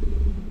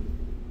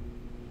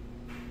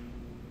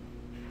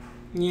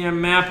 Yeah,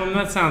 map them.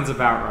 That sounds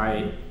about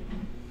right.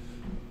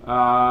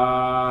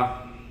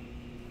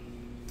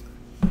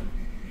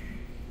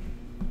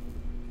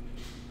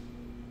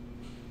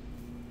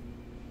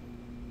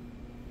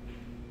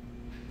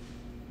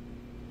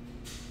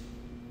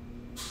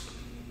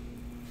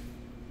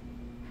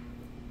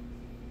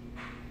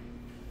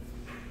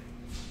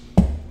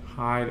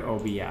 Hide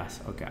OBS,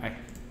 okay.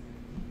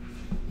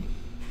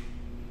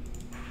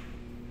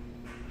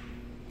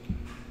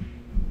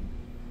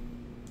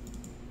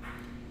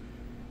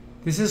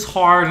 This is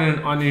hard in an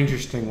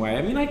uninteresting way.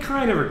 I mean, I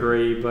kind of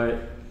agree,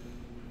 but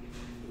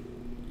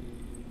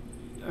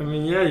I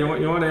mean, yeah, you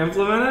want to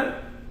implement it?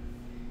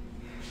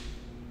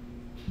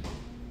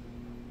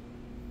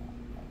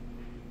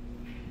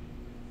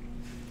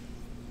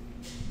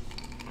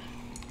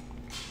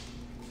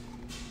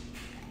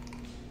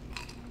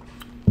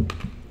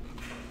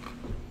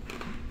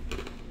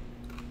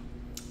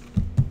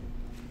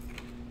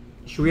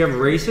 Should we have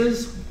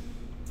races?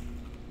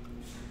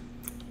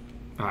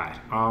 All right.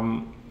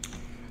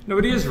 No,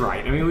 it is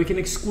right. I mean, we can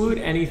exclude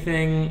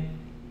anything.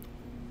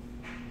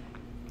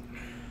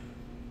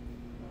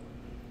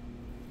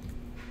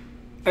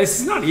 This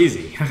is not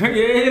easy.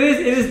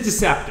 It is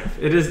deceptive.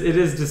 It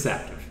is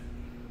deceptive.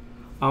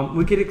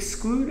 We could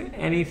exclude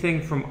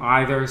anything from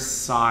either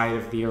side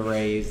of the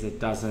arrays that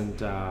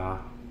doesn't.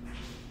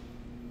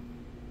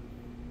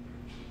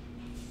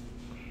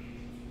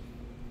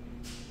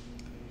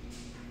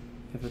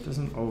 If it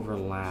doesn't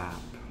overlap,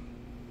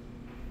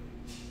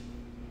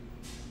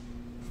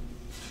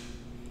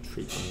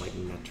 treat them like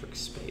metric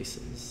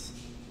spaces.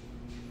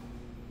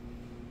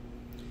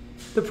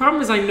 The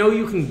problem is I know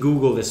you can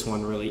Google this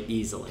one really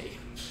easily,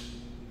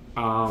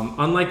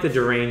 unlike the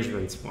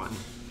derangements one.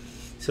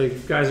 So you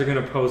guys are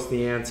going to post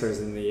the answers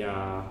in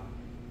the...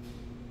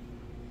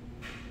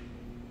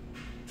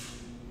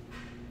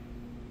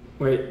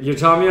 Wait, you're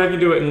telling me I can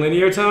do it in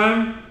linear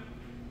time?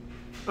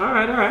 All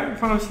right. I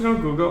promise you don't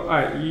Google. All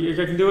right,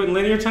 I can do it in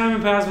linear time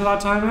and pass without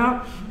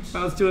timeout?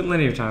 Well, let's do it in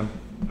linear time.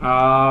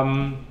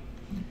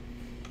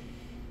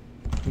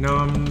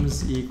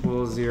 Nums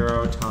equals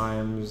 0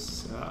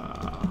 times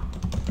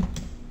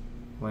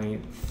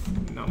length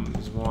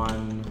nums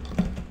 1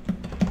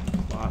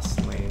 plus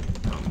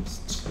length nums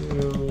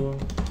 2.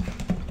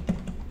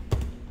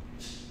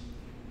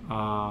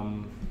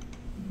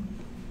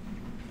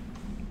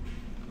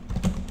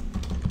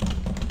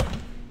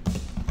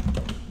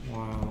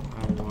 While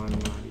I1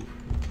 not equal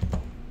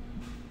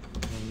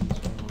nums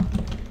 1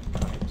 and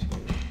I2.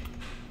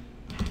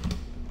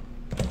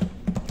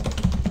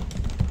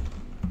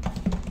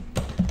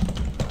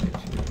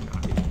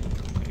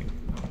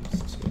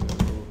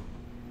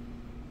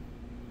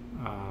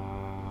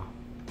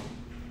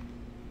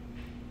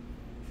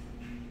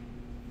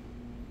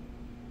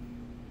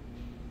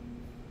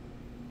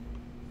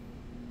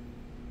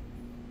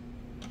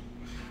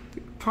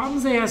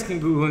 problems they ask in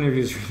Google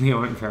interviews really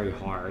aren't very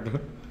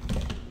hard.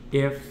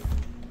 If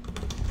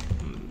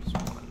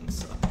nums1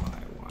 sub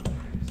I1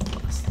 is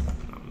less than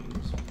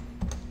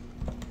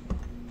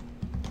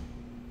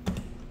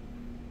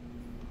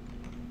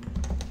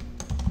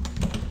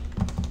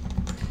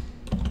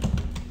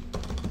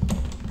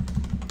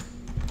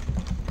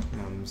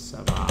nums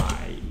sub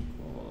I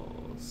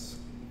equals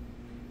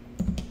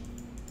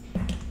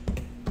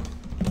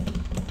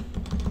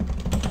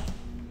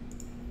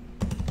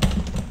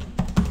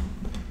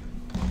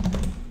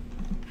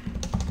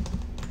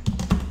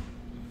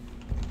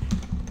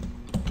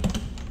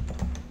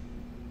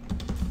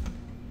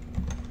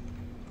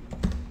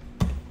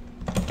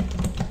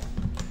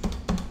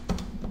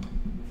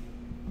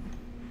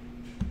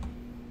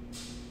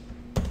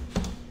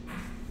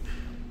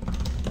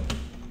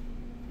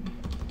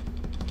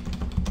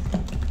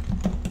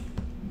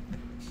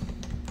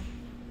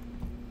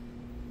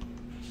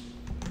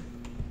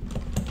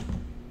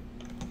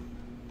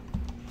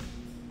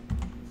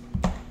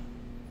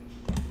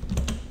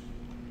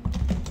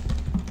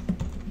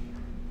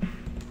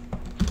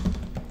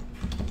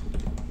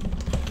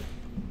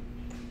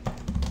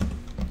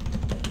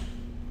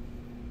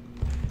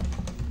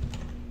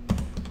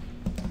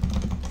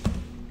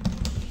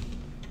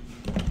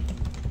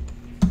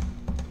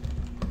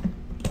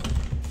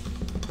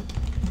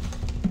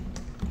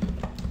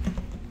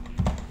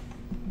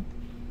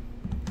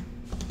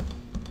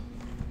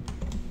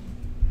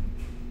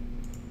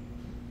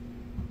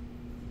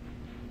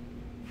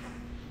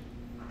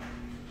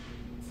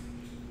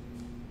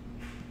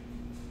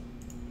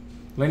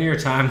linear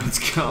time, let's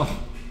go.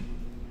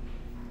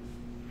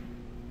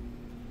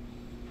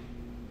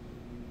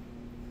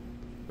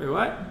 Wait,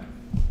 what?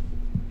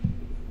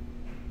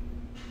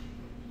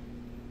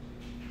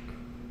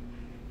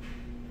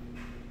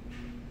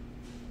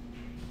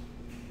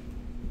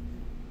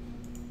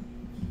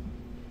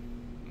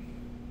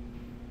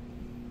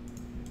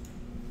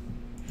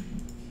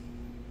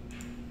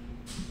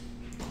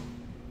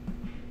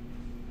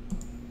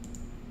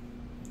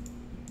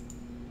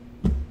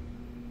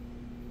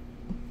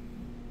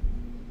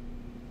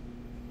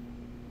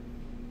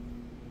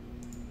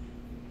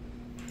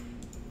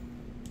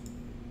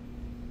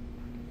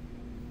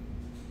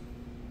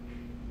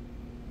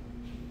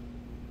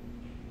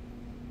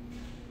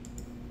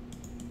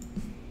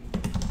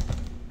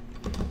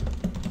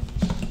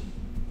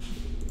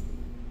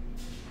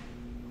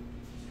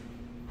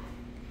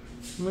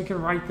 We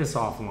can write this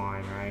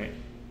offline, right?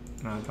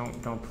 No,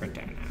 don't print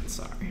out that,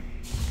 sorry.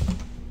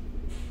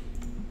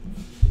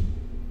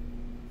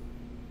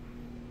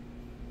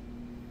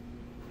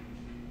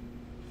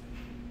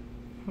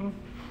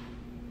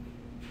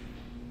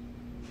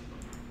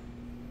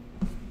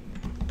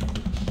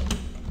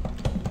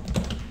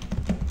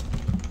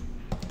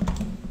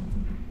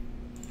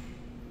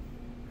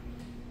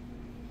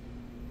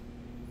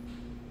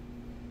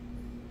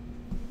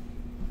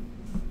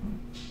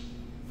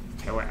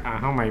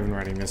 How am I even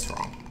writing this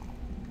wrong?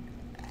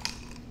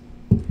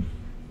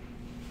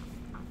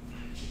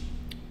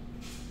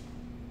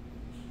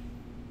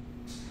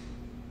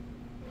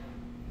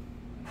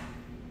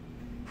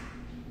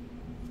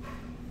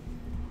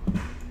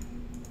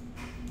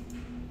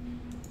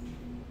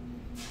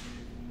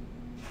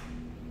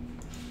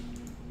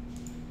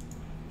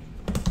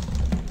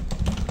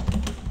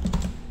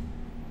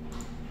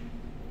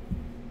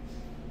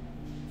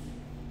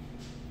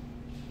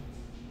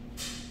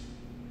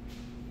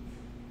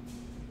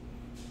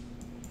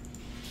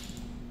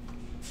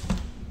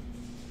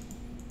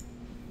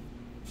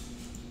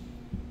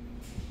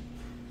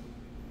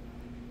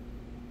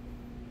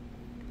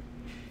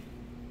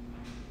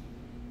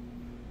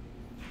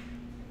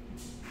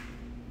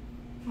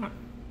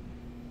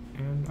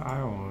 And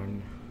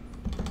I1.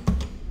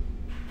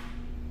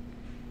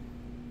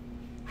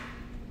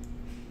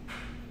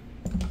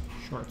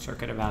 Short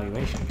circuit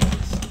evaluation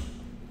case.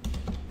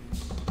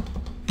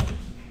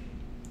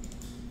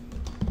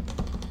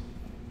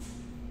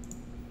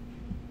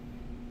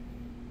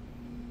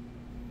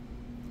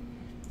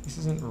 This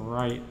isn't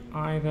right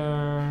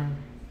either.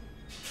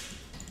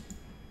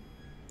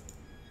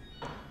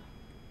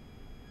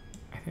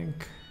 I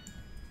think.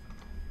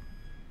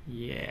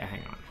 Yeah,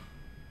 hang on.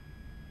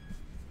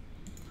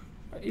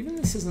 Even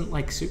this isn't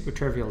like super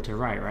trivial to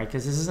write, right?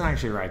 Because this isn't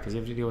actually right, because you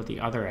have to deal with the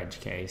other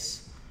edge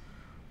case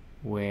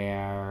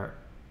where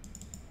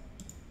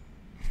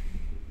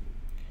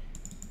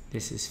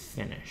this is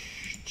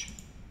finished.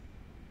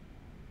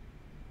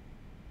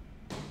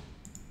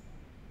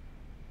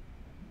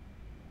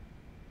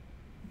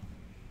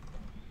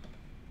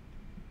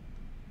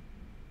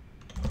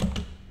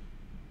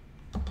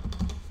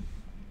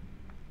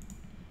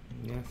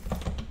 Yes.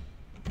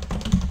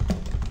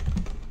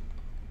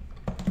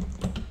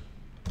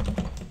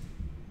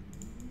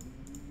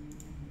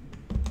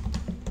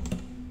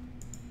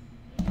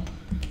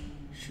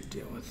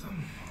 Deal with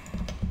them.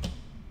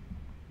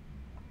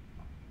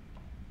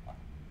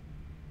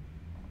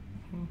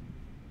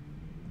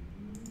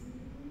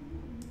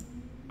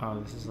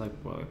 Oh, this is like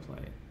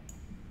boilerplate.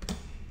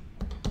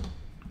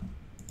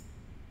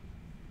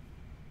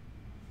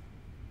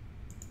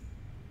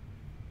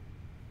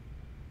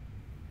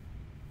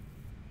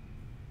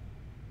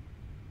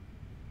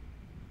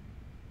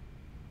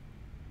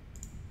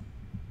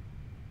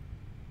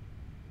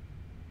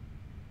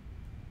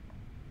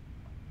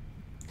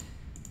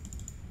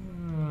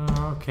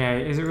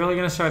 Okay, is it really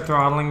gonna start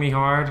throttling me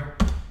hard?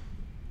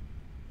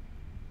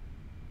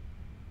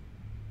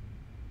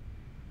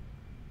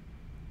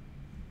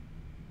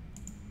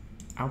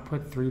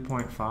 Output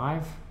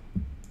 3.5?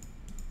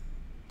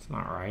 It's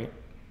not right.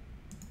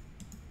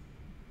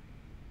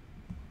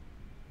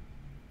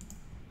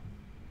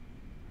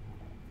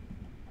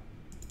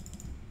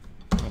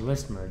 My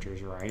list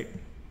merger's right.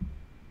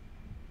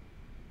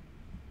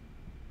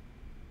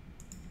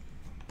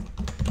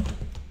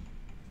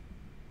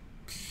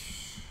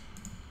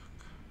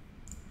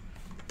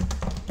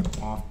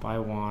 Off by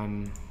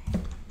 1.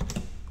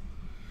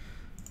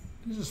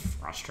 This is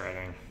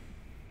frustrating.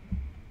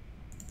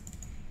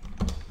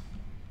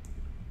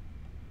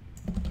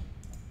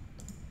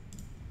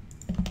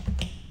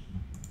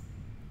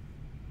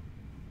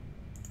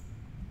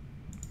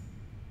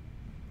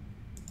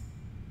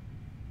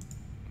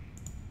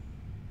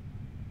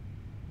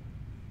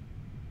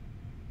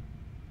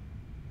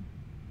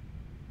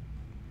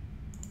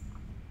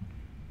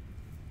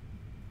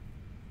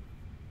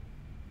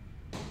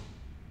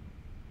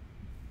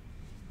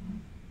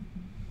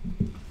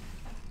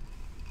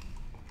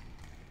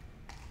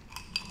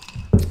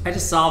 I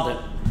just solved it.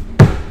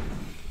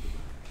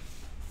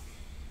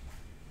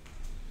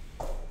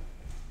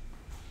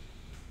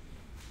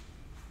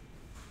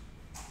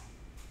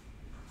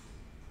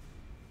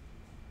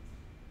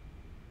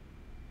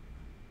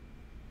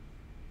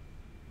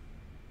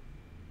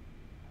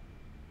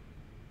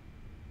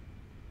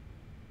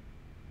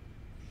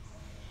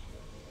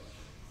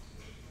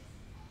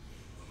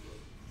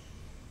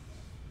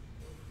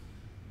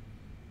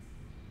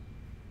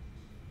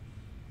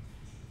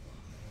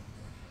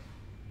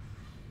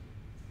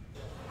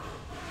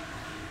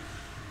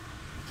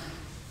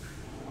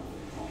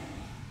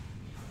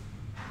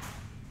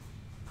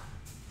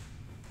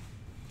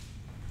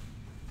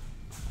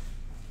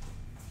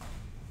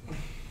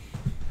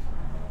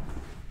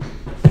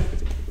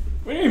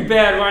 We ain't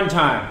bad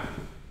runtime.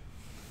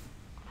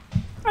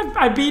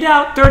 I beat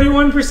out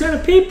 31%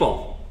 of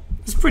people.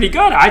 It's pretty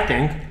good, I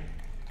think.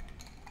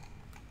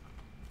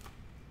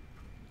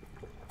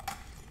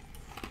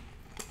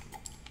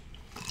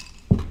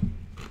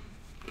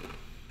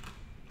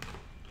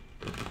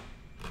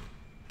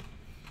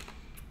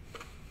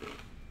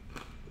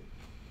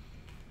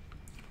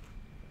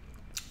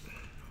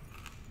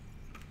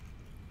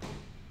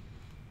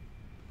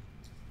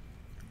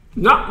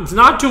 No, it's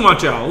not too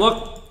much L.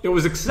 Look, it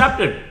was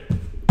accepted.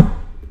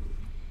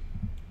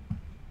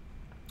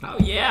 Oh,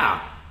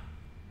 yeah.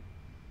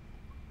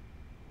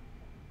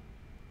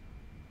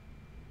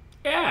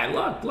 Yeah,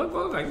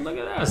 look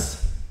at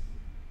this.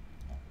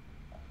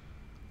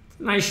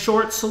 Nice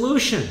short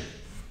solution.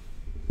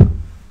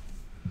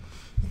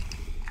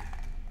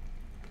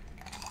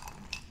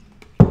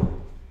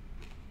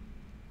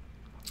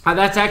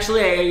 That's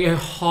actually a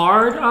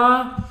hard,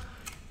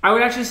 I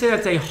would actually say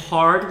that's a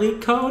hard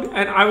LeetCode,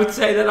 and I would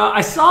say that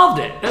I solved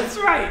it. That's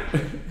right.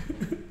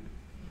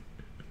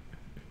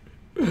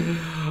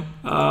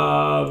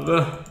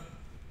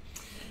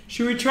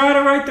 Should we try to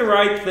write the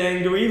right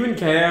thing? Do we even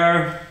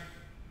care?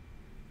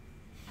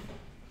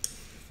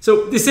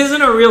 So this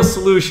isn't a real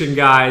solution,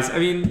 guys. I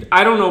mean,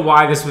 I don't know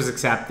why this was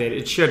accepted.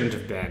 It shouldn't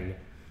have been.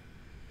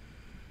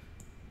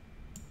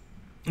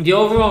 The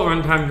overall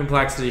runtime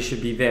complexity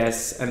should be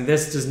this, and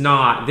this does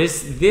not.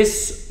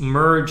 This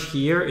merge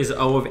here is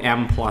O of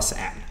M plus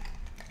N.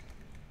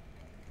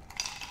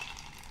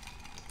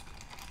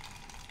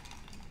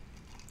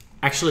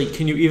 Actually,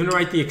 can you even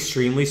write the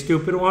extremely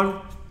stupid one?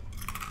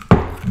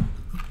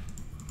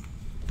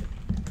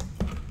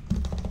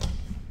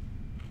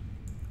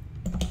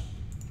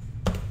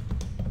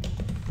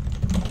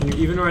 Can you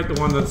even write the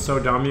one that's so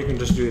dumb you can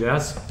just do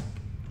this?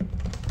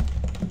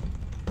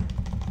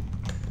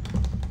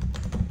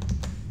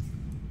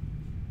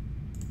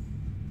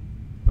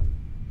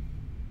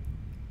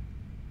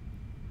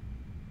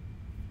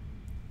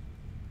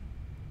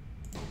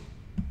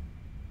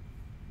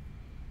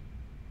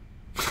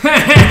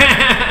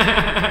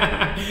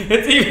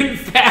 It's even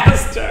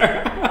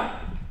faster.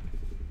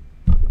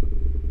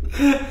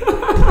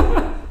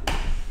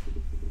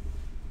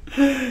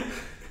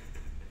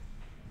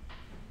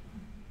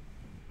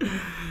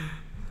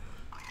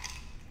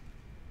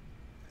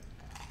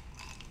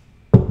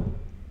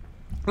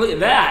 Look at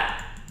that.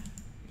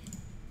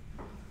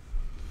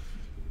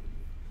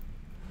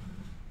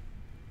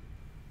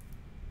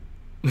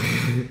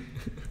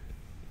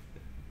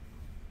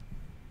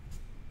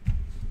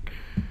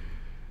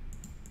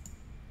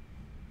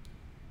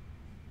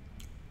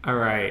 All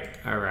right.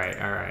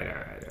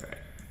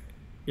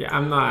 Yeah,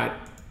 I'm not.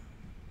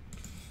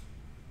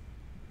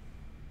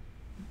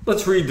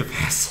 Let's read the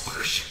fast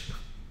solution.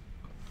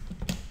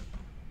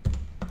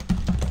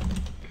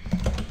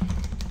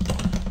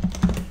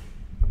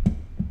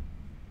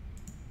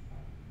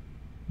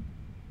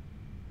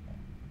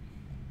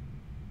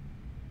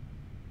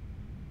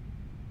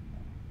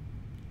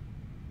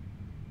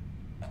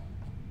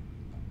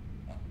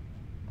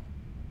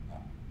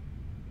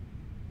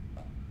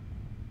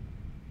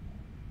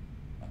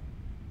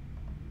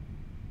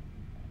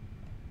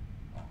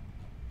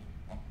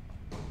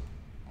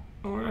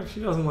 Oh, it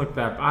actually doesn't look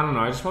that. I don't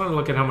know. I just want to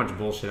look at how much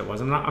bullshit it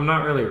was. I'm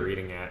not really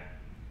reading it.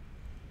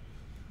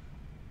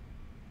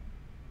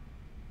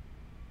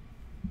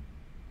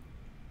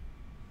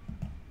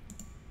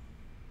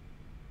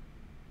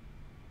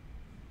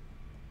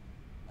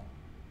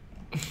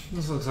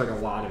 This looks like a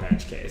lot of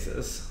edge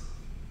cases.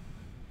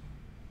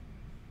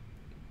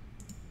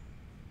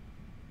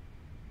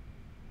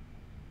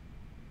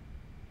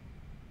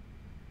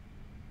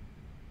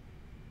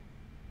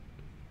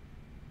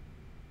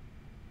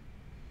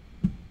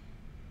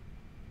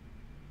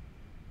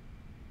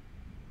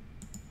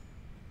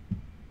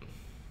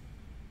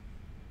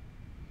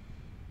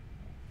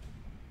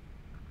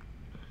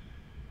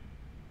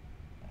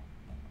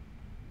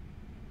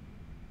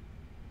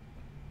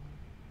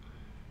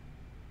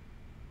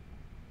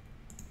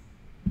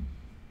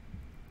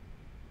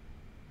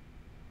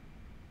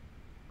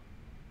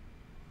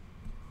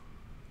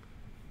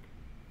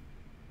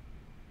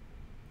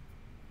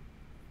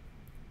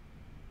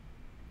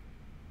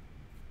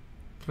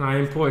 Can I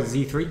import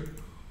Z3?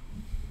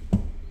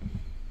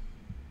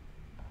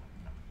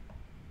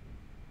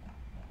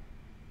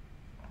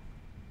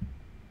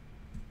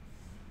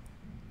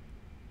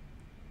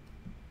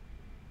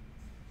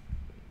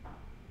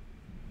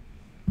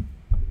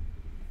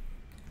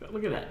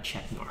 Look at that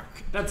check mark.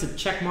 That's a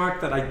check mark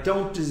that I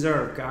don't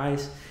deserve,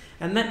 guys.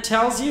 And that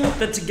tells you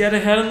that to get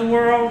ahead in the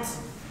world,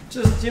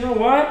 just, you know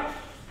what?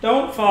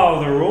 Don't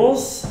follow the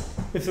rules.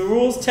 If the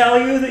rules tell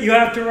you that you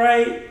have to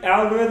write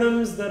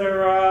algorithms that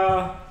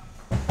are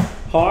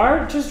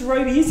hard, just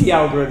write easy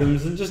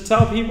algorithms and just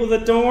tell people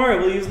that don't worry,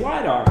 we'll use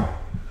LiDAR.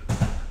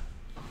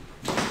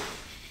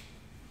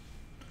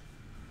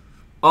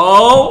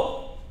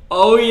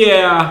 Oh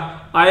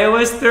yeah.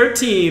 iOS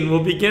 13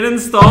 will begin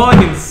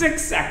installing in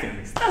 6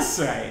 seconds. That's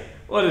right.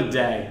 What a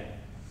day.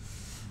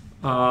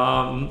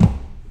 All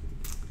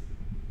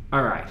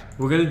right.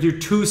 We're going to do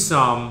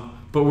two-sum,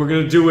 but we're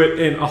going to do it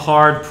in a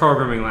hard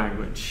programming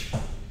language.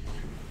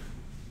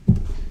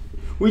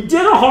 We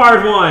did a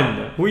hard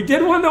one. We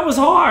did one that was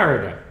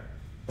hard.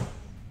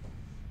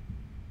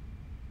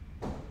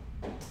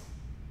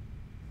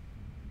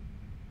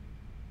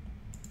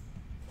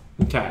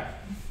 Okay.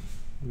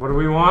 What do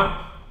we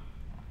want?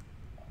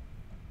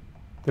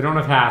 They don't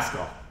have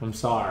Haskell. I'm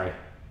sorry.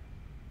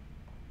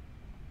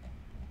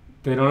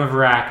 They don't have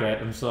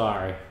Racket. I'm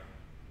sorry.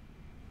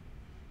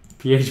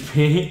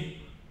 PHP?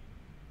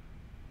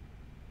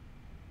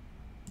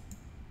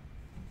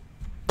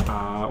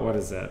 What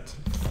is it?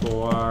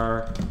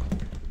 For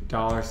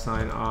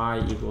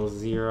 $i equals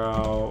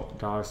 0,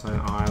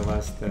 $i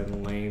less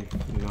than length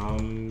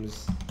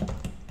nums.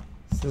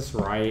 Is this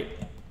right?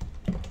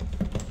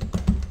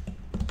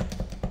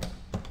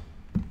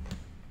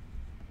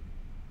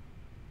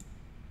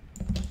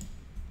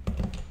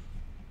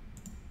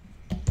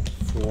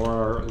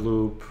 For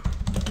loop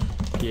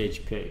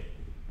PHP.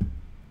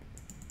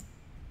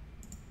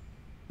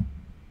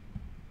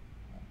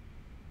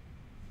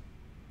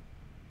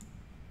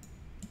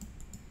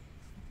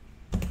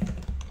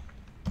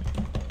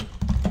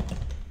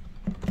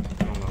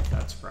 I don't know if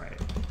that's right.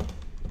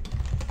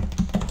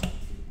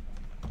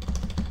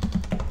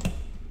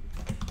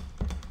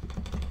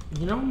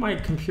 You know, my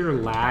computer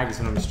lags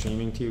when I'm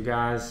streaming to you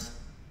guys.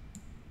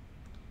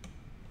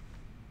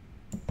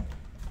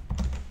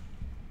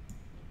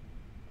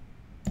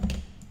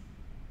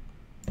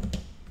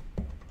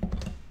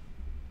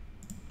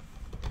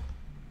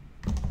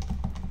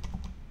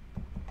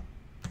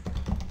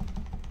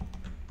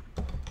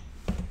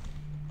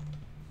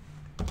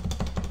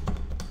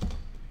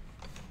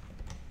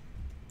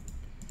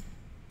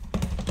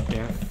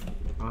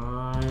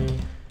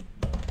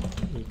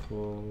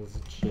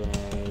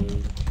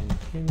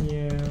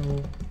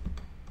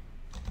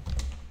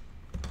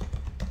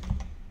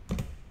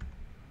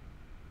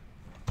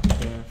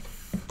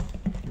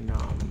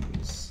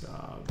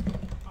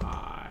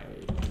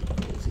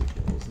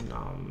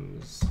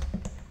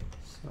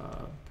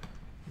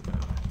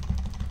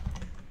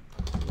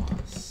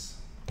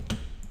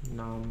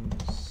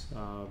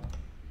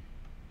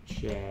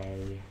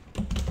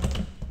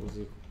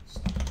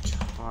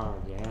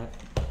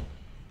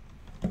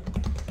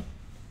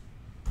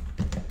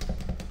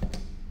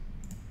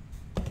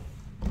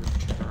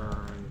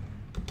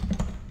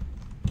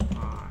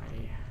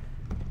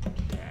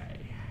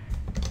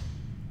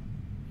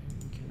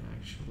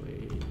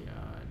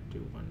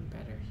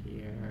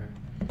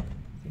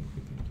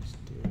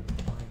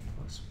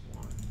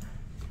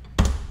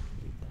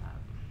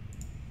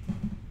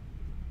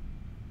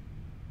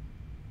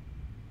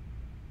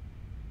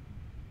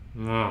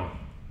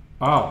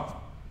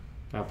 Oh,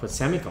 gotta put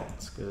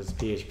semicolons because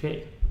it's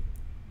PHP.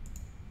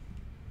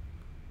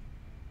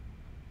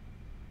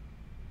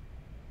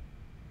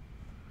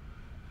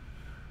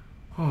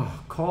 Oh,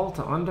 call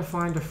to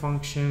undefined a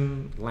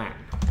function len.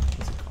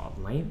 What's it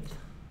called? Length?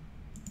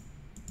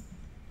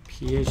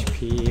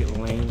 PHP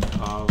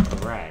length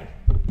of array.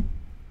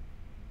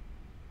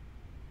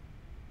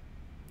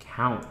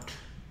 Count.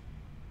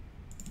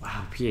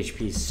 Wow,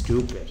 PHP is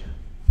stupid.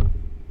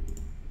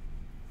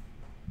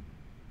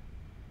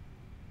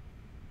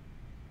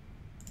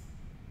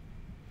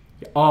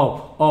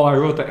 Oh, I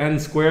wrote the n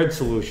squared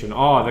solution.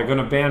 Oh, they're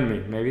gonna ban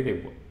me. Maybe they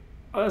will.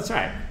 Oh, that's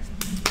right.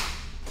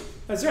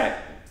 That's right.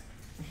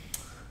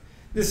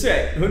 That's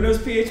right. Who knows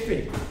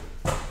PHP?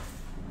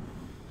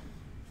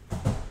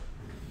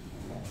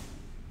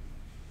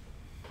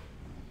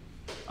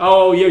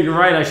 Oh, yeah, you're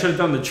right. I should have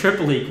done the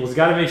triple equals.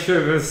 Got to make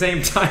sure they're the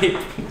same type.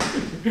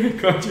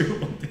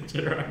 Quadruple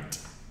digit, right?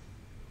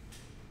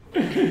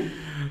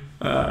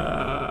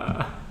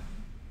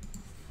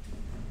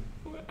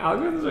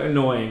 Algorithms are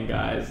annoying,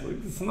 guys.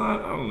 Like, it's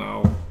not, I don't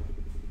know.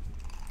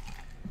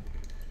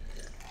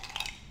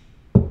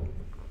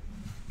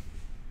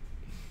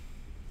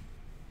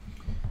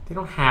 They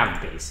don't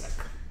have basic.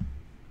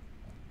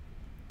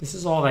 This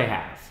is all they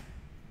have.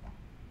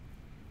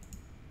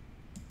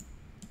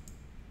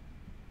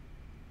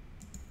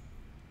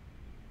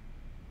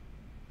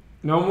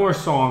 No more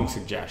song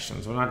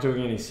suggestions. We're not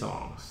doing any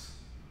songs.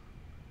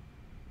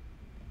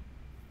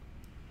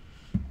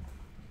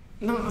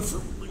 No,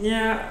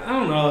 yeah, I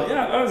don't know.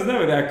 Yeah, I was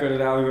never that good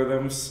at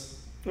algorithms.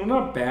 I'm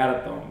not bad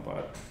at them,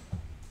 but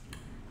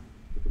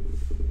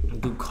I'll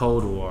do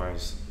Code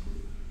Wars.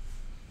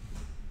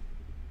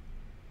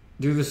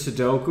 Do the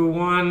Sudoku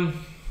one.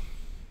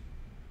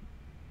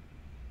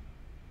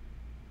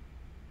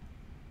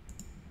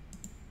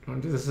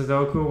 Want to do the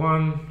Sudoku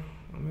one?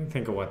 Let me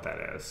think of what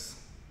that is.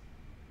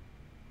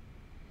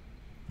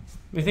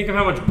 Let me think of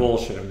how much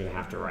bullshit I'm going to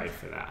have to write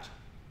for that.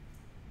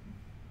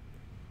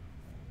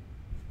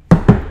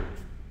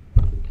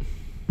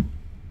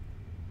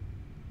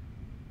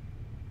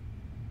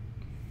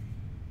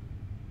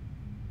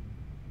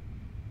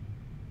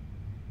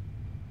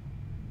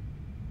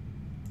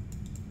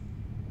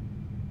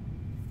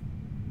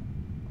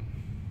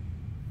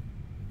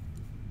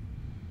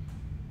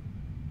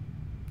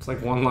 It's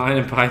like one line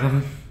in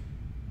Python.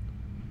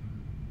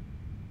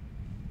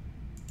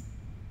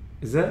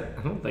 Is it?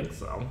 I don't think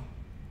so.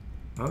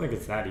 I don't think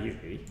it's that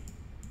easy.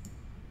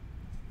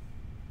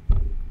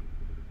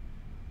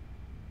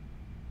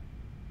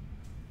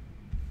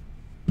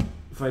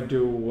 If I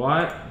do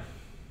what?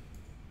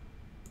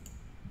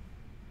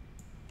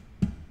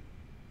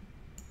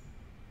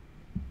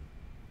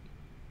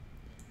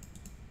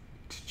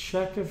 To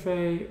check if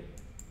a...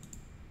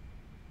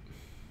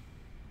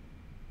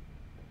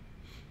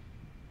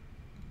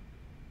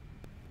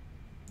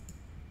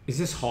 Is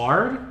this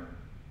hard?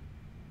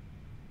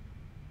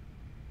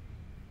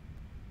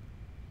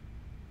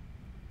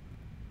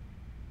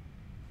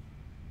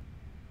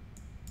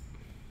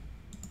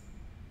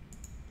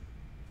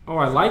 Oh,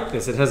 I like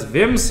this. It has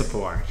Vim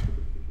support.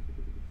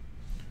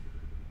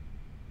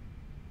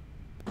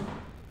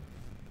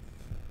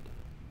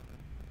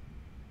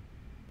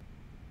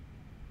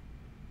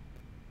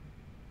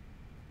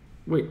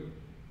 Wait,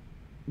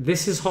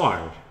 this is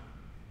hard.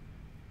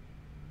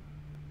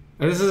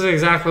 And this is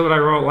exactly what I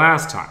wrote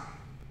last time.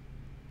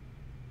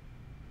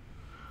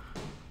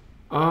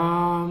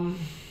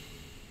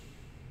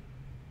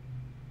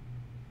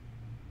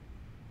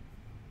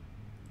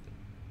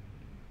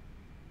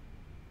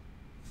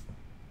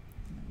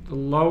 The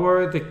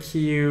lower the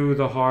Q,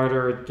 the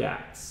harder it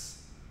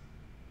gets.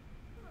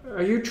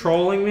 Are you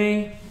trolling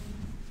me?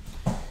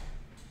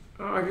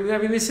 I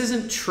mean, this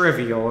isn't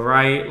trivial,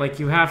 right? Like,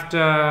 you have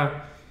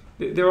to...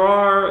 There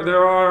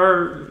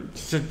are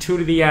 2 to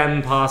the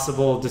n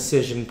possible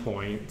decision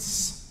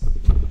points.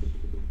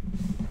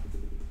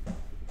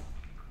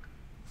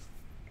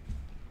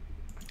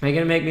 Are you going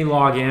to make me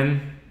log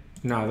in?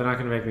 No, they're not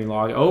going to make me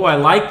log in. Oh, I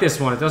like this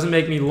one. It doesn't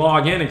make me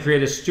log in and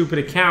create a stupid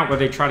account where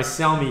they try to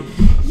sell me.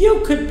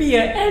 You could be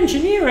an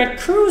engineer at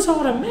Cruise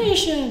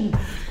Automation.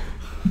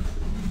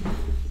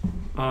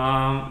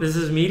 This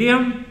is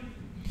medium.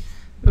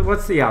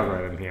 What's the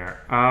algorithm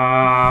here?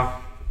 I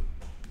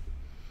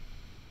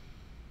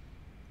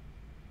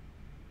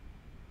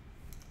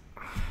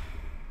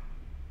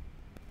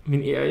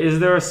mean, is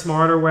there a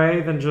smarter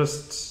way than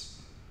just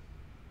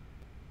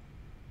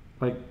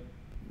like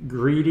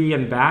greedy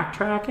and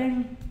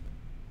backtracking?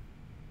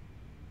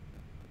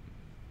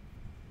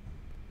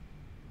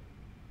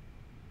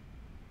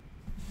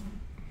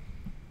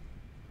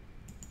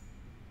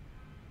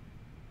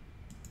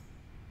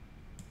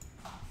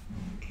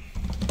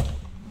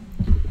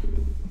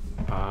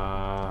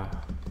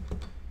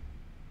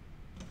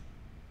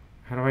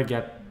 How do I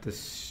get the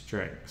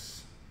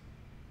strings?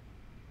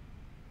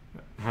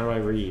 How do I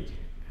read?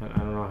 I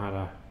don't know how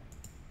to...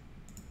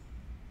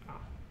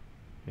 Oh,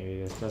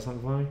 maybe this does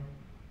something for me?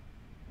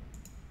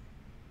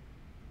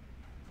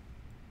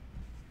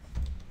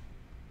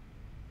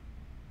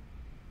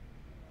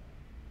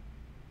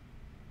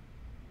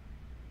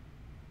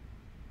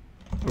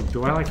 Oh,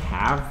 do I like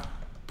have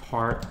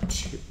part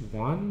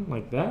 1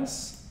 like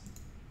this?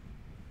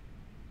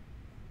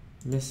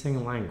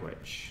 Missing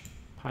language.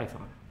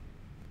 Python.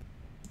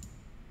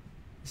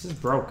 This is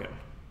broken.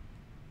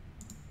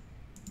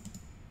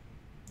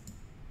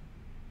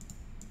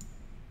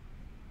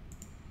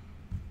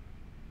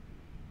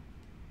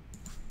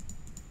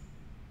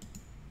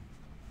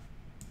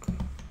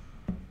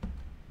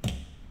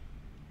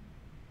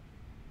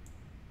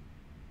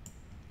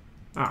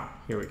 Oh,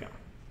 here we go.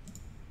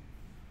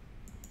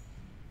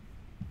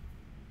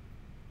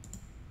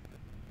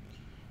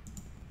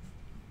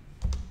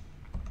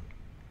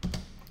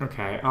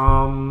 Okay,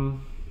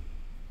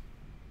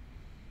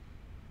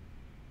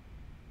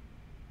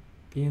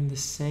 be in the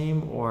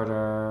same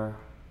order.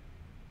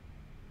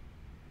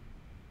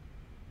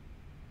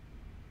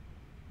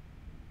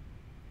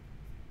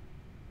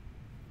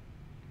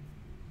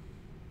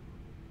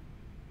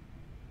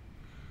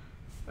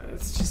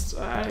 It's just,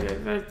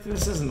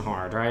 this isn't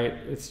hard, right?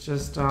 It's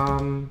just,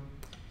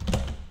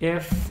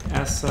 if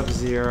s sub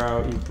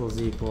 0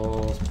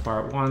 equals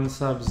part 1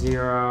 sub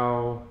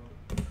 0,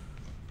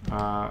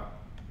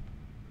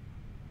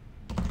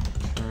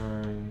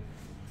 turn,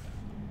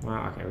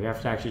 well, okay, we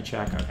have to actually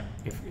check. Okay,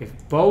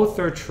 if both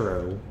are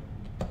true,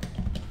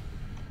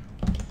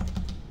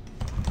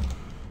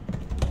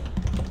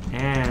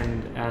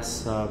 and s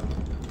sub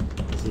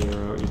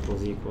 0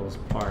 equals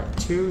part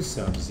 2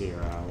 sub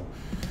 0,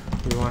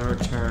 we want to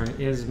return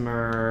is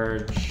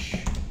merge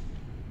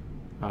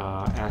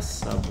s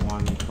sub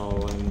 1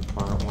 colon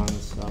part 1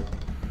 sub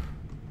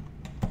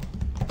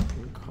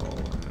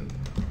colon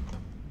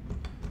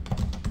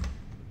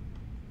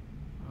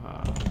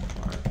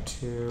part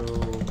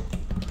 2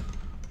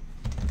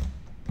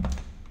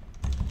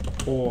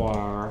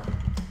 or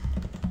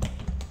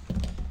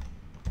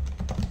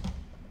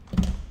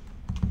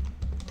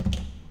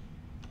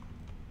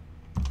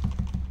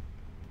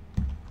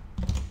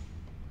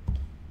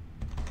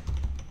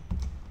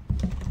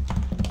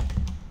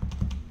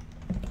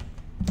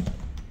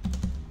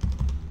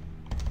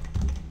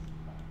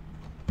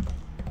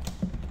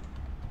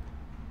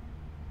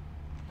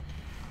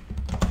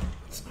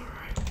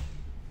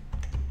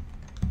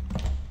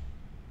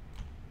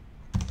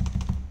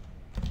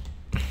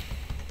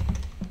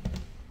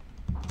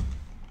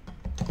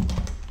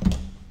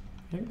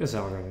this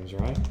algorithm's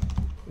right.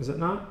 Is it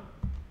not?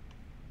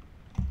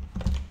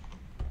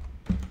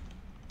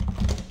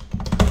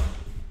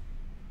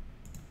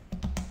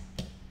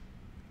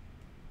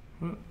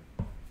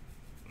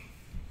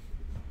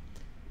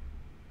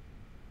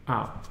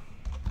 Oh.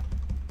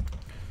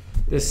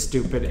 This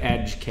stupid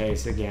edge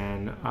case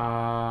again.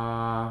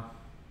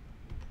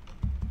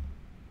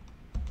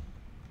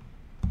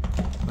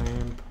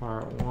 Lane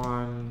part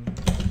 1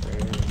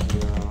 greater than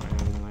 0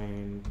 and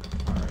lane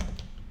part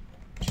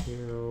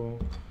 2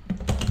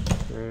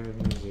 greater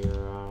than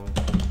 0.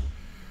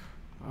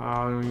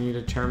 Oh, we need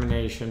a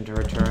termination to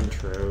return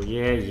true.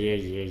 Yeah.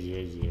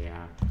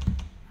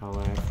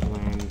 LF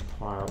lane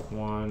part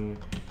 1.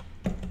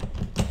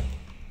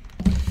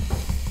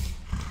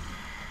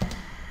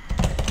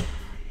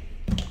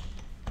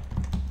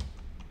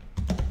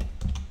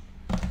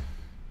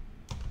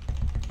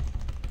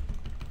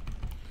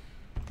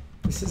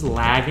 This is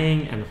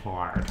lagging and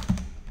hard.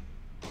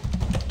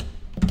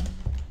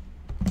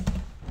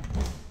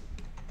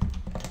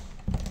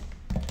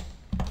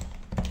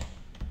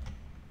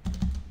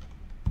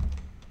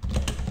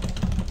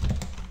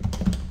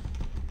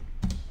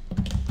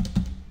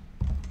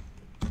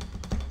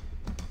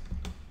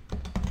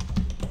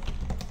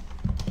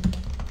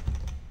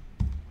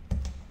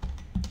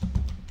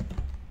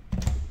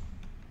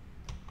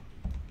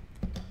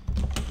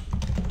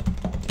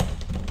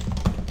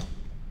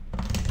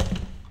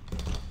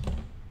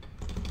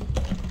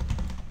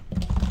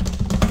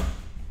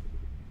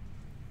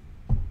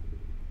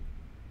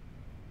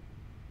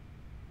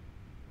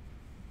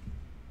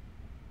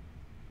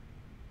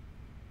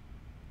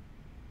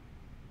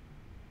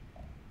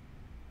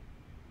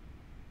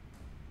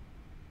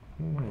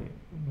 Wait,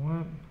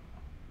 what?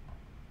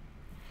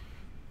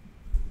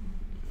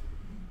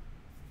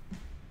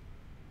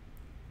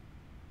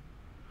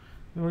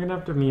 We're gonna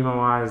have to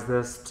memoize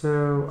this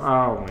too.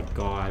 Oh my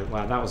god,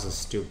 wow, that was a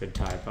stupid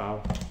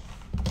typo.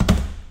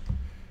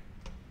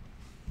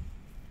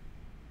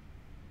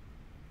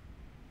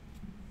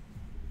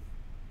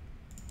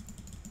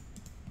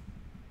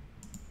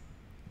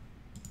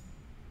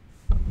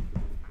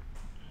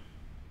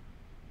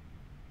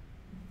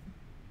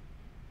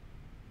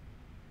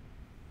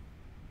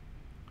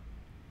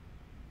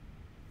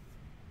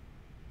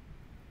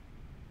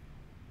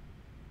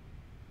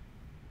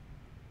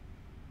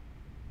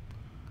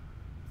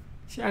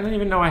 See, I didn't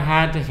even know I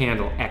had to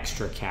handle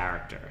extra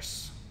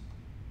characters.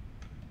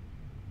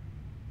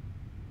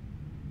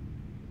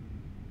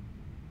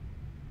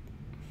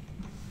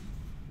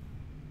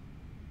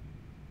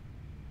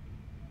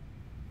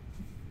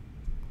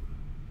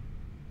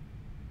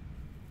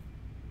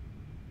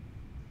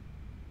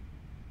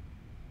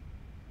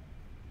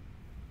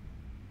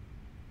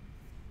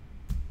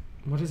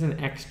 What is an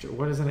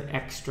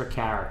extra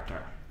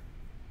character?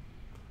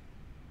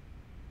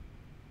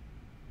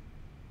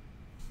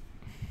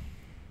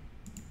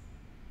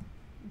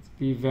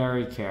 Be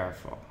very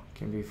careful.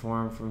 Can be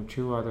formed from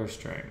two other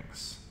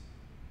strings.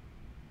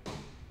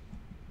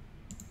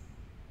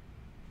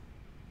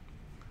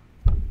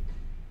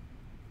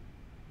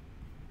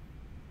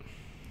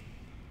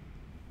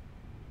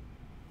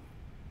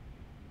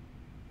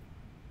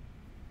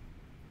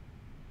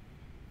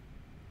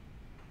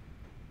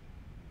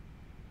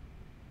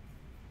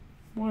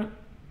 What?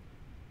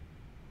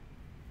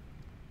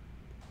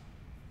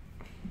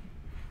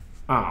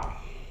 Oh.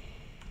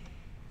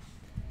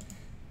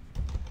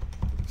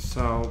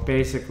 So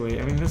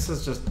basically, I mean, this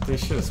is just, they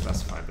should have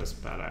specified this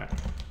better.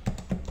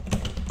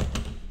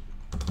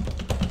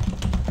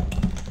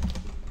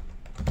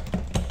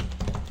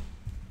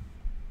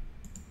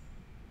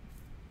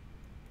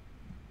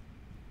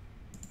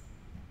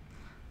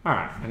 All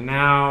right, and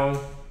now,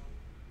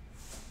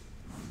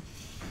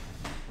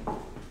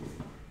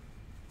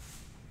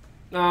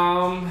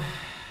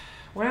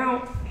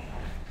 well,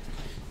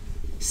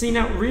 see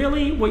now,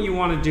 really what you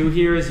want to do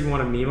here is you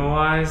want to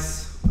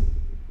memoize.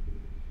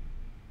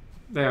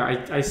 There,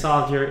 I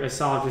solved your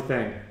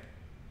thing.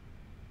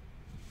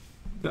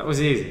 That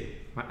was easy.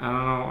 I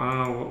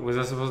don't know, was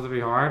that supposed to be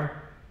hard?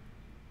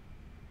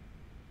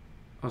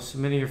 Oh,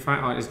 submitting your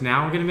file, is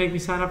now going to make me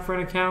sign up for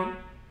an account?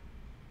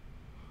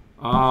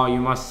 Oh,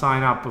 you must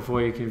sign up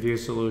before you can view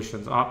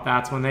solutions. Oh,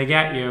 that's when they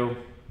get you.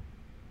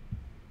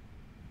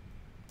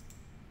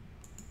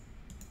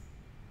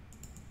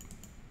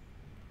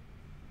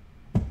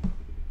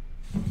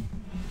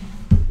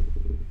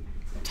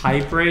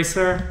 Type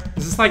racer?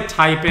 Is this like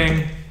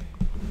typing?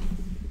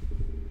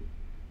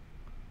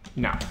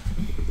 No.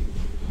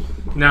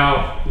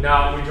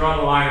 No, we draw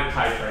the line at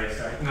type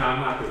racer. No, I'm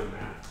not doing that.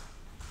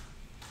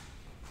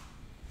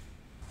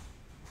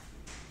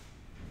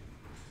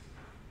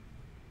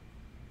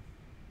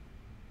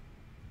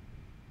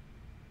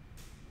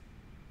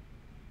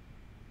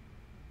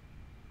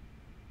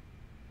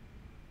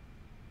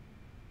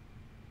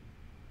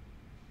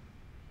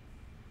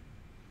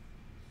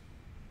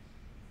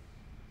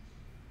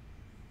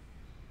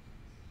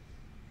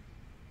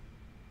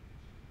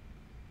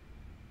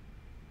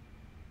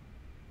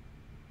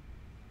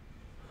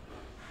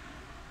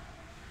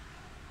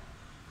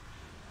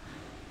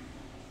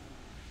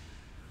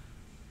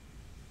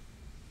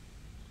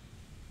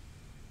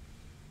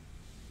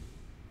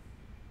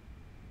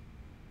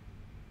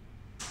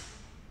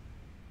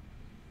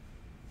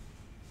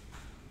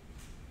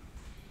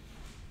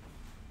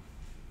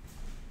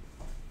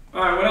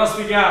 All right, what else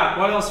we got?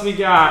 What else we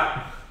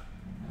got?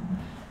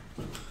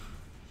 You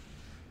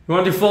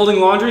want to do folding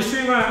laundry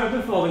stream? All right, we'll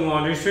do folding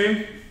laundry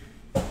stream.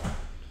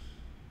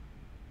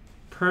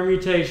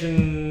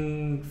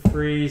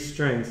 Permutation-free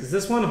strings. Is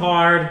this one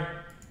hard?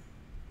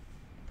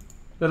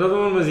 That other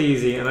one was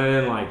easy, and I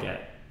didn't like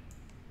it.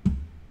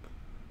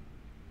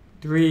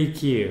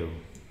 3Q.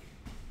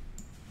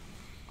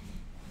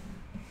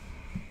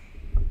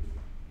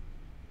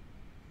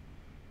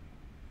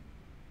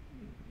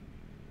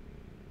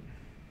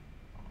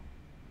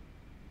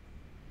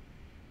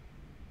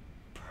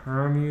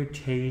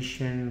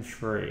 Permutation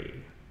free.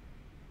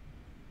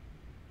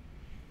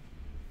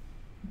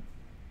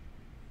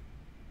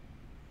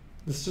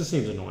 This just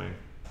seems annoying.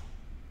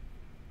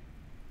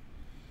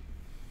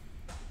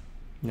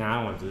 Nah, I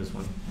don't want to do this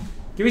one.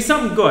 Give me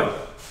something good.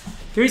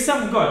 Give me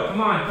something good.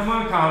 Come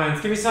on,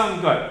 comments. Give me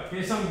something good. Give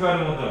me something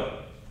good and we'll do it.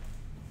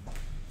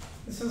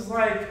 This is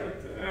like...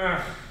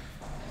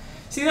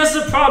 See, that's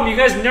the problem. You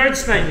guys nerd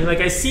snipe me. Like,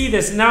 I see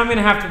this, and now I'm going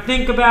to have to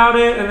think about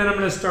it, and then I'm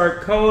going to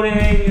start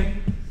coding.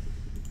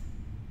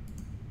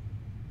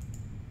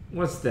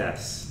 What's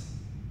this?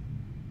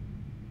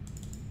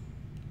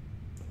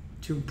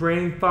 To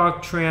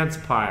brainfuck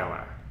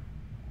transpiler.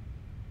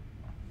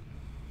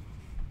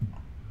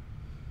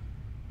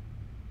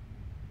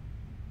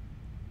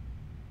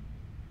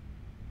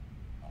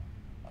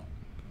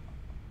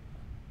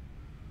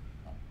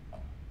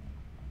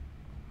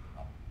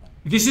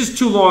 This is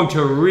too long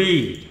to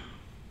read.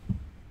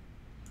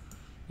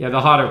 Yeah,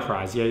 the Hotter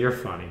Prize. Yeah, you're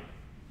funny.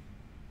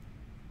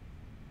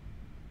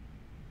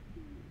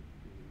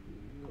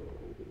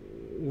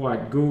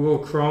 What, Google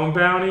Chrome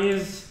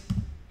bounties?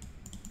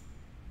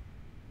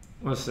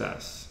 What's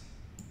this?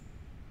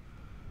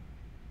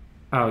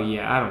 Oh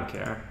yeah, I don't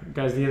care.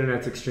 Guys, the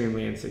internet's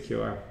extremely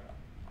insecure.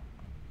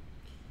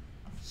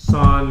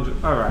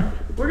 Alright.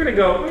 We're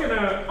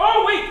gonna,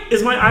 oh wait,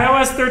 is my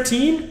iOS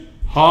 13?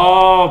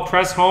 Oh,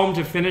 press home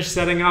to finish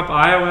setting up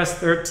iOS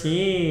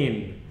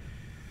 13.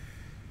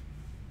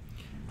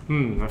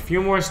 A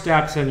few more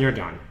steps and you're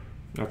done.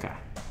 Okay.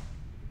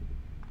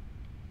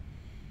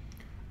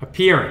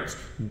 Appearance.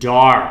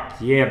 Dark.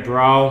 Yeah,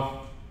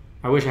 bro.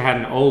 I wish I had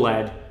an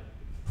OLED.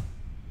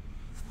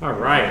 All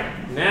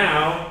right.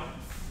 Now,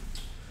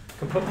 I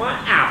can put my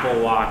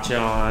Apple Watch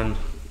on.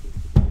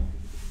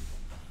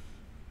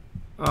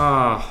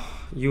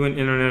 You and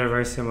internet are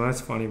very similar. That's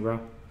funny, bro.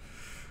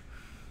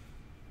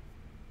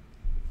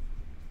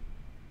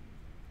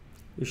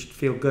 You should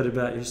feel good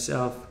about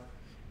yourself.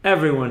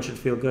 Everyone should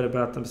feel good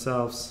about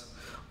themselves.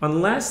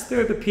 Unless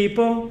they're the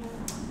people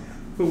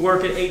who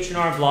work at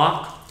H&R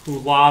Block, who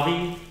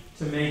lobby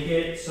to make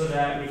it so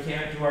that we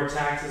can't do our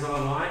taxes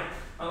online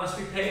unless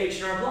we pay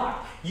H&R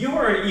Block. You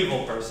are an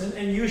evil person,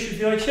 and you should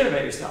feel like shit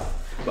about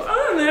yourself. But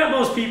other than that,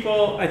 most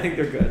people, I think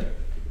they're good.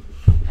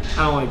 I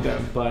don't like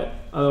them, but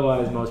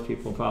otherwise, most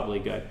people are probably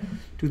good.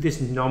 Do this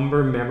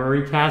number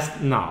memory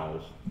test?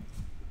 No.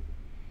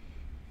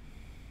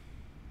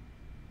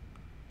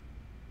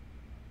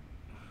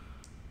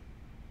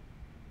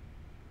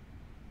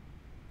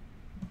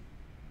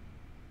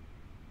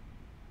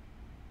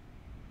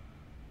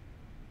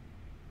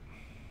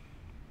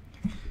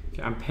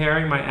 Okay, I'm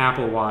pairing my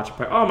Apple Watch.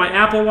 Oh, my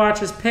Apple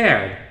Watch is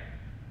paired.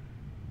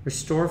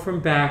 Restore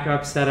from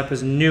backup, set up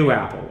as new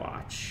Apple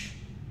Watch.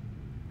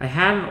 I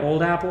had an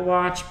old Apple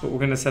Watch, but we're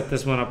going to set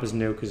this one up as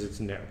new because it's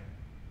new.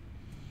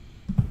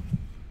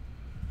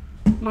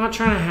 I'm not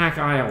trying to hack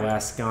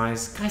iOS,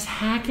 guys. Guys,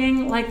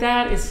 hacking like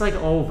that, it's like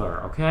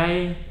over,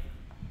 okay?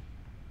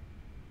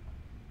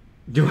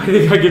 Do I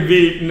think I could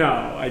beat? No,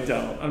 I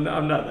don't.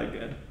 I'm not that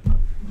good.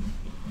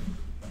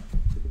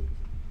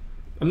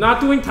 I'm not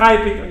doing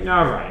typing.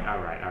 All right.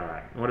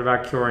 What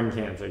about curing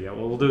cancer? Yeah,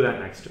 well, we'll do that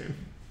next stream.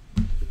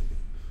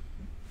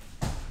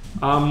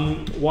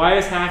 Why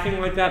is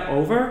hacking like that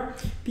over?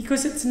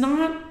 Because it's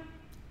not...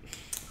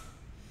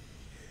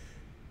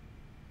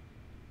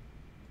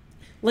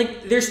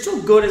 Like, they're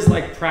still good as,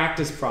 like,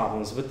 practice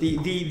problems, but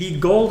the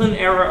golden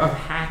era of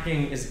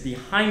hacking is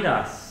behind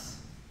us.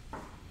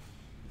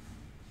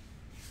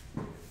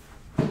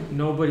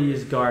 Nobody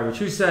is garbage.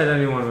 Who said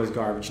anyone was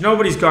garbage?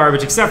 Nobody's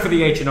garbage except for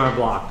the H&R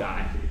Block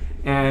guy.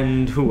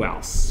 And who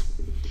else?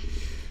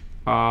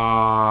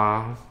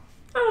 I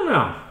don't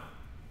know.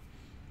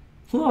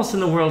 Who else in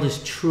the world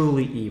is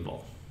truly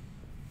evil?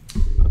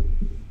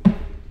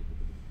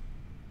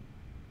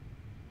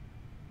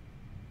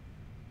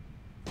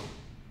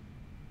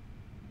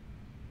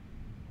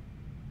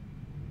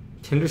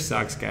 Tinder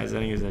sucks, guys. I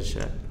don't use that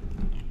shit.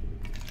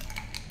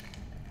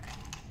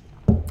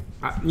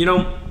 You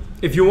know,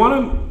 if you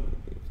want to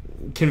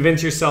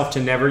convince yourself to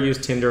never use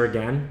Tinder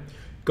again,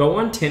 go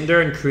on Tinder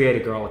and create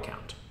a girl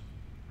account.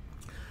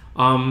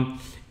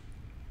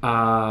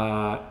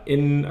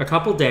 In a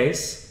couple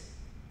days,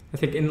 I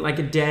think in like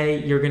a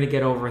day, you're going to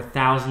get over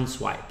 1,000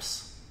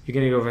 swipes. You're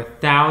going to get over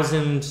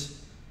 1,000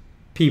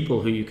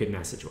 people who you could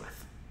message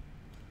with.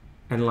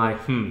 And like,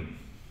 Then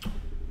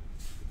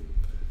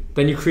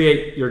you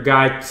create your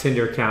guy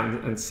Tinder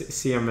account and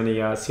see how many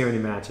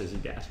matches you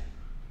get.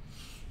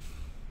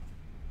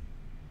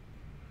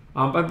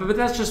 But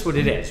that's just what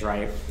it is,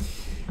 right?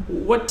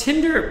 What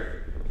Tinder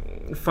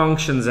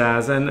functions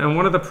as, and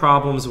one of the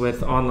problems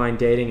with online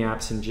dating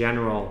apps in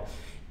general,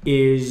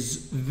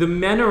 is the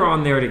men are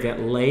on there to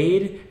get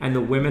laid and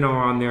the women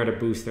are on there to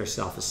boost their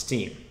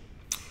self-esteem.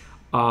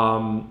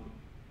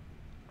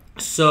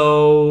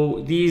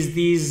 So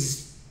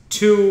these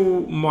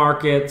two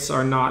markets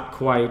are not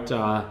quite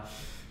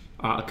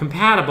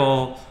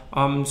compatible.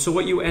 So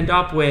what you end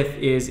up with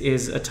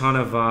is a ton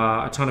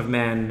of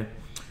men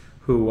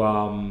who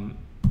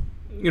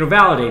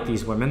validate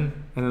these women,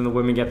 and then the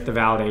women get the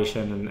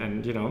validation,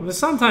 and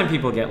sometimes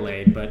people get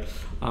laid, but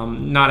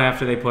not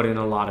after they put in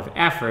a lot of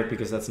effort,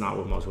 because that's not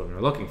what most women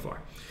are looking for.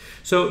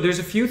 So there's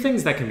a few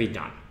things that can be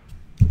done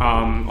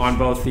on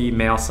both the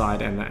male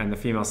side and the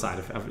female side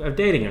of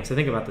dating apps. I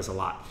think about this a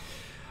lot.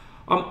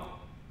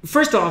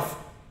 First off,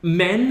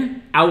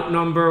 men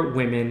outnumber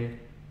women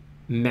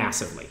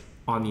massively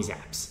on these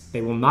apps.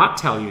 They will not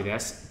tell you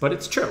this, but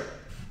it's true.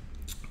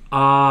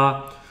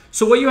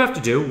 So what you have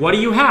to do, what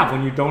do you have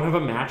when you don't have a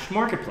matched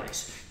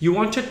marketplace? You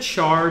want to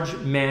charge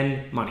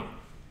men money.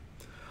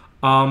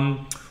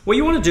 What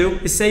you want to do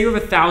is say you have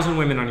 1,000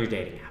 women on your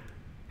dating app.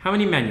 How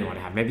many men you want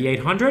to have? Maybe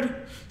 800?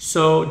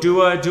 So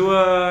do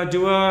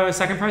a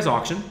second price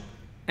auction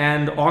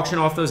and auction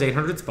off those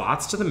 800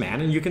 spots to the men,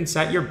 and you can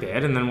set your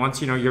bid, and then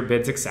once your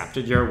bid's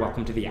accepted, you're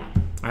welcome to the app.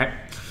 All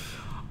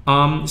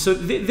right? So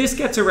this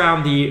gets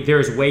around the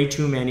there's way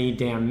too many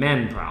damn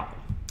men problem.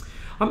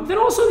 Then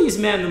also these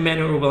men, the men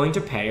who are willing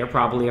to pay, are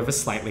probably of a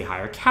slightly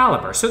higher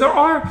caliber. So there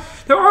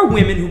are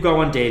women who go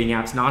on dating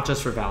apps not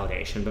just for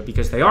validation, but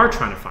because they are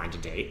trying to find a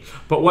date.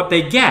 But what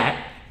they get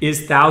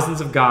is thousands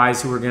of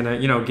guys who are gonna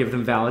give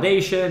them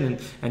validation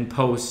and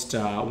post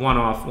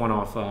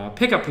one-off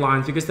pickup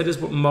lines, because that is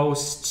what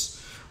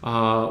most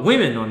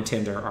women on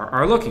Tinder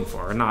are looking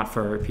for, and not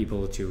for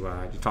people to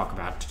talk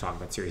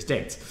about serious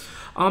dates.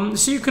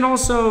 So you can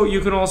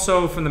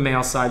also from the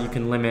male side, you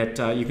can limit,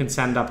 you can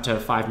send up to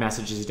 5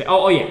 messages a day.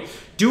 Oh yeah,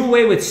 do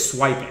away with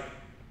swiping.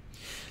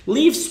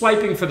 Leave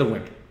swiping for the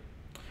women.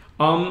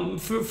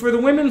 For the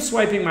women,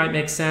 swiping might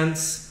make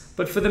sense,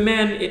 but for the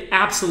men, it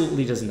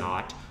absolutely does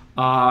not.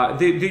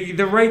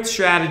 The right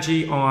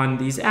strategy on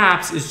these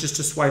apps is just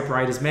to swipe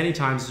right as many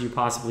times as you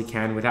possibly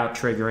can without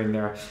triggering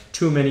their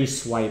too many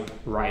swipe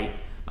right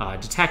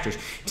detectors.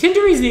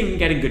 Tinder isn't even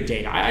getting good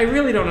data. I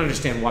really don't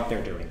understand what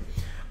they're doing.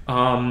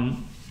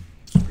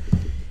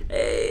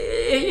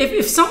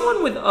 If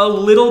someone with a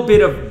little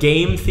bit of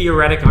game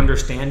theoretic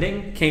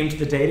understanding came to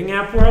the dating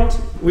app world,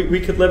 we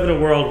could live in a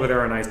world where there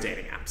are nice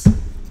dating apps.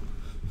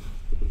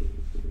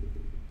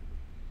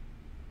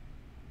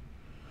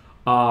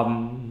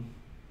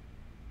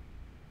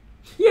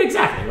 Yeah,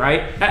 exactly,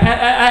 right?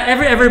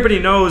 Everybody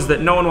knows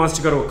that no one wants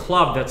to go to a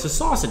club that's a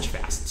sausage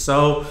fest.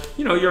 So,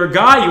 you're a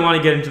guy, you want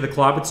to get into the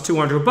club, it's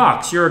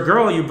 $200. You're a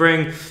girl, you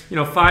bring,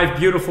 5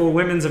 beautiful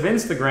women's of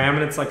Instagram,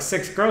 and it's like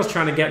 6 girls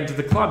trying to get into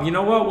the club. You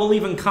know what? We'll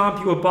even comp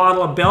you a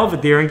bottle of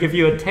Belvedere and give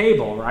you a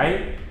table,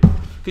 right?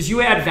 Because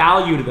you add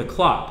value to the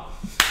club.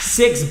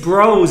 6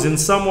 bros in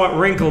somewhat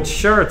wrinkled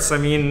shirts. I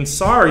mean,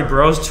 sorry,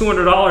 bros,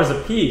 $200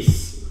 a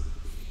piece.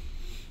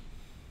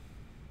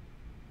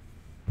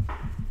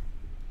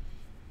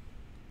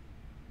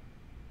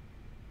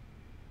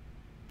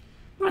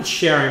 not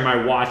sharing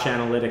my watch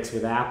analytics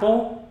with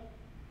Apple.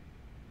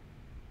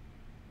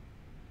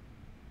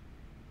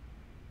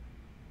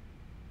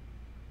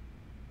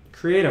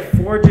 Create a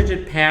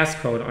 4-digit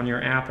passcode on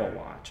your Apple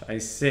Watch. I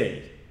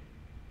see.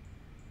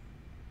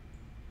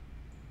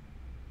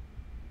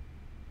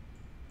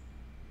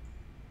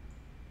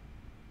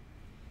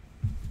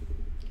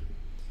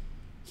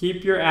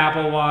 Keep your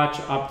Apple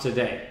Watch up to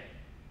date.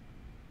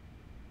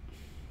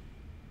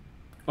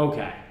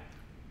 Okay.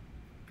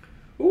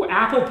 Ooh,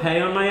 Apple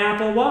Pay on my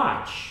Apple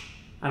Watch.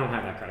 I don't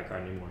have that credit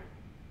card anymore.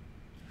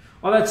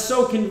 Oh, that's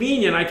so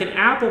convenient. I can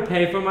Apple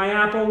Pay for my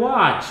Apple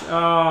Watch.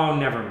 Oh,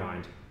 never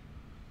mind.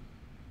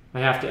 I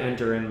have to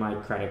enter in my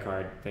credit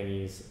card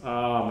thingies.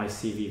 Oh, my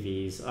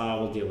CVVs.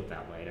 Oh, we'll deal with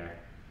that later.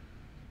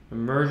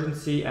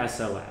 Emergency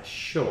SOS.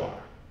 Sure.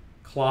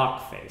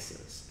 Clock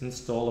faces.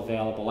 Install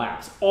available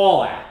apps.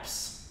 All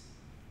apps.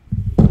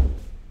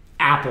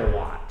 Apple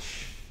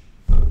Watch.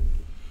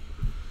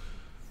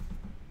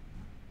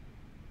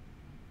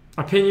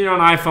 Opinion on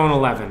iPhone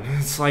 11.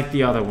 It's like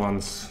the other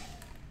ones.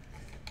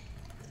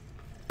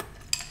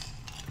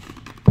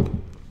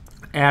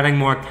 Adding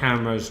more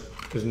cameras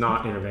is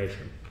not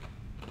innovation.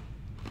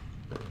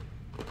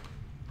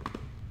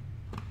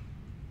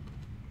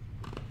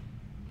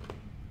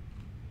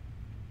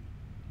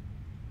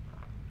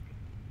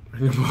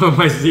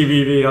 My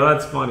CVV. Oh,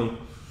 that's funny.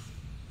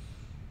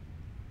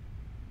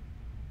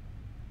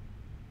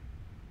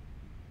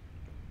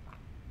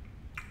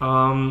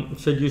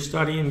 Should you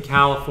study in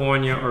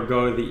California or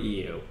go to the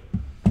EU?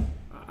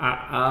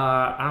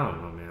 I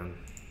don't know, man.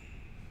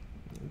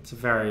 It's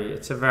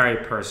a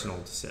very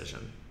personal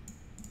decision.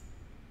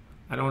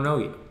 I don't know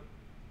you.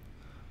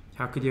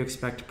 How could you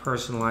expect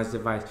personalized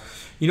advice?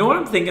 You know what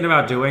I'm thinking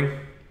about doing?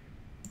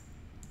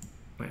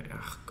 Wait,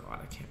 oh God,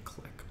 I can't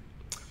click.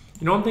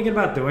 You know what I'm thinking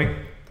about doing?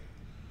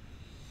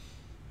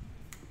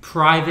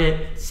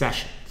 Private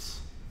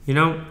sessions. You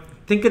know,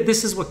 think that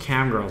this is what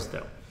cam girls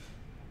do.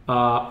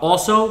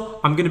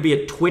 Also, I'm going to be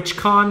at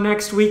TwitchCon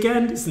next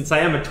weekend, since I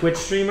am a Twitch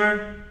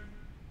streamer.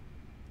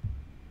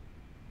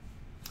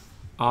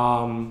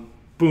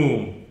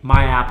 Boom,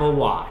 my Apple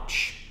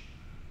Watch.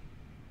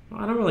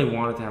 I don't really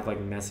want it to have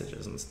like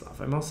messages and stuff.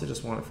 I mostly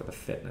just want it for the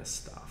fitness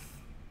stuff.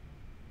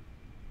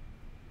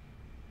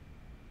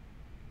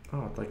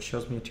 Oh, it like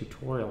shows me a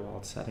tutorial while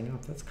it's setting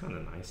up. That's kind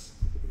of nice.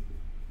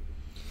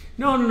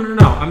 No.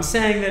 I'm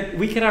saying that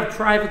we could have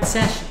private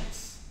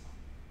sessions.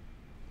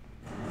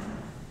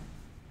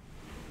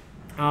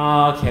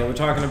 Okay, we're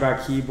talking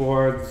about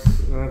keyboards.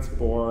 That's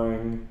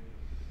boring.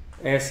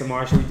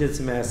 ASMR. So we did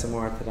some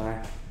ASMR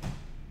today.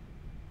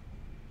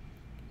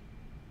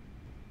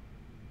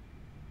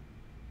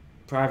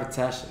 Private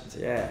sessions.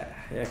 Yeah.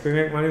 Can we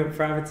make money with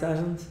private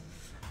sessions?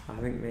 I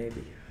think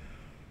maybe.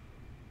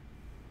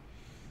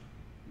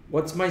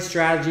 What's my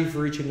strategy for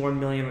reaching 1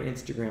 million on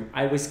Instagram?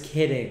 I was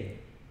kidding.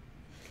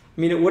 I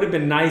mean, it would have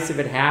been nice if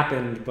it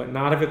happened, but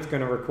not if it's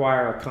going to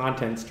require a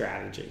content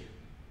strategy.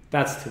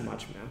 That's too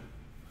much, man.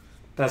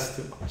 That's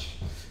too much.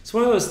 It's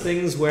one of those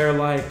things where,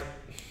 like,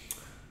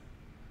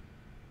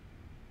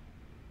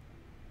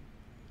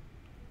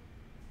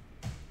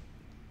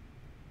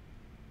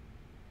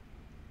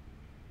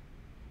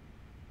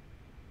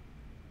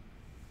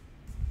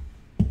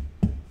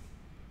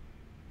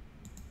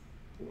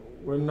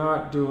 we're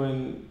not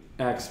doing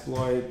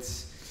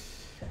exploits.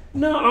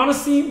 No,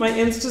 honestly, my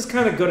Insta's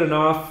kind of good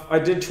enough. I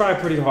did try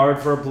pretty hard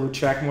for a blue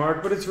check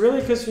mark, but it's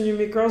really because when you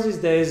meet girls these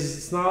days,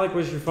 it's not like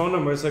what's your phone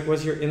number, it's like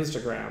what's your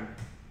Instagram.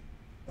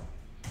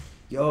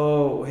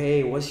 Yo,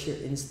 hey, what's your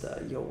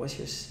Insta? Yo, what's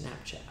your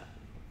Snapchat?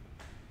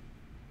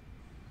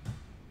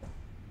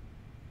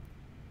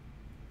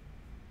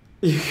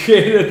 You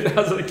created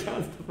 1,000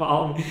 accounts to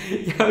follow me.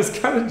 Yeah, I was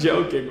kind of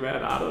joking,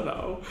 man. I don't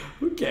know.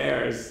 Who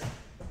cares?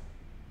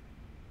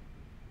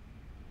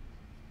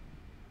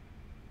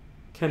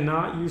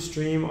 Cannot you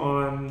stream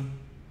on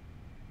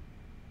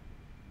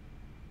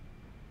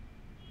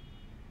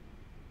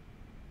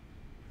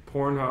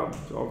Pornhub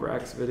over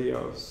X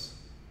videos?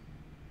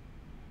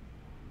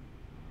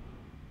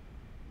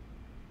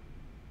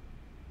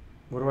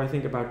 What do I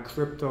think about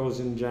cryptos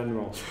in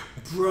general?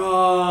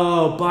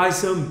 Bro, buy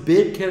some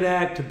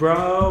BitConnect,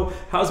 bro.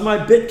 How's my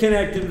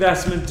BitConnect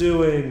investment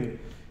doing?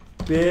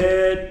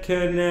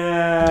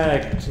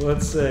 BitConnect.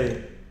 Let's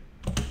see.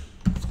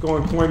 It's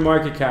going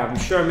CoinMarketCap. I'm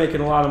sure I'm making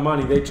a lot of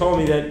money. They told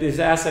me that this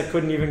asset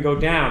couldn't even go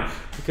down.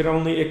 It could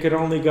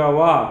only go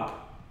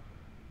up.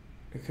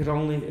 It could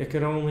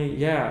only,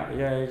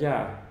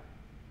 yeah.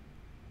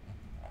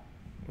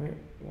 Wait,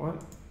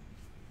 what?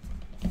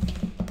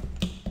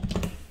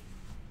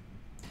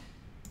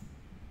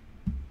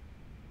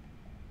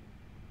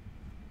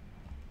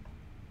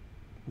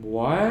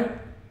 What?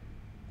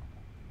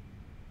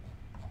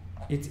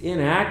 It's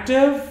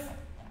inactive?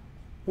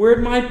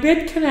 Where'd my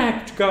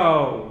BitConnect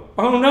go?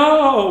 Oh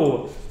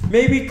no!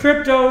 Maybe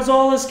crypto is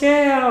all a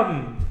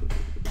scam!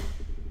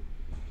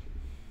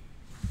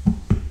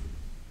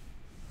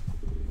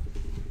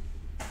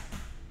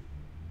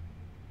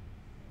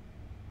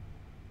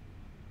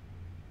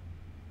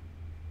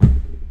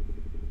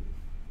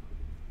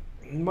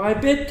 My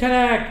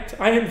BitConnect.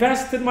 I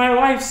invested my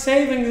life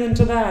savings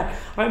into that.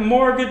 I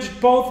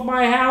mortgaged both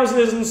my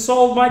houses and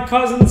sold my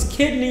cousin's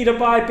kidney to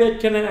buy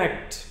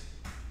BitConnect.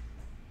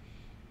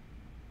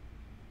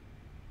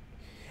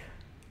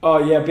 Oh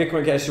yeah,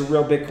 Bitcoin Cash is a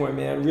real Bitcoin,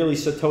 man. Really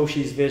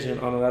Satoshi's vision.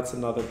 Oh no, that's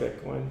another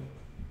Bitcoin.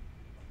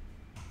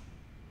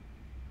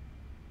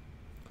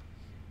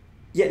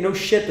 Yeah, no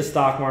shit, the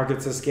stock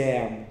market's a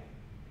scam.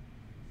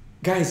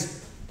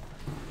 Guys,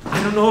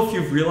 I don't know if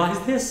you've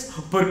realized this,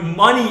 but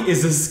money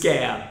is a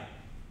scam.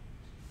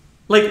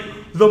 Like,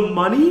 the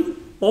money,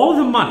 all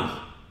the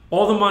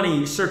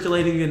money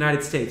circulating in the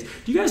United States.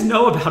 Do you guys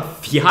know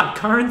about fiat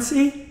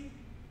currency?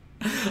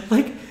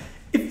 Like,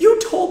 if you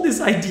told this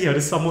idea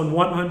to someone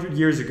 100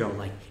 years ago,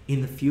 like,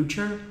 in the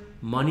future,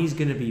 money's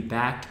gonna be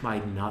backed by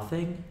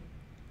nothing,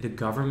 the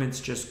government's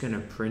just gonna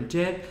print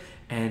it,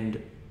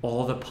 and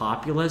all the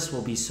populace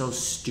will be so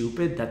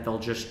stupid that they'll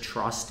just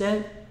trust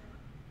it,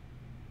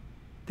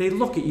 they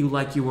look at you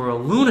like you were a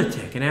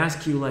lunatic and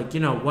ask you, like, you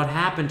know, what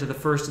happened to the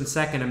First and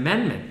Second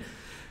Amendment?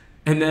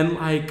 And then,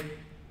 like,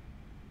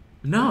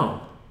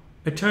 no.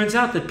 It turns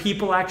out that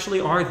people actually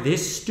are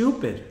this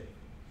stupid.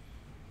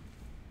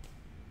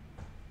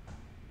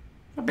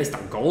 Not based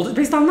on gold, it's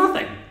based on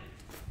nothing.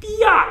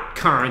 Fiat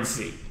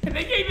currency. And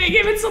they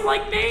gave it some,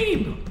 like,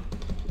 name.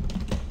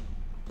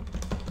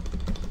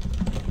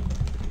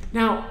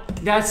 Now,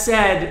 that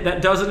said,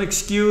 that doesn't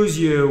excuse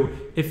you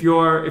if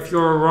you're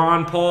a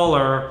Ron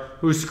Pauler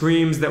who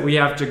screams that we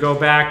have to go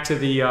back to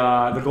the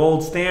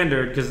gold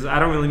standard, because I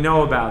don't really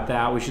know about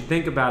that. We should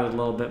think about it a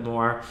little bit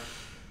more.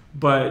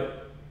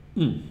 But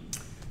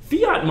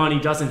fiat money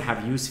doesn't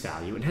have use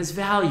value. It has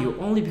value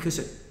only because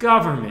a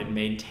government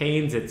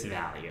maintains its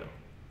value.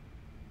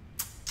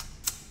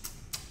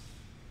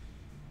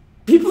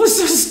 People are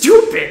so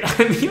stupid.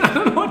 I mean, I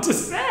don't know what to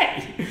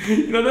say.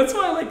 You know, that's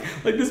why, like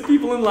there's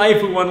people in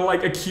life who want to,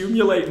 like,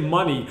 accumulate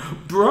money.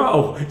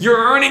 Bro, you're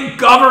earning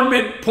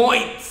government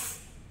points.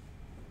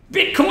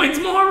 Bitcoin's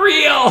more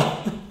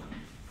real.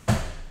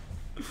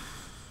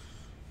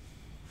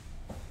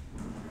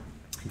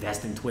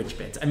 Invest in Twitch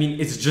bits. I mean,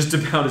 it's just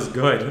about as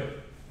good.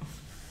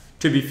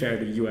 To be fair,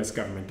 the U.S.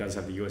 government does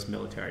have the U.S.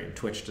 military, and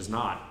Twitch does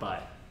not,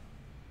 but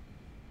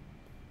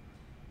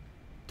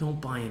don't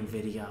buy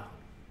NVIDIA.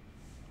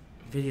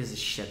 NVIDIA's a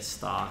shit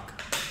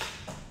stock.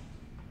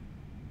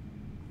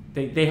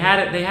 They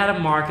had a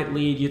market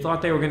lead. You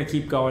thought they were going to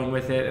keep going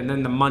with it, and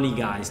then the money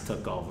guys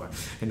took over.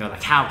 And they're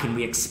like, how can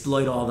we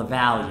exploit all the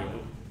value?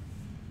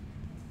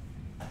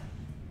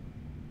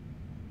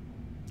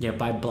 Yeah,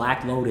 buy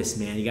Black Lotus,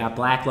 man. You got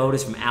Black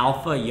Lotus from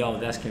Alpha? Yo,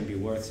 that's going to be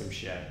worth some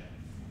shit.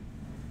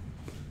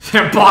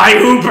 Buy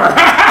Uber!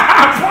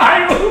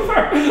 Buy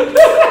Uber!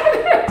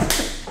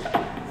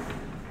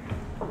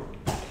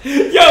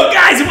 Yo,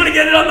 guys, you want to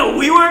get it on the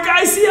WeWork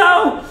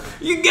ICO?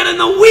 You can get it in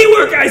the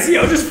WeWork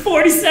ICO, just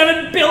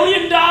 $47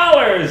 billion.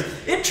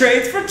 It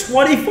trades for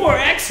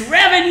 24x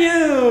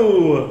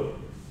revenue.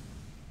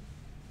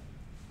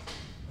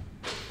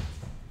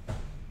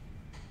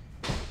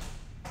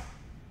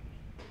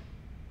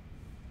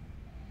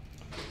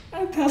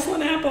 And Tesla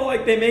and Apple,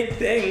 like, they make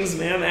things,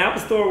 man. The Apple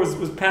Store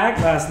was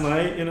packed last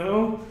night, you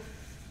know?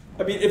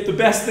 I mean, if the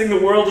best thing the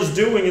world is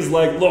doing is,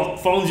 like, look,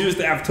 phones used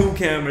to have 2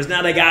 cameras,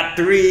 now they got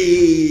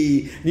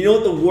 3. You know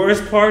what the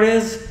worst part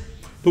is?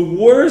 The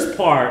worst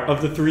part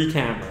of the 3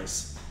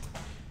 cameras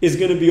is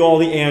going to be all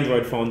the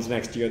Android phones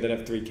next year that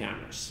have 3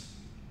 cameras.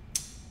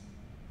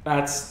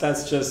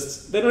 That's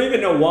just, they don't even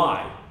know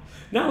why.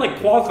 Not like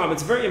Qualcomm,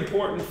 it's a very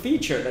important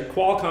feature that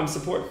Qualcomm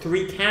support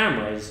 3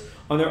 cameras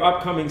on their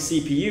upcoming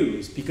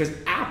CPUs because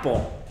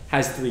Apple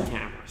has 3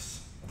 cameras.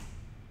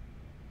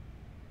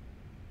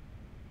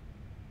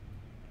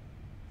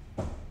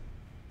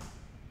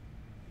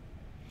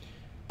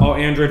 Oh,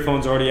 Android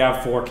phones already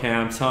have 4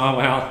 cams. Oh,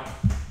 well.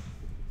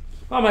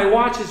 Oh, my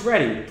watch is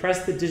ready.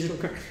 Press the digital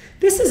card.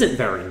 This isn't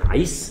very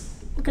nice.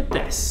 Look at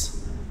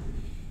this.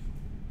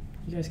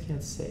 You guys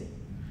can't see.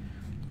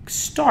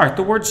 Start.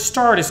 The word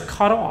start is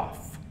cut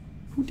off.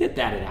 Who did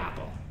that at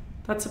Apple?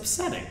 That's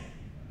upsetting.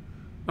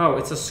 Oh,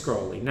 it's a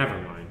scrolly. Never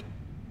mind.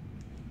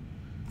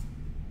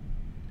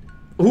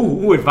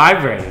 Ooh, it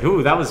vibrated.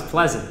 Ooh, that was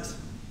pleasant.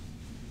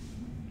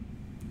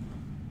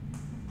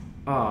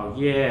 Oh,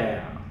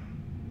 yeah.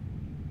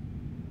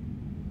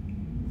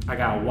 I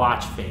got a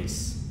watch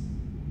face.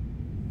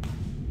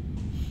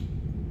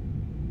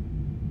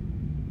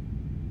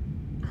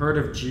 Heard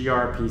of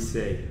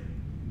gRPC?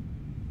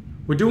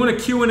 We're doing a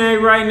Q&A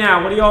right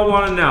now. What do y'all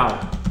want to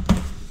know?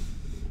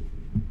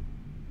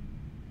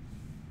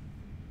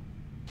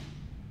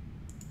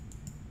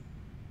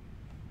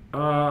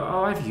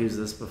 Oh, I've used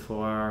this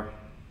before.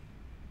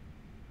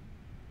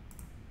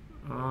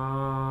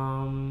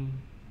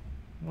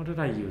 What did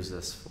I use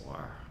this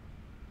for?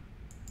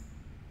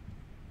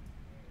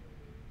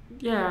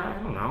 Yeah,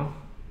 I don't know.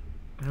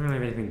 I don't really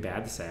have anything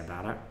bad to say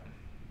about it.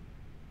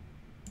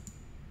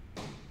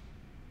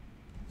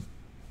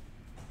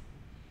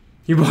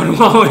 You bought a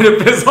wallet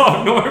to piss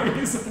off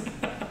normies.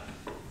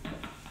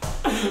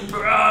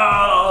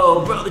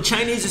 Bro, the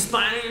Chinese are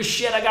spying on your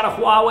shit. I got a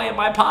Huawei in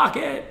my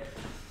pocket.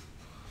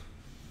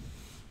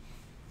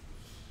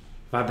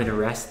 Have I been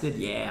arrested?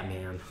 Yeah,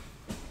 man.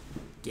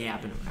 Yeah,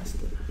 I've been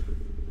arrested.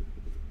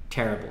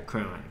 Terrible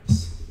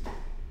crimes.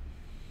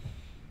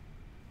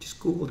 Just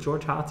Google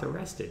George Hotz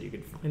arrested. You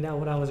can find out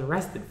what I was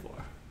arrested for.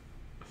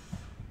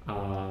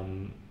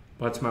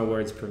 What's my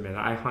words per minute?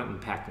 I hunt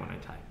and peck when I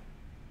type.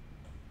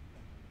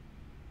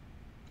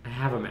 I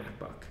have a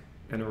MacBook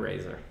and a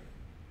razor.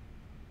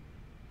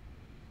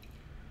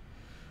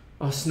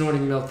 Oh,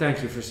 Snorting Milk,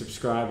 thank you for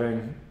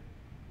subscribing.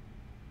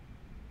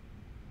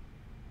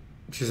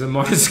 She's a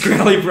Martin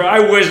Shkreli bro.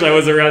 I wish I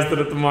was arrested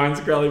at the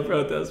Martin Shkreli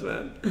protest,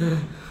 man.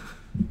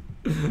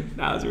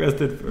 I was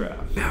arrested for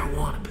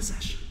marijuana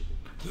possession.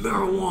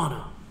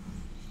 Marijuana.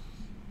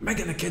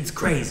 Making the kids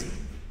crazy.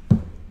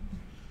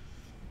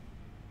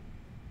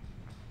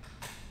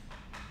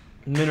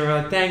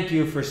 Mineral, thank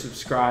you for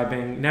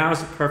subscribing. Now is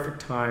the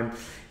perfect time.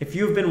 If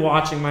you've been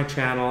watching my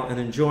channel and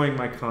enjoying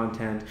my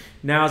content,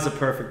 now is the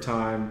perfect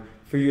time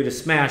for you to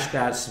smash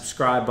that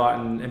subscribe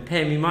button and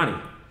pay me money.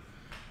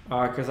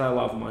 Because I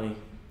love money.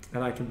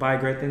 And I can buy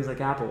great things like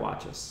Apple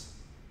Watches.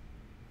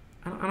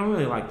 I don't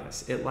really like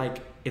this.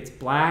 It's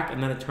black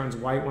and then it turns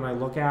white when I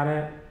look at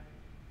it.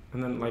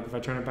 And then if I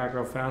turn it back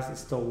real fast,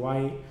 it's still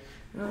white.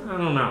 I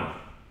don't know.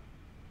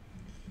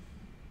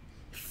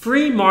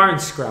 Free Martin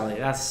Shkreli.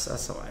 That's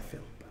how I feel.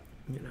 But,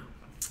 you know.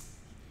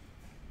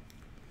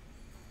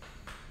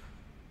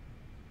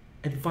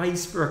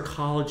 Advice for a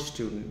college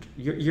student.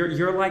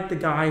 You're like the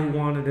guy who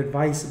wanted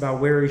advice about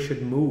where he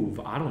should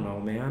move. I don't know,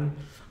 man.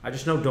 I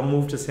just know don't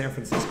move to San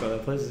Francisco.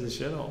 That place is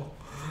a shithole.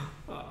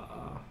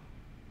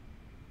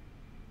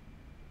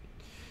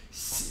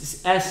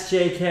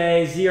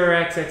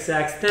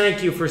 SJK0XXX,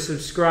 thank you for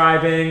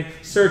subscribing.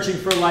 Searching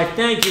for Life,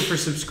 thank you for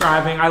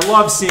subscribing. I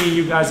love seeing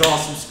you guys all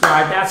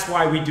subscribe. That's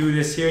why we do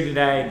this here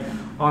today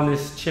on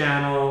this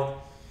channel.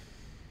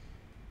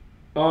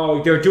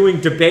 Oh, they're doing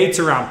debates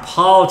around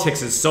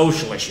politics and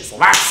social issues. Well,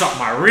 that's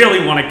something I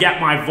really want to get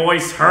my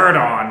voice heard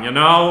on, you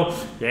know?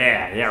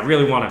 Yeah,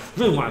 really want to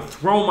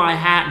throw my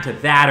hat into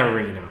that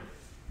arena.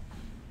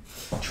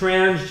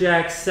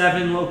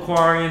 Transjack7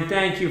 Loquarian,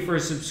 thank you for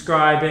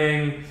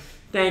subscribing.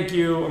 Thank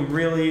you. I'm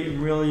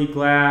really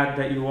glad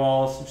that you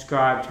all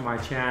subscribe to my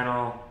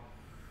channel.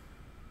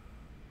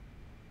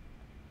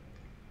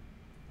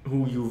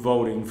 Who you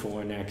voting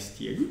for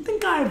next year? You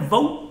think I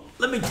vote?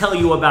 Let me tell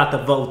you about the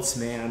votes,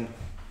 man.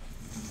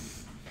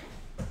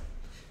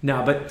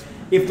 No, but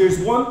if there's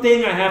one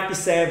thing I have to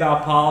say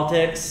about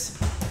politics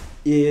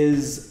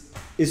is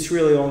it's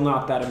really all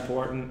not that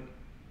important.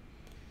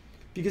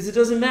 Because it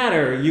doesn't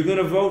matter. You're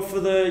gonna vote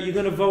for the, you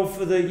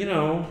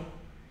know,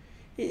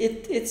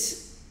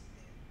 it's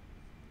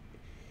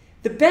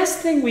the best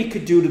thing we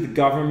could do to the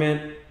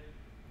government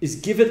is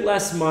give it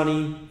less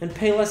money and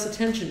pay less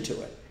attention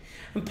to it.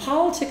 And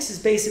politics is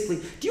basically,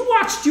 do you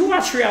watch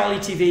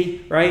reality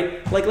TV,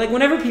 right? Like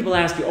whenever people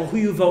ask you, oh, who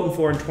you voting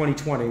for in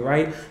 2020,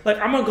 right? Like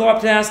I'm gonna go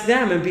up to ask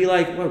them and be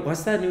like,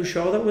 what's that new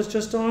show that was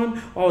just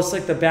on? Oh, it's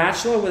like The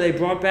Bachelor, where they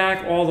brought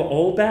back all the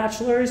old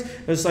bachelors.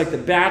 It's like The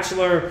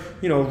Bachelor,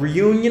 you know,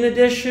 reunion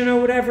edition or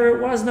whatever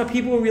it was. Now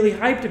people were really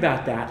hyped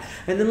about that.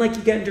 And then like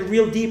you get into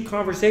real deep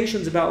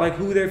conversations about like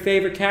who their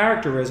favorite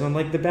character is on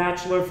like The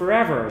Bachelor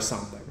Forever or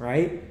something,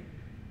 right?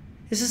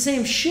 It's the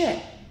same shit.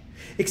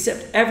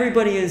 Except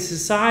everybody in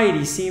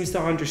society seems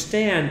to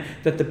understand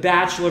that The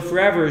Bachelor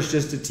Forever is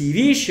just a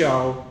TV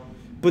show,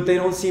 but they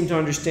don't seem to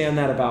understand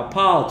that about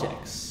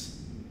politics,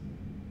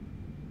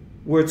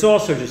 where it's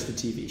also just a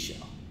TV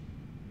show.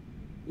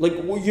 Like,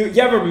 you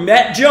ever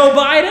met Joe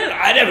Biden?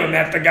 I never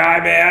met the guy,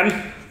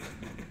 man.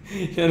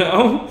 You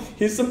know?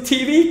 He's some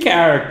TV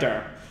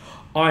character.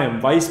 I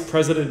am Vice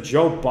President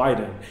Joe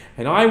Biden,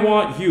 and I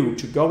want you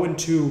to go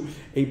into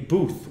a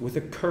booth with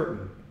a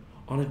curtain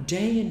on a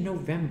day in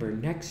November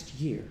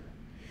next year,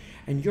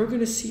 and you're going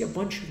to see a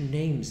bunch of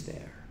names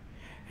there,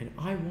 and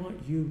I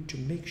want you to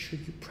make sure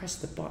you press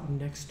the button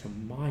next to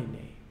my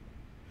name,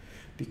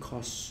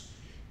 because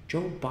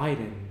Joe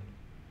Biden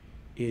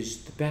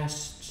is the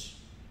best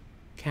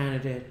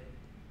candidate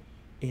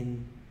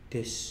in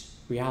this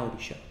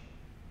reality show.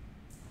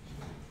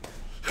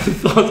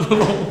 Thoughts on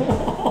the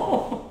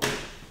wall.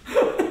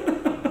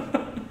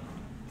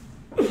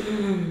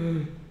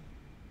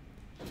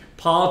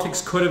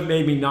 Politics could have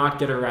made me not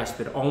get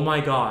arrested. Oh my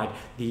God,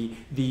 the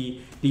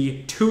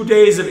 2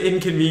 days of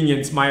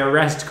inconvenience my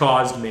arrest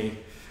caused me.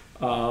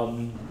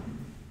 Could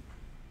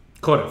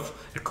have.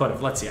 It could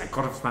have. Let's see. I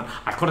could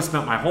have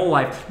spent my whole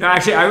life. No,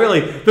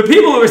 actually, the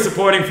people who are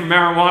supporting for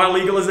marijuana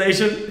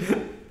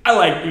legalization, I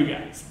like you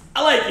guys.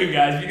 I like you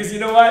guys because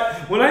you know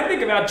what? When I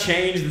think about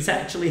change that's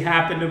actually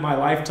happened in my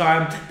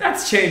lifetime,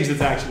 that's change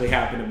that's actually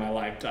happened in my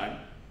lifetime,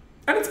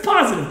 and it's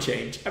positive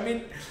change. I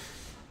mean,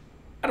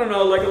 I don't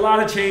know, like a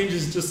lot of change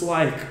is just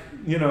like,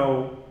 you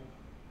know,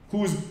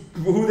 who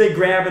they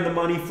grabbing the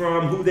money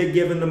from, who they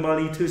giving the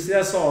money to. See,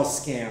 that's all a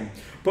scam.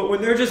 But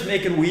when they're just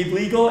making weed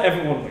legal,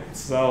 everyone wins.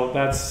 So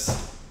that's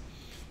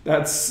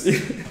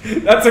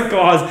a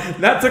cause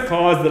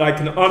that I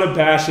can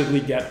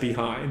unabashedly get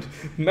behind.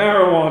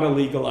 Marijuana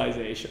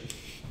legalization.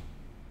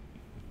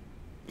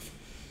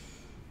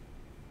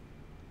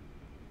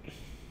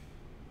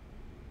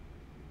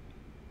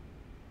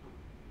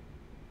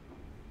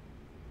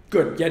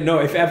 Good. Yeah, no,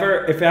 if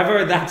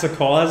ever that's a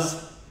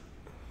cause,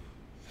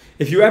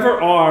 if you ever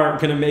are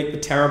going to make the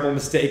terrible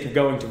mistake of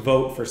going to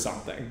vote for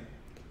something,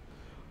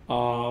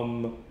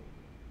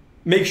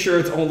 make sure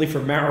it's only for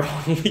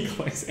marijuana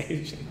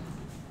legalization.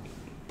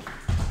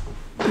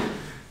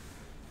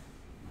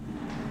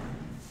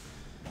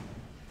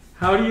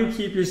 How do you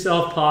keep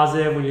yourself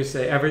positive when you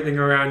say everything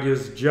around you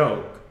is a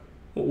joke?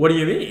 What do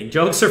you mean?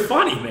 Jokes are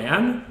funny,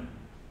 man.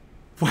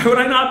 Why would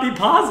I not be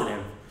positive?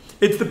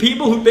 It's the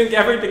people who think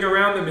everything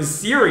around them is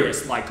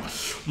serious, like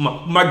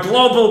my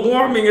global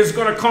warming is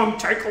gonna come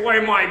take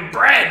away my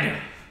bread.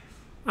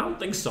 I don't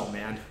think so,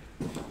 man.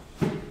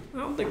 I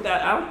don't think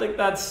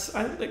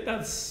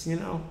that's, you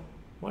know,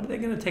 what are they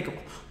gonna take?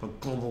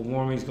 Global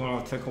warming is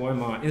gonna take away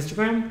my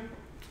Instagram?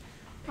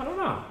 I don't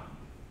know.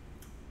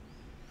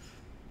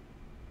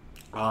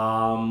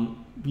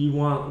 We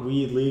want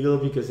weed legal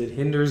because it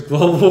hinders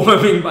global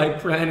warming by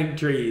planting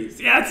trees.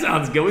 Yeah, that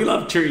sounds good. We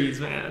love trees,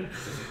 man.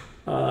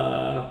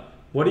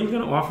 What are you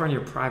going to offer in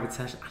your private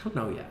session? I don't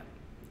know yet.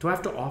 Do I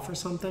have to offer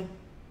something?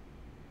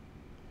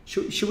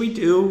 Should we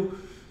do...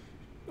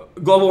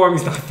 Global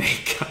warming's not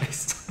fake,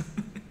 guys.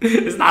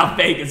 It's not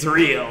fake. It's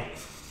real.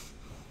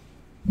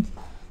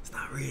 It's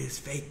not real. It's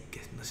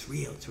fake. It's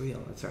real. It's real.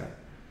 That's right.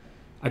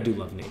 I do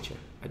love nature.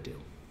 I do.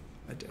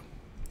 I do.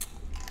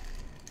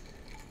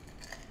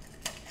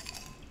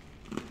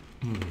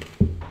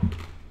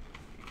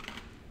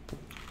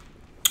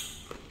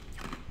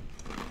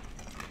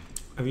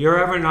 If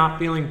you're ever not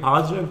feeling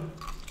positive,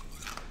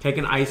 take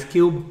an ice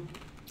cube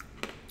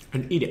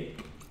and eat it.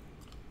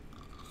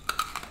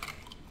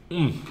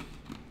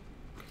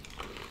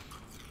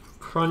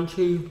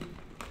 Crunchy,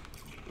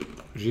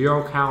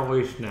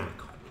 0-calorie snack.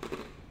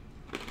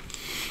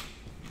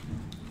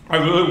 I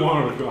really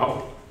wanted to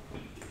go.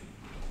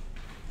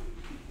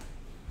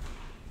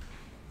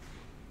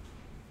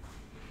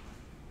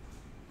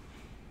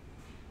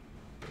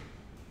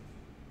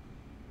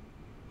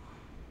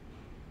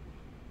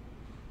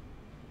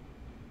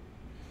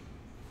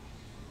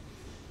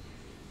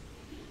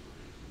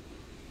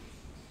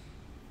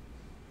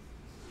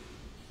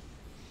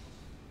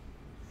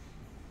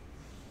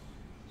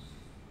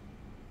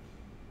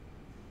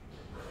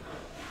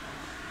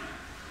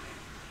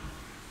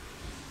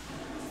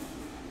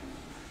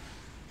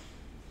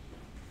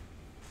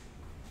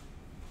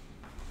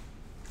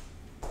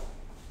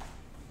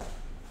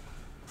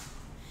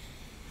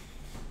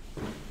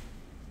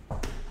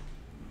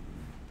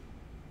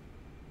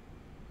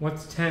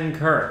 What's 10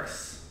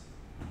 Kirks?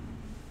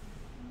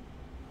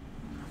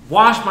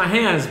 Wash my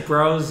hands,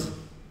 bros.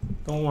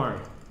 Don't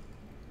worry.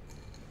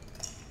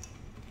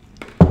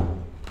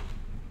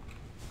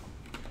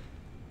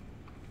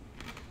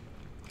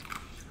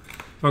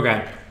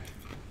 Okay.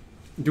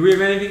 Do we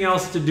have anything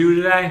else to do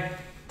today?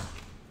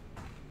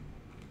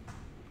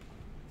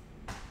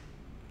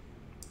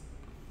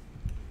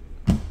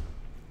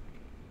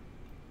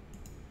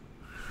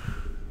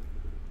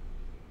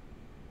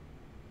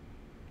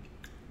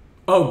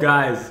 Oh,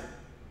 guys,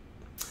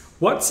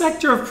 what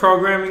sector of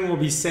programming will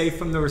be safe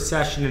from the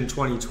recession in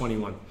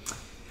 2021?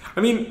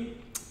 I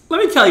mean,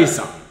 let me tell you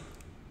something.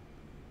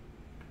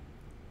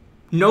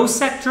 No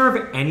sector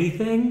of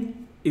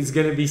anything is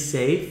going to be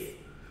safe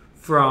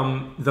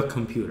from the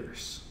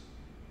computers.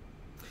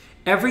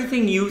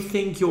 Everything you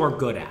think you're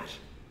good at,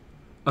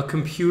 a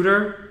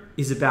computer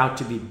is about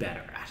to be better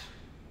at.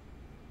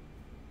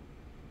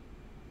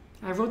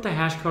 I wrote the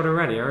hash code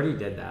already. I already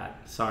did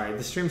that. Sorry,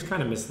 the stream's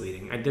kind of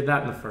misleading. I did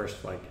that in the first,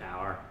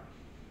 hour.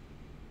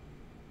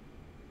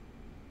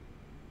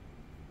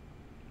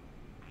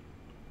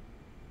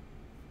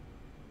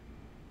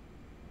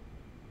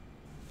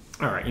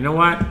 All right, you know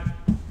what?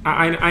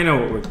 I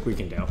know what we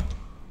can do.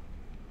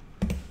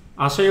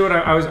 I'll show you what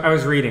I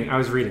was reading. I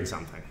was reading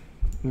something.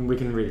 We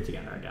can read it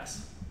together, I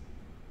guess.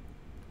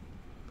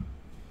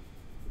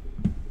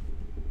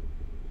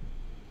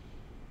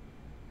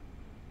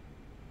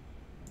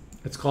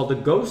 It's called The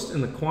Ghost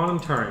and the Quantum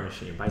Turing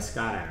Machine by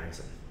Scott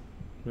Aronson.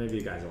 Maybe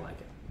you guys will like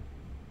it.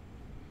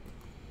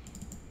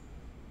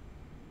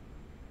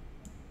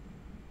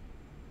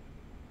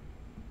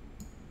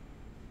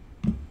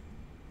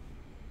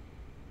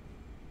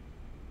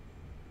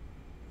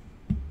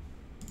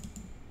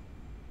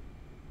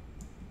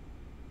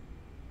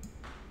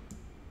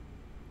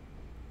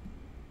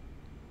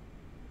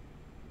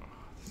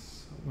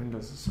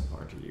 Windows is so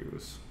hard to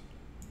use.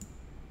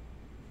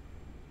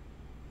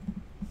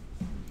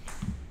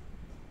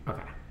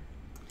 Okay.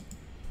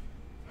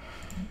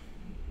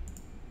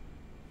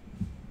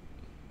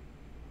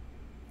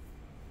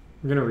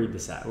 We're going to read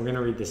this out. We're going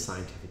to read this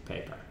scientific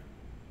paper.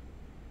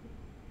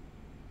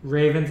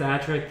 Ravens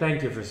Atrick,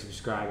 thank you for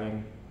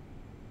subscribing.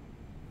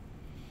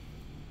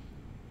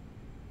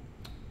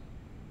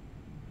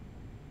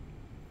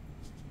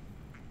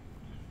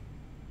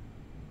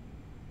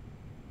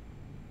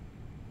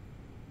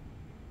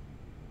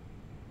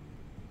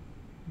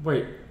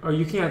 Wait, oh,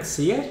 you can't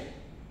see it?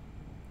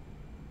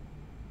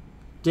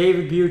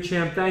 David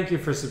Buchamp, thank you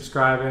for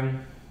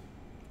subscribing.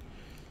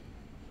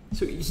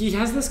 So he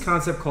has this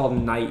concept called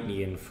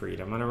Knightian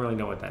freedom. I don't really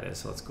know what that is,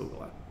 so let's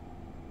Google it.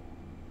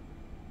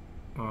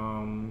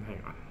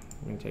 Hang on.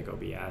 I'm going to take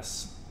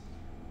OBS.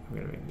 I'm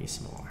going to make me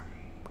smaller.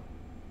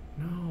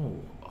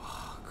 No.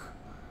 Ugh.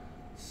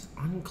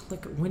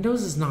 Unclick.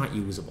 Windows is not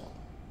usable.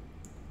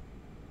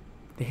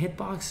 The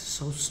hitbox is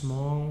so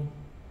small.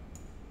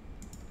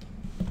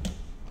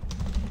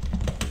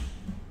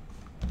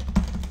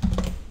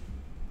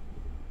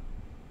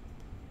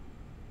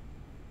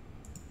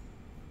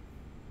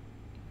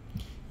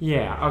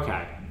 Yeah,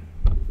 okay.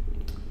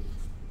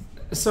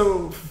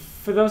 So,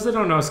 for those that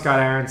don't know, Scott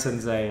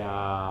Aronson's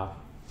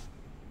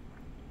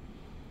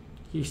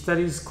he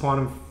studies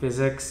quantum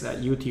physics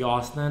at UT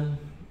Austin.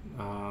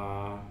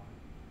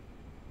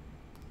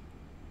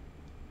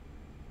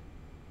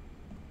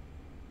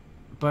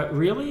 But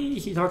really,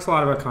 he talks a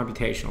lot about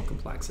computational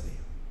complexity.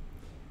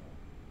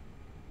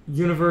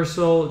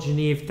 Universal,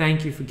 Geneve,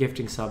 thank you for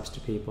gifting subs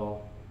to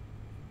people.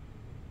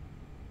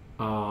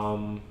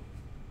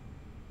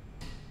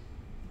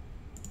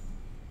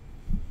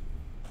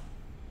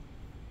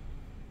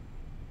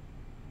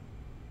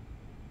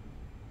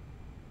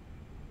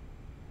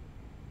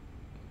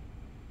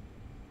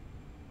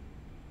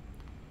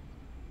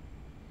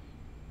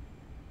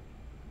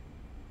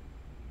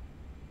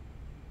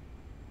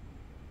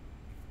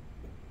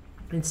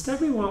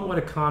 Instead, we want what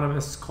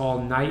economists call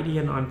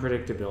Knightian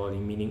unpredictability,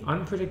 meaning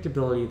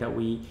unpredictability that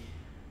we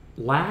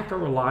lack a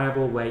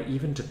reliable way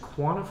even to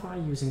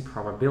quantify using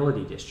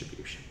probability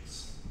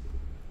distributions.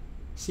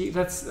 See,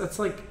 that's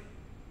like,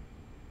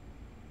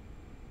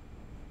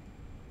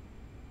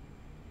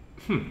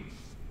 I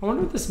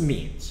wonder what this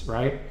means,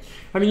 right?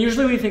 I mean,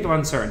 usually we think of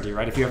uncertainty,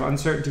 right? If you have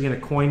uncertainty in a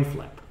coin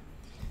flip,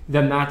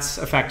 then that's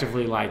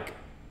effectively like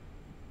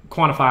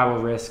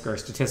quantifiable risk or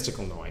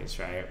statistical noise,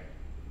 right?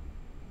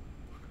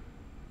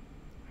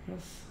 I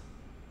guess,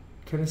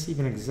 can this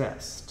even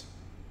exist?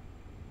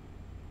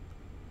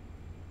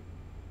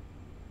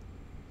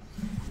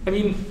 I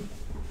mean,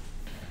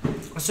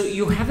 so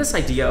you have this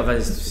idea of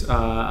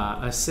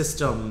a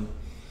system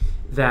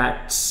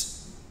that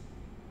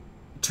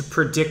to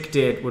predict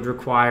it would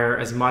require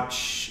as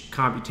much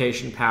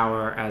computation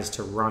power as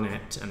to run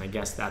it, and I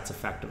guess that's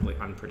effectively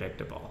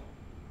unpredictable,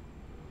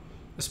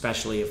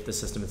 especially if the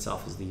system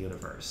itself is the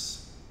universe.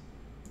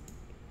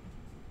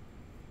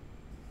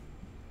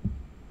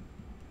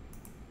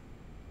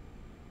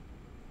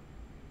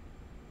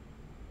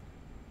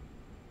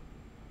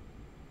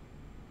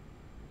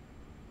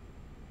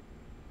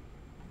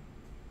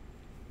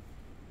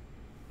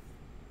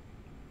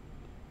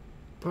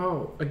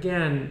 Oh,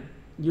 again,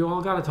 you all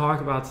got to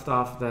talk about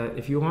stuff that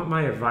if you want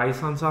my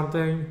advice on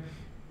something,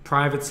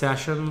 private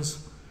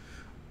sessions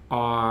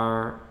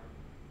are,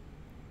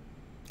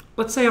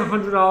 let's say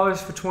 $100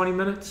 for 20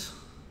 minutes.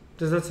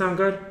 Does that sound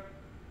good?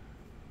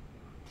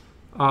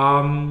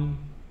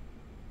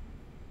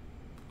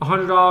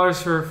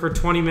 $100 for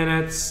 20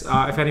 minutes.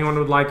 If anyone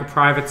would like a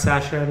private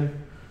session,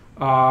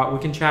 we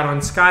can chat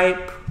on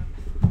Skype.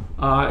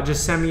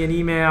 Just send me an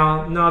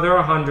email. No, they're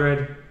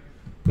 100.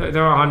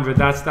 There are 100.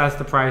 That's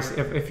the price.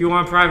 If you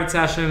want private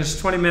sessions,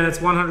 20 minutes,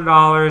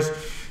 $100.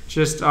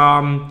 Just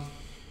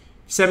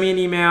send me an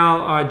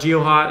email,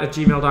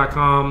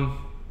 geohot@gmail.com,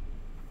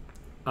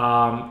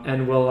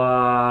 and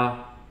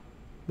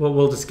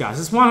we'll discuss.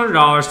 It's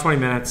 $100, 20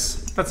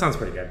 minutes. That sounds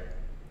pretty good.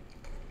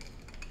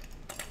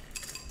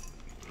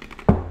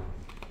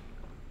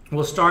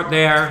 We'll start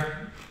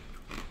there,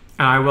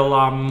 and I will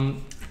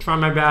try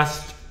my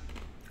best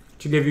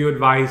to give you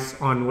advice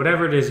on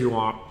whatever it is you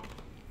want.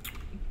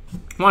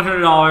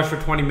 $100 for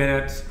 20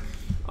 minutes.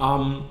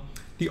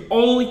 The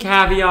only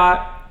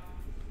caveat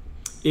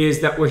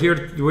is that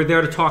we're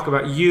there to talk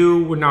about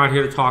you. We're not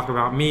here to talk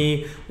about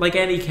me. Like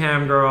any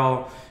cam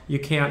girl, you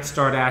can't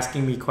start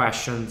asking me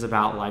questions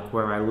about like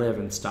where I live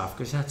and stuff,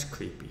 because that's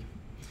creepy.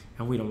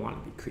 And we don't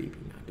want to be creepy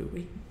now, do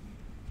we?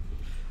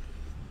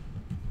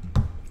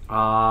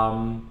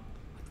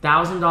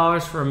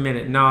 $1,000 for a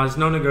minute. No, there's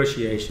no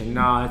negotiation.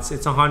 No, it's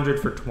 100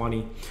 for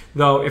 20.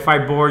 Though if I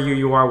bore you,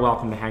 you are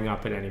welcome to hang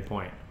up at any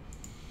point.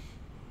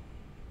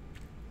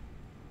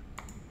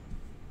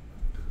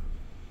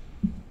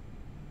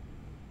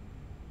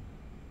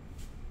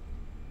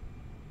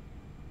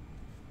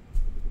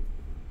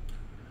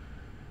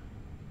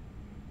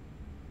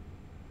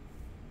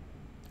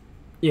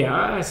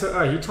 Yeah,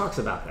 so he talks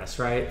about this,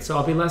 right? So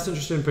I'll be less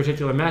interested in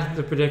particular methods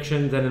of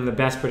prediction than in the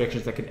best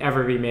predictions that could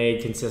ever be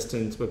made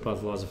consistent with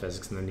both laws of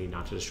physics and the need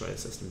not to destroy the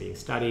system being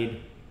studied.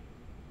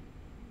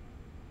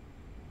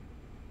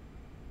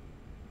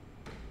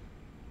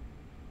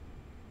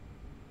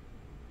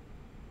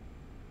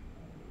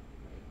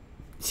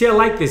 See, I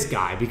like this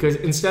guy because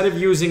instead of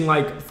using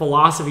like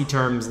philosophy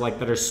terms like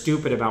that are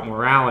stupid about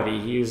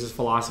morality, he uses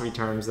philosophy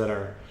terms that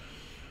are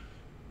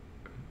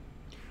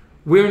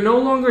We're no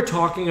longer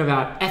talking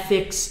about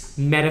ethics,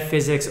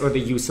 metaphysics, or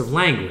the use of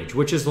language,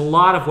 which is a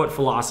lot of what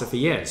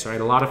philosophy is, right?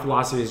 A lot of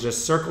philosophy is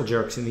just circle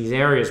jerks in these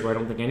areas where I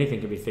don't think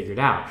anything can be figured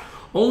out.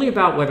 Only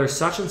about whether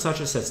such and such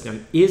a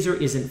system is or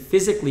isn't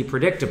physically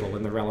predictable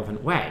in the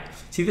relevant way.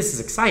 See, this is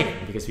exciting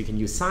because we can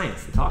use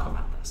science to talk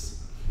about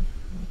this.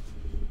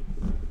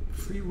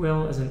 Free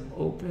will is an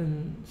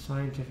open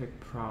scientific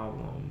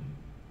problem.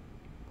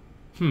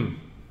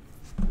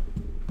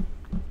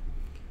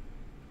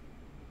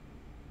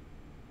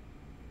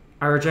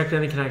 I reject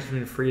any connection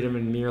between freedom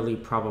and merely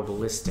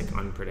probabilistic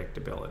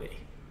unpredictability.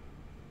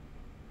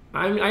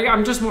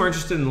 I'm just more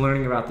interested in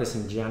learning about this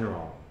in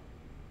general.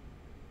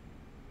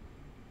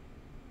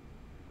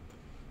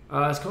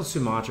 It's called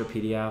Sumatra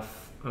PDF.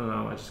 I don't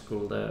know, I just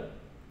Googled it.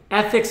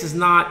 Ethics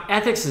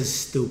is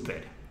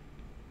stupid.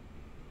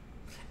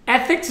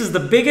 Ethics is the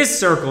biggest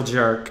circle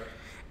jerk.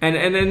 And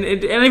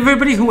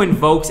everybody who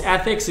invokes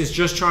ethics is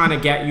just trying to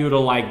get you to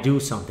like do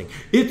something.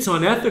 It's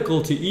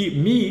unethical to eat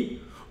meat.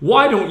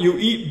 Why don't you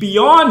eat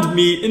Beyond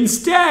Meat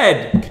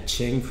instead?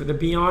 Ka-ching for the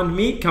Beyond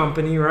Meat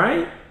company,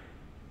 right?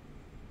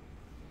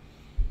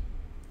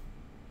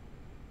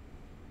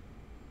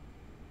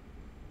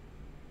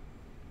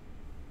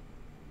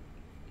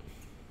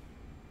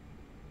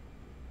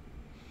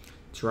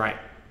 That's right.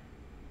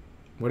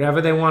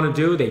 Whatever they want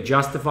to do, they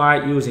justify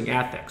it using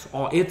ethics.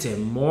 Oh, it's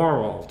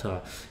immoral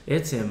to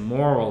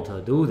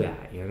do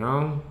that, you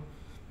know?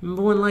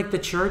 Remember when like the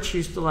church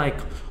used to like,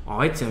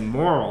 oh, it's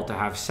immoral to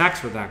have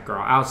sex with that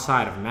girl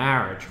outside of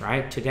marriage,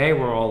 right? Today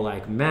we're all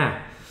like, meh.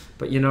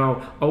 But you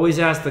know, always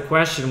ask the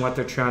question what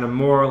they're trying to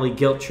morally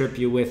guilt trip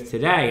you with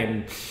today,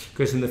 and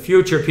because in the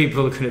future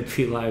people are going to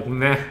be like,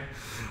 meh.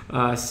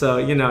 So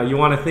you know, you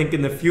want to think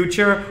in the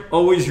future,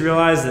 always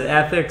realize that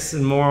ethics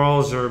and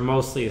morals are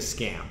mostly a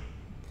scam.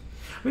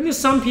 I mean, there's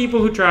some people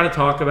who try to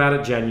talk about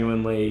it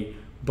genuinely,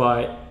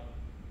 but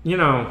you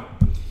know,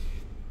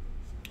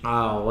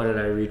 oh, what did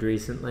I read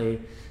recently?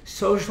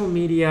 Social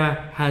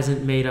media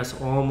hasn't made us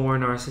all more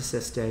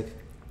narcissistic.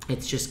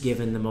 It's just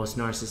given the most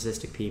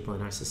narcissistic people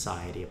in our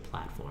society a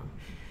platform.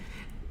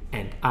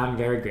 And I'm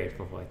very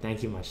grateful for it.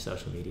 Thank you much,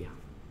 social media.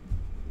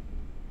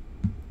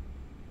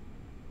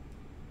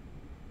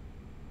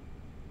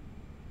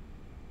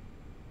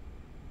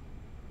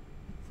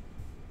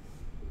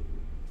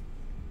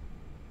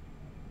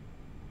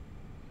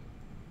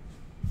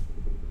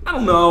 I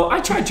don't know. I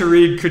tried to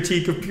read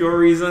Critique of Pure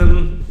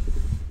Reason.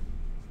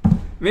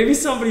 Maybe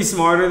somebody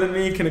smarter than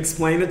me can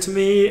explain it to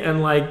me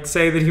and like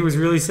say that he was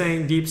really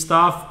saying deep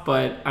stuff,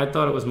 but I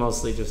thought it was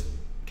mostly just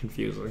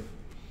confusing.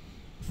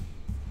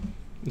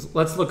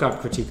 Let's look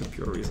up Critique of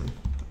Pure Reason.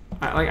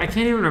 I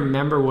can't even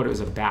remember what it was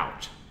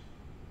about.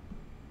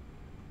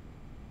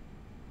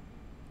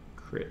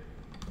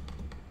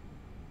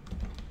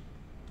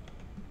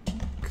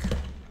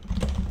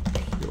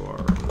 Pure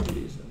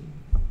Reason.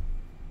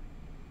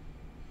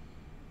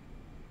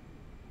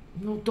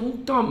 No,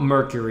 don't dump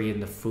mercury in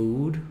the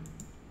food.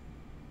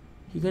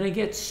 You're gonna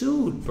get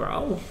sued,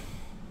 bro.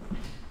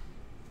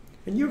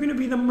 And you're gonna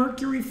be the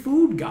mercury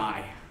food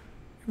guy.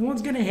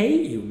 Everyone's gonna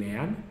hate you,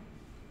 man.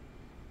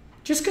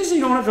 Just because you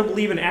don't have to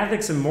believe in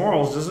ethics and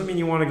morals doesn't mean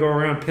you want to go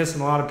around pissing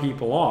a lot of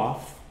people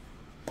off.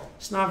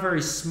 It's not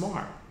very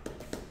smart.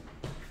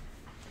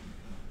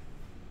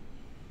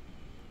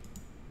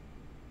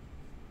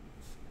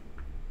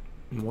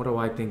 And what do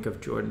I think of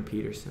Jordan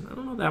Peterson? I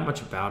don't know that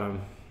much about him.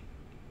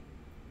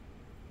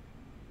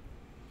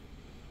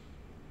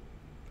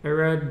 I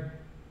read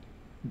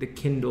the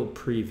Kindle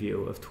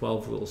preview of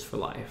 12 Rules for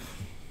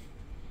Life.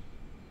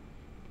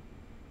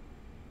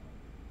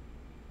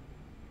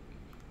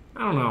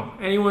 I don't know.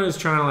 Anyone who's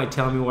trying to like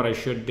tell me what I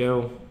should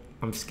do,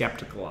 I'm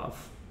skeptical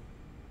of.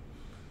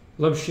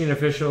 Love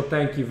Unofficial,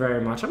 thank you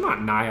very much. I'm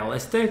not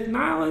nihilistic.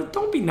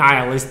 Don't be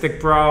nihilistic,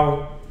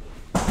 bro.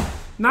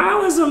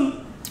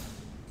 Nihilism,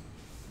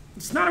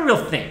 it's not a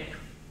real thing.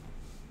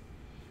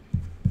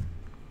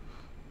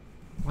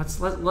 Let's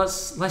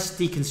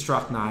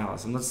deconstruct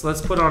nihilism.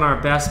 Let's put on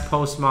our best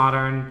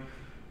postmodern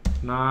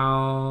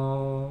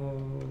nihilism.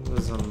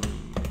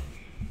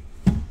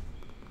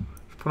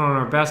 Put on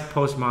our best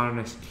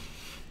postmodernist.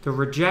 The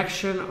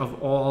rejection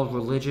of all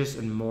religious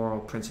and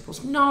moral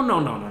principles. No.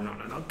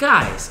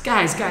 Guys.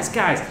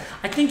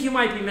 I think you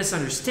might be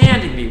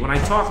misunderstanding me when I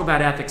talk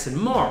about ethics and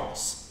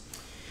morals.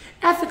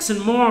 Ethics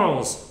and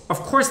morals,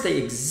 of course they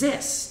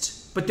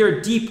exist, but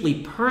they're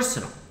deeply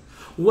personal.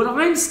 What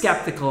I'm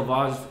skeptical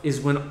of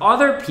is when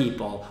other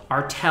people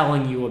are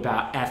telling you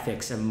about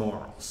ethics and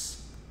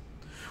morals.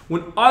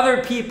 When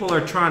other people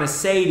are trying to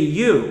say to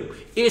you,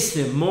 it's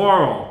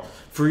immoral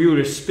for you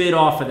to spit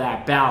off of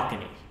that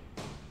balcony.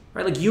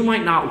 Right? Like you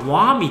might not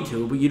want me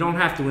to, but you don't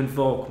have to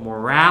invoke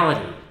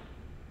morality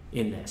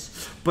in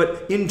this.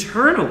 But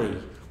internally,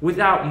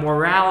 without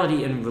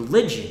morality and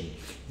religion,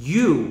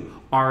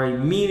 you are a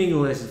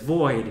meaningless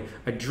void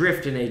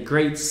adrift in a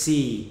great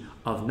sea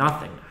of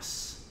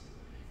nothingness.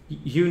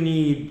 You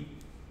need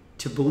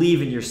to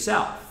believe in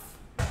yourself.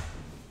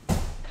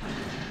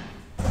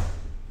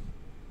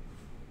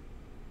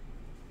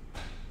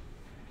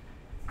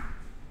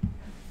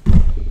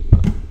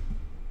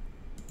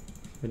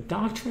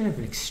 doctrine of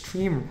an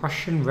extreme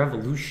Russian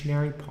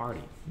Revolutionary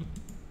Party.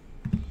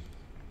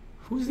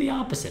 Who's the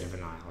opposite of a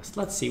nihilist?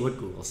 Let's see what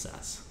Google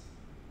says.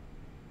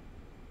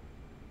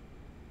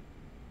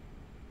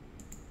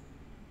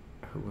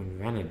 Who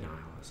invented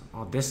nihilism?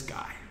 Oh, this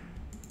guy.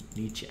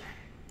 Nietzsche.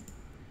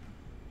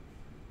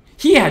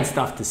 He had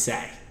stuff to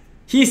say.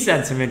 He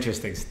said some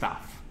interesting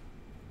stuff.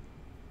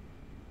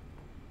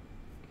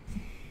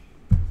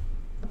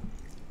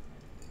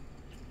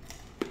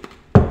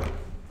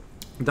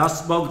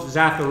 Thus spoke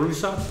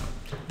Zarathustra.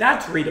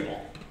 That's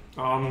readable.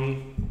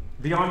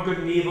 Beyond Good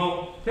and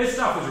Evil. His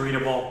stuff was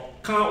readable.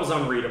 Kant was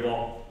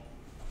unreadable.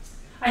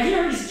 I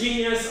hear he's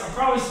genius. I'm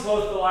probably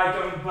supposed to like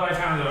him, but I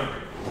found it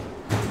unreadable.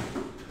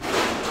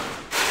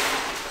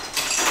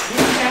 He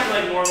can't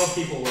like normal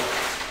people would.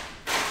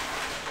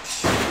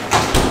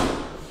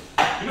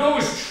 You know what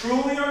was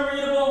truly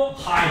unreadable?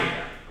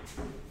 Heidegger.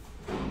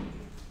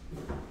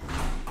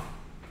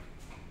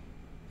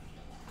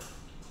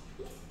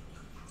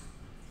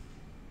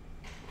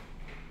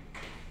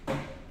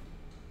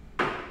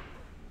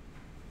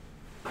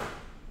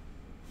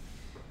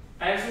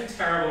 I have some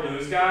terrible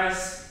news,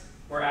 guys.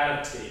 We're out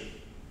of tea.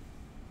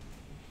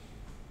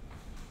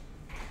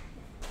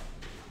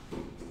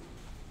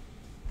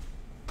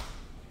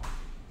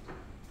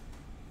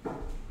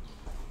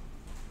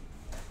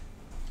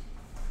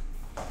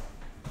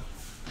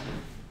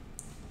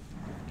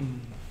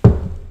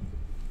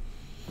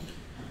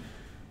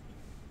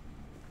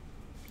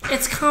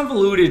 It's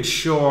convoluted,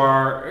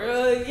 sure.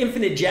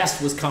 Infinite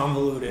Jest was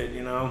convoluted,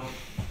 you know.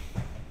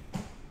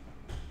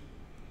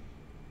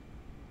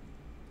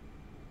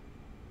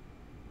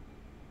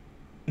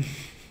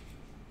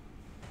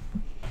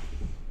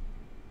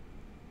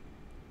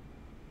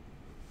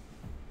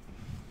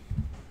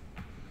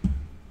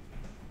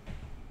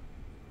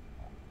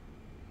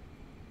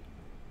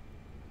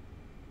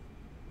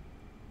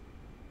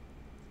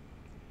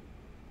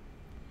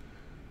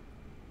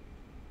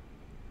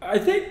 I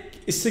think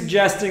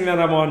suggesting that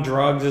I'm on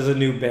drugs is a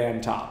new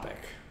banned topic.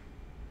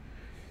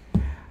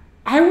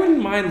 I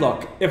wouldn't mind,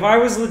 look, if I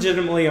was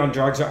legitimately on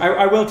drugs,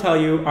 I will tell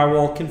you, I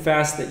will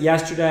confess that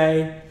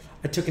yesterday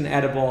I took an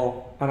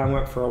edible and I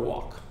went for a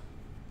walk.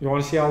 You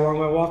want to see how long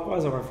my walk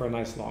was? I went for a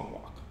nice long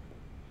walk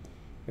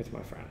with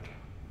my friend.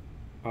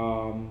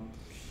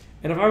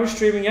 And if I was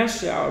streaming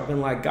yesterday, I would have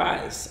been like,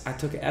 guys, I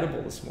took an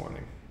edible this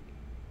morning.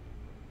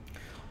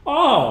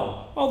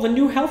 Oh, the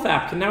new health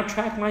app can now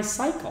track my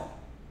cycle.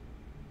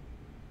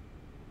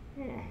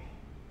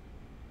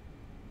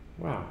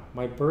 Wow,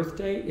 my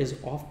birthday is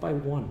off by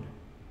 1.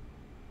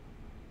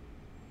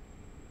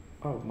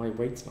 Oh, my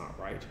weight's not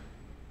right.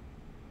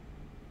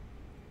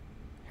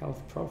 Health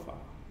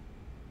profile.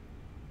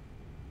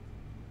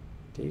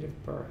 Date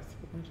of birth.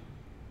 What?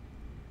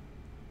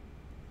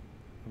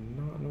 I'm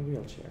not in a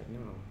wheelchair,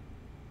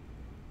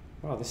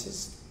 no. Wow, this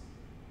is...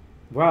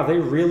 Wow, they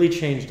really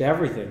changed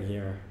everything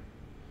here.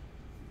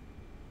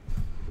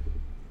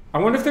 I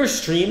wonder if there's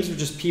streams of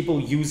just people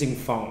using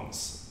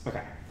phones.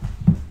 Okay.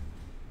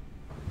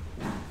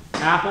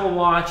 Apple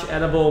Watch,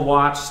 edible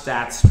watch,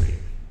 stat stream.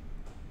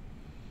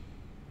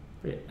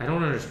 Wait, I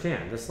don't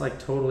understand. This like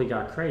totally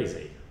got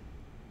crazy.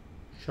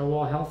 Show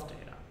all health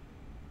data.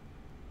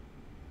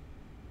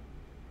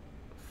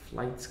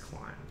 Flights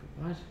climbed.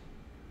 What?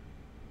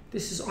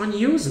 This is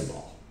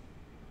unusable.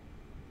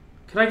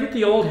 Can I get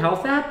the old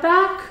health app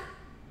back?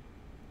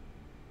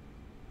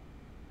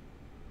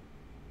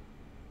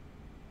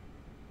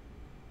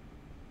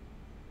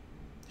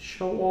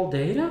 Show all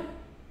data?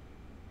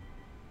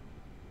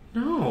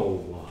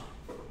 No.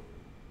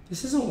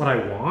 This isn't what I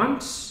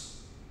want.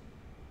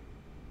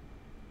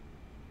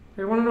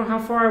 I want to know how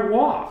far I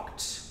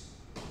walked.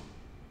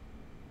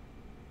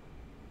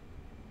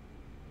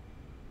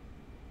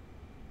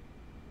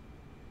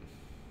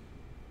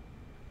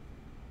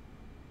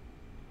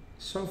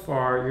 So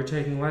far, you're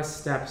taking less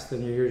steps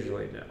than you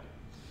usually do.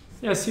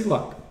 Yeah, see,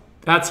 look.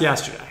 That's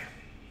yesterday.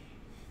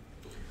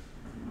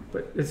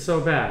 But it's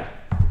so bad.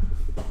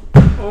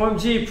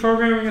 OMG,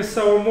 programming is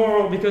so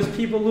immoral because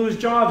people lose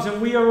jobs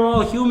and we are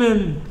all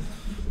human.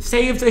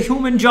 Save the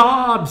human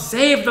jobs.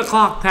 Save the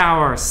clock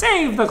tower.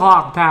 Save the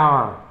clock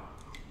tower.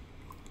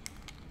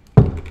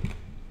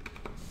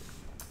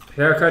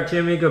 Haircut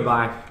Jimmy,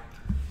 goodbye.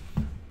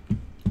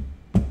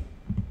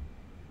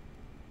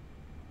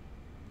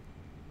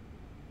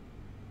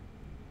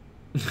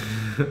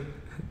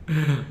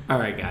 All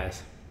right,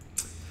 guys.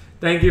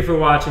 Thank you for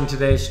watching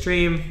today's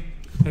stream.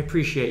 I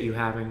appreciate you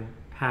having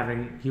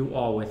you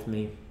all with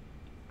me.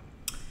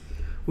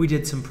 We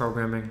did some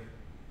programming.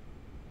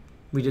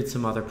 We did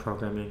some other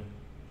programming.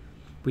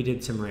 We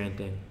did some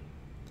ranting.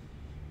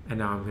 And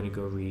now I'm going to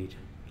go read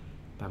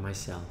by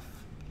myself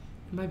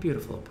in my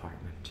beautiful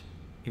apartment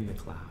in the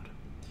cloud,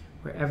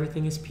 where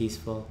everything is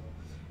peaceful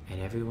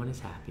and everyone is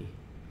happy.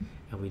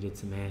 And we did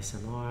some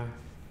ASMR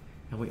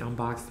and we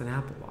unboxed an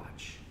Apple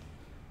Watch,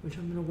 which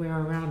I'm going to wear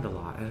around a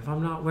lot. And if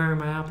I'm not wearing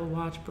my Apple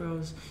Watch,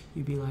 bros,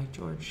 you'd be like,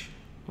 George,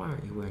 why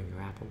aren't you wearing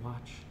your Apple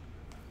Watch?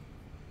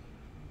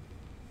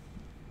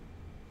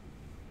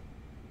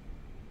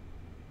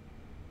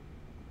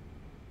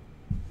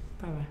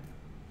 Bye bye.